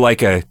 For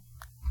like a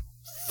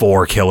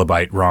 4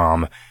 kilobyte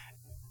ROM.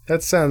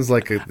 That sounds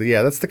like that's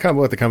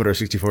what the Commodore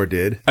 64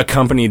 did.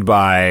 Accompanied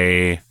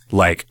by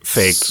like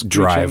fake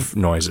drive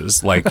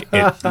noises, like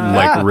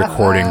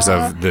recordings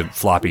of the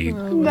floppy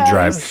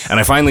drive. And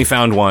I finally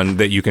found one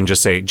that you can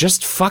just say,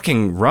 just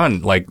fucking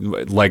run, like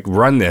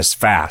run this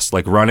fast,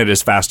 like run it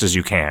as fast as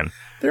you can.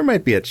 There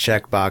might be a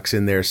checkbox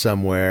in there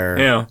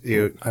somewhere.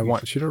 Yeah. I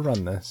want you to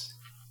run this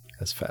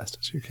as fast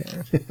as you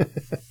can.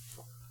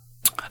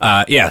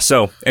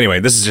 So anyway,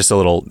 this is just a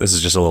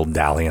little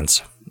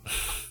dalliance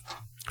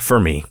for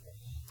me.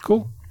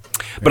 Cool.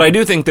 But I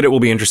do think that it will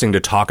be interesting to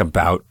talk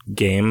about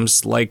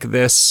games like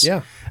this.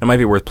 Yeah. It might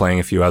be worth playing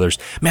a few others.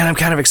 Man, I'm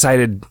kind of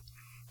excited.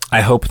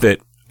 I hope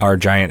that our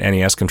giant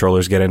NES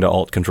controllers get into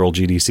Alt Control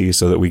GDC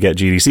so that we get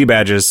GDC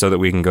badges so that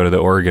we can go to the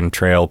Oregon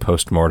Trail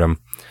post-mortem.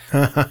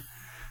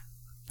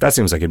 That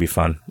seems like it'd be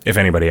fun if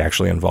anybody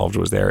actually involved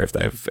was there,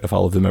 if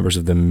all of the members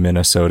of the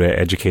Minnesota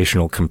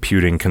Educational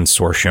Computing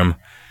Consortium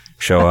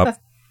show up.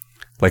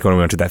 Like when we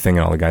went to that thing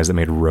and all the guys that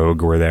made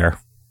Rogue were there.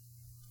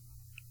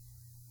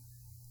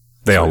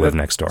 They all live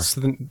next door. So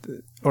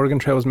the Oregon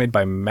Trail was made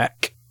by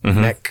Mech.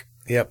 Mm-hmm. Mech.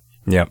 Yep.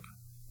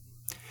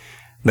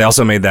 They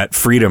also made that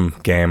Freedom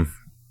game.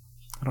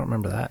 I don't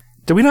remember that.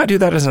 Did we not do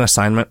that as an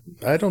assignment?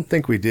 I don't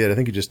think we did. I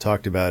think you just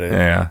talked about it.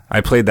 Yeah.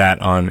 I played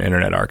that on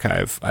Internet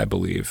Archive, I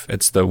believe.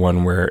 It's the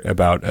one where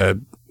about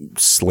a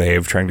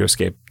slave trying to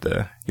escape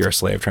you're a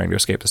slave trying to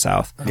escape the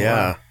South.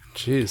 Yeah.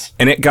 Jeez.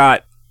 And it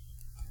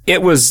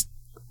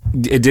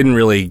didn't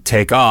really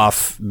take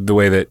off the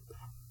way that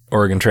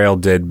Oregon Trail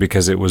did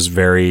because it was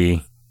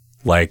very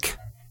like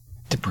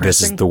Depressing.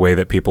 This is the way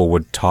that people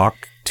would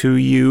talk to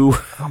you.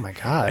 Oh my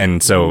God.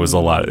 And so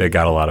it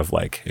got a lot of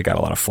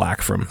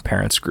flack from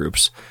parents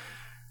groups.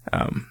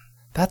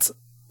 That's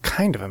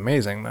kind of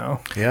amazing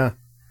though. Yeah.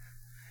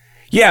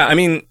 Yeah, I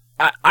mean,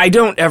 I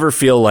don't ever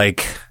feel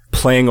like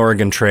playing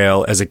Oregon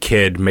Trail as a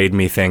kid made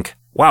me think,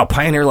 wow,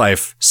 Pioneer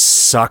life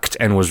sucked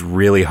and was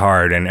really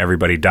hard and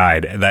everybody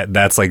died.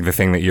 That's like the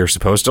thing that you're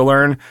supposed to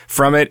learn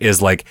from it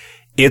is like,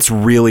 it's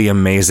really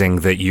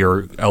amazing that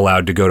you're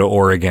allowed to go to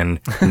Oregon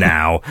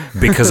now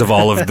because of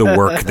all of the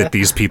work that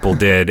these people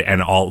did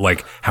and all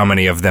like how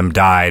many of them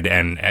died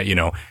and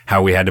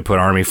how we had to put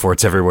army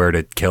forts everywhere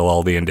to kill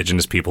all the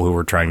indigenous people who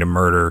were trying to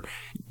murder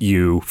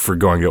you for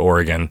going to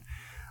Oregon.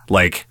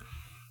 Like,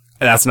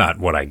 that's not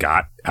what I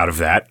got out of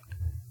that.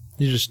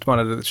 You just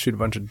wanted to shoot a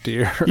bunch of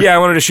deer. Yeah, I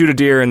wanted to shoot a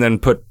deer and then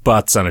put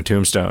butts on a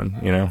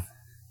tombstone,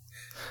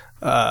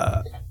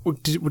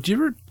 Would you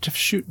ever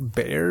shoot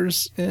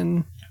bears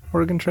in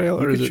Oregon Trail?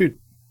 Or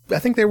I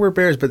think there were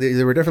bears, but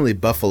they were definitely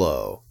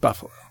buffalo.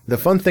 Buffalo. The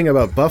fun thing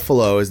about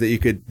buffalo is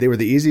that they were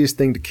the easiest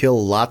thing to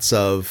kill lots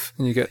of.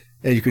 And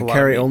you could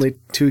carry only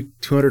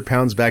 200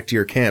 pounds back to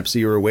your camp, so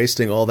you were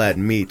wasting all that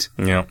meat.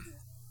 Yeah.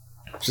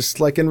 Just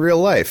like in real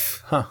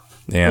life. Huh.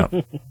 Yeah.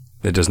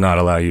 It does not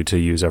allow you to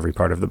use every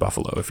part of the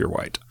buffalo if you're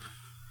white.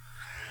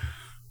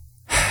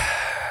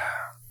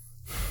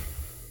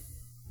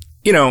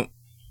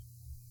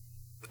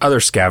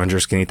 Other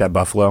scavengers can eat that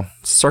buffalo.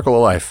 It's a circle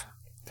of life.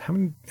 How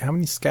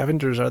many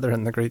scavengers are there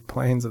in the Great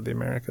Plains of the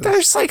Americas?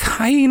 There's like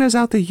hyenas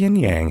out the yin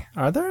yang.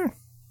 Are there?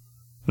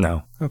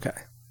 No. Okay.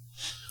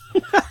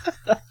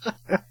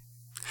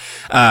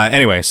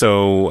 Anyway,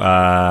 so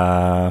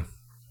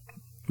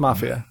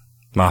Mafia.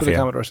 For the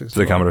Commodore 64. For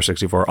the Commodore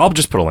 64. I'll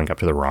just put a link up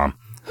to the ROM.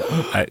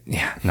 I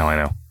know.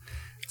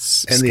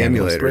 And the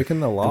emulator. Breaking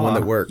the law. The one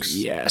that works.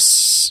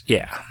 Yes.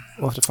 Yeah.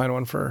 We'll have to find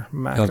one for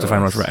Mac. You'll have to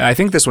find one for. I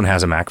think this one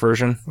has a Mac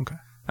version. Okay.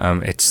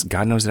 It's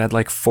God knows it had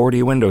like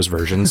 40 Windows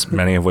versions,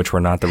 many of which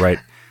were not the right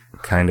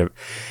kind of.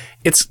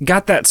 It's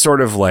got that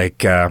sort of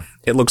like.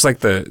 It looks like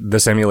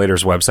this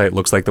emulator's website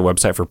looks like the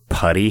website for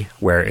Putty,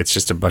 where it's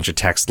just a bunch of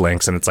text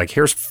links, and it's like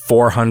here's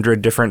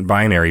 400 different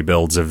binary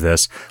builds of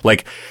this.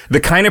 Like the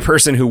kind of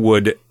person who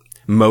would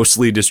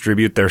mostly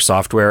distribute their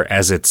software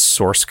as its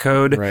source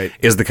code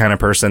is the kind of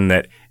person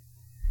that.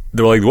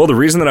 They're like, well, the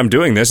reason that I'm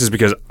doing this is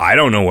because I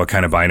don't know what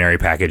kind of binary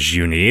package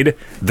you need.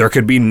 There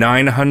could be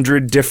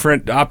 900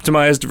 different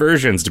optimized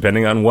versions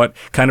depending on what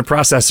kind of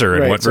processor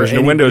and what version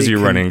of Windows you're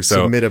running.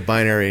 So submit a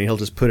binary and he'll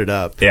just put it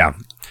up. Yeah.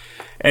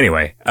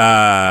 Anyway,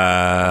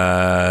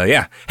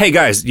 yeah. Hey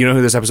guys, you know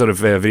who this episode of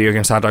Video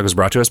Games Hot Dog was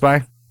brought to us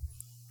by?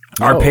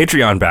 No. Our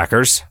Patreon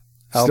backers.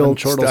 I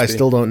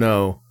still don't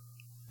know.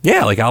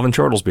 Yeah, like Alvin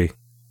Chortlesby.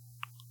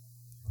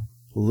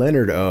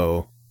 Leonard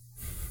O.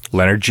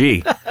 Leonard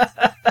G.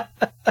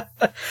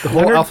 The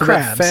whole Leonard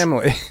alphabet Krabs.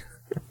 family.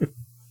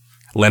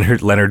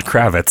 Leonard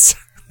Kravitz.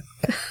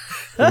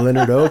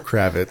 Leonard O.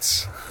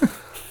 Kravitz.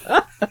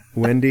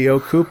 Wendy O.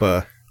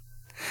 Koopa.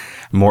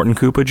 Morton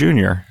Koopa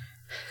Jr.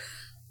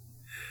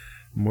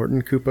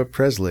 Morton Koopa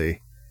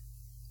Presley.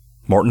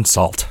 Morton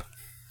Salt.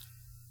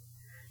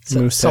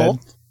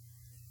 Salt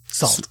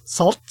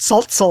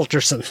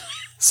Salterson.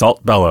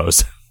 Salt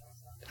Bellows.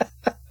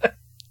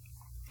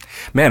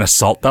 Man, a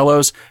salt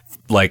bellows,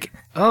 like,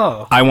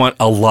 Oh. I want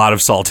a lot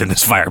of salt in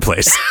this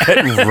fireplace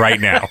right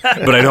now,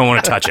 but I don't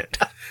want to touch it.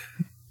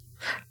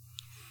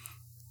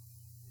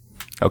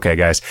 Okay,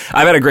 guys.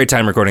 I've had a great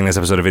time recording this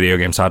episode of Video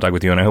Games Hot Dog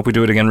with you, and I hope we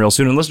do it again real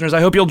soon. And listeners,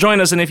 I hope you'll join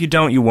us, and if you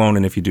don't, you won't,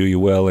 and if you do, you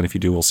will, and if you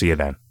do, we'll see you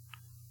then.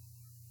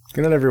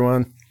 Good night,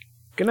 everyone.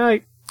 Good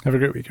night. Have a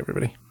great week,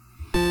 everybody.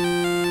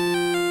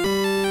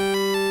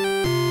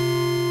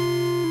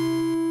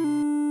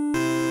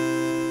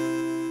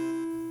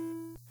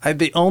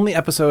 The only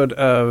episode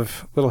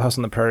of Little House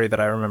on the Prairie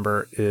that I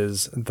remember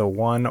is the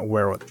one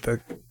where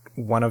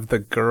one of the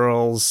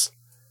girls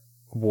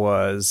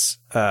was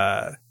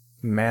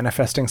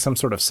manifesting some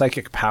sort of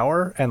psychic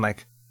power and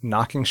like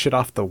knocking shit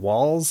off the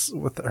walls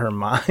with her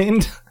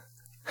mind.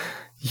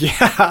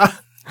 Yeah.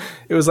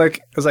 It was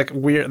like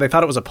weird. They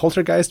thought it was a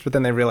poltergeist, but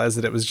then they realized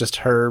that it was just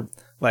her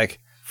like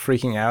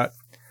freaking out.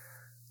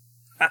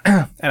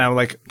 And I'm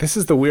like, this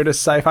is the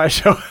weirdest sci-fi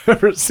show I've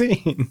ever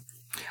seen.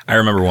 I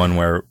remember one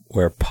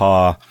where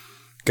Pa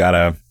got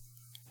a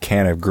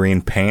can of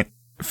green paint,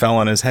 fell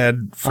on his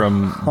head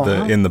from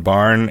in the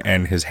barn,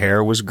 and his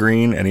hair was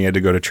green, and he had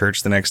to go to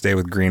church the next day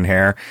with green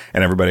hair,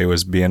 and everybody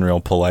was being real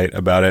polite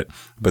about it.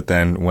 But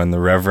then when the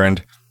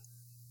Reverend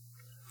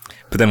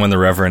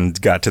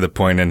got to the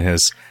point in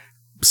his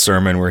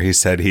sermon where he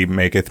said, "He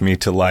maketh me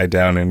to lie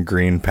down in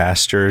green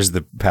pastures,"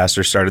 the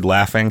pastor started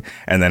laughing,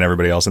 and then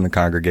everybody else in the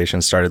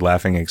congregation started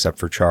laughing except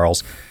for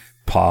Charles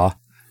Pa.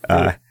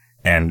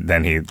 And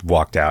then he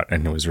walked out,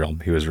 and he was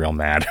real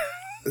mad.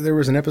 There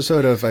was an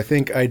episode of, I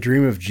think, I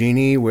Dream of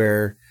Jeannie,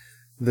 where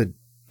the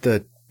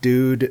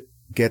dude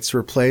gets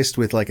replaced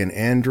with like an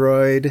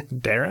android.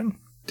 Darren?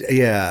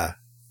 Yeah.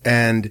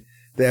 And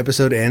the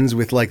episode ends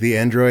with like the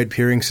android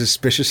peering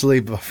suspiciously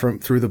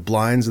through the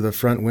blinds of the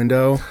front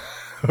window.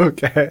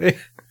 Okay.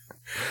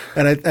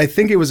 And I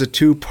think it was a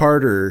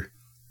two-parter.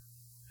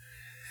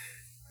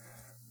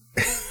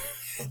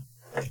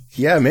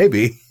 Yeah,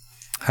 maybe.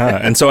 Huh.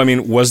 And so, I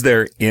mean, was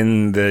there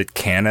in the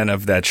canon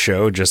of that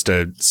show just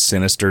a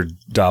sinister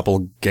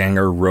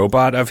doppelganger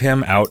robot of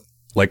him out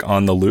like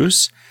on the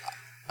loose?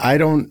 I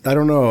don't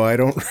know. I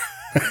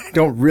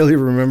don't really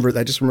remember.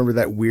 I just remember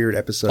that weird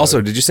episode. Also,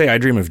 did you say I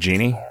Dream of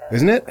Jeannie?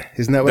 Isn't it?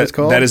 Isn't that what it's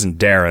called? That isn't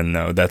Darren,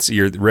 though. That's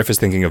Riff is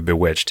thinking of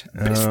Bewitched.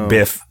 Oh.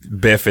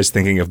 Biff is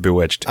thinking of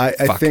Bewitched. I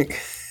think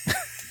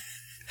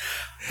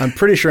I'm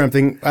pretty sure I'm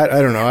thinking. I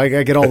don't know.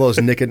 I get all those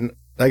Nick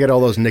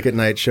at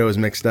Night shows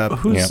mixed up.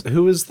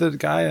 Who is the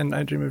guy in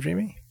I Dream of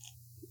Jeannie?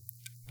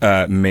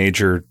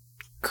 Major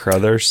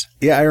Crothers.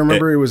 Yeah, I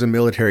remember he was a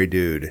military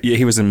dude. Yeah,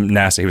 he was in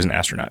NASA. He was an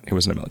astronaut. He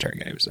wasn't a military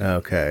guy.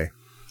 Okay.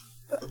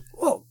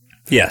 Well,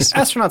 yes.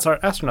 Astronauts are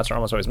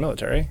almost always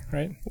military,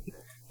 right?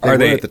 Are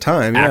they at the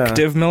time? Yeah.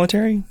 Active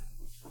military?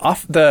 I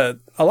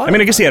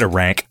guess he had a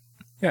rank.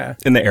 Yeah.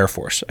 In the Air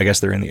Force. I guess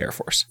they're in the Air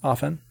Force.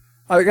 Often.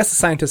 I guess the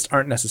scientists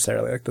aren't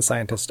necessarily, like the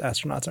scientist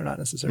astronauts are not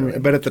necessarily.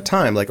 But at the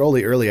time, like all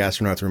the early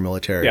astronauts were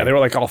military. Yeah, they were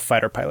like all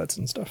fighter pilots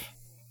and stuff.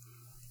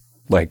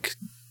 Like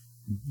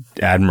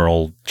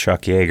Admiral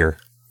Chuck Yeager.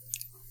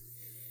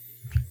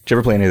 Did you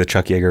ever play any of the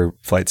Chuck Yeager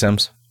flight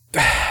sims?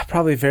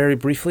 Probably very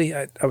briefly.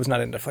 I was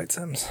not into flight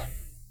sims.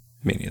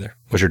 Me neither.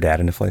 Was your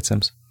dad into flight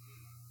sims?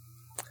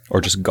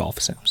 Or just golf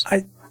sims?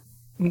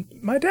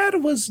 My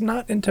dad was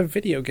not into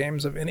video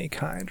games of any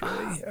kind,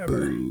 really,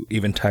 ever.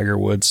 Even Tiger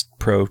Woods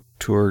Pro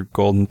Tour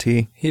Golden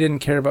Tee? He didn't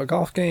care about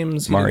golf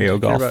games. Mario He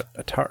didn't Golf? care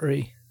about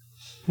Atari.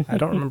 I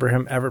don't remember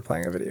him ever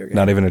playing a video game.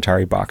 Not even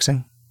Atari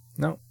Boxing?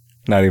 No.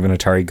 Not even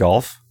Atari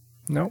Golf?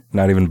 No.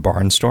 Not even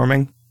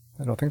Barnstorming?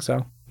 I don't think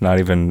so. Not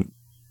even...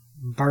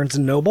 Barnes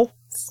and Noble?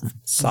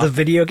 The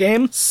video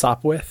game?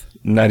 Sopwith?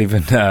 Not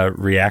even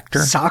Reactor?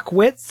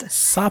 Sockwith?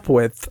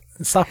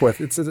 Sopwith.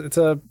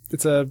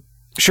 It's a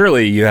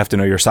Surely you have to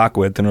know your sock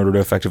width in order to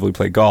effectively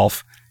play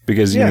golf,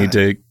 because you need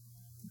to...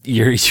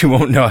 You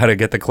won't know how to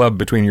get the club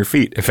between your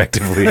feet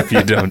effectively if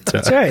you don't...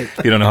 That's right.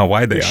 You don't know how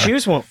wide they Your are.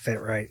 shoes won't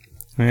fit right.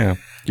 Yeah.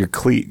 Your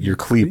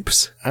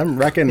cleeps. I'm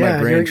racking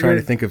my brain trying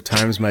to think of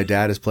times my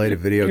dad has played a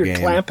video Your game.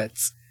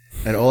 clampets.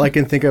 And all I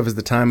can think of is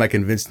the time I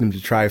convinced him to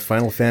try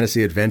Final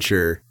Fantasy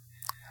Adventure.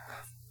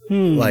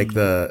 Like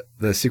the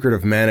Secret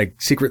of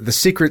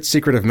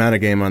Mana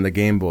game on the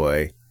Game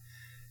Boy.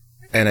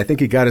 And I think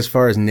he got as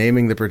far as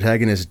naming the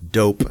protagonist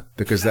Dope,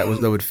 because that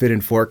would fit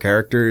in 4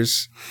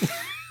 characters.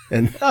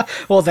 And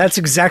Well, that's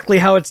exactly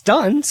how it's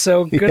done,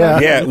 so good Yeah.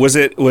 on you. Yeah. Was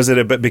it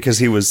a bit because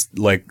he was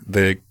like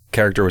the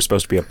character was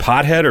supposed to be a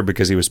pothead, or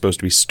because he was supposed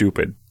to be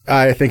stupid?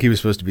 I think he was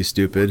supposed to be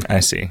stupid. I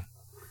see.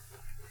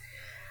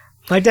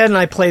 My dad and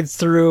I played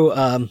through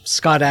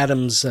Scott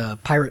Adams'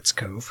 Pirates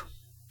Cove.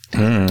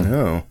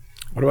 Oh.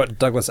 What about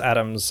Douglas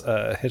Adams'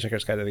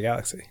 Hitchhiker's Guide to the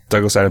Galaxy?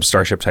 Douglas Adams'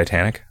 Starship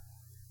Titanic.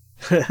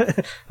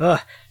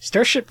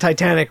 Starship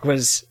Titanic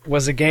was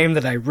a game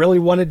that I really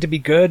wanted to be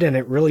good, and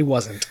it really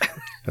wasn't.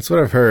 That's what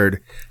I've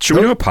heard. Should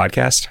we do a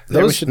podcast?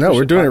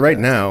 We're doing it right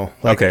now.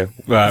 Okay.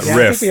 I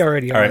Riff. think we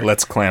already All right, are.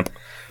 let's clamp.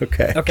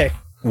 Okay. Okay.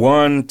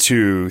 1,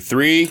 2,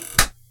 3.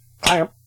 I am.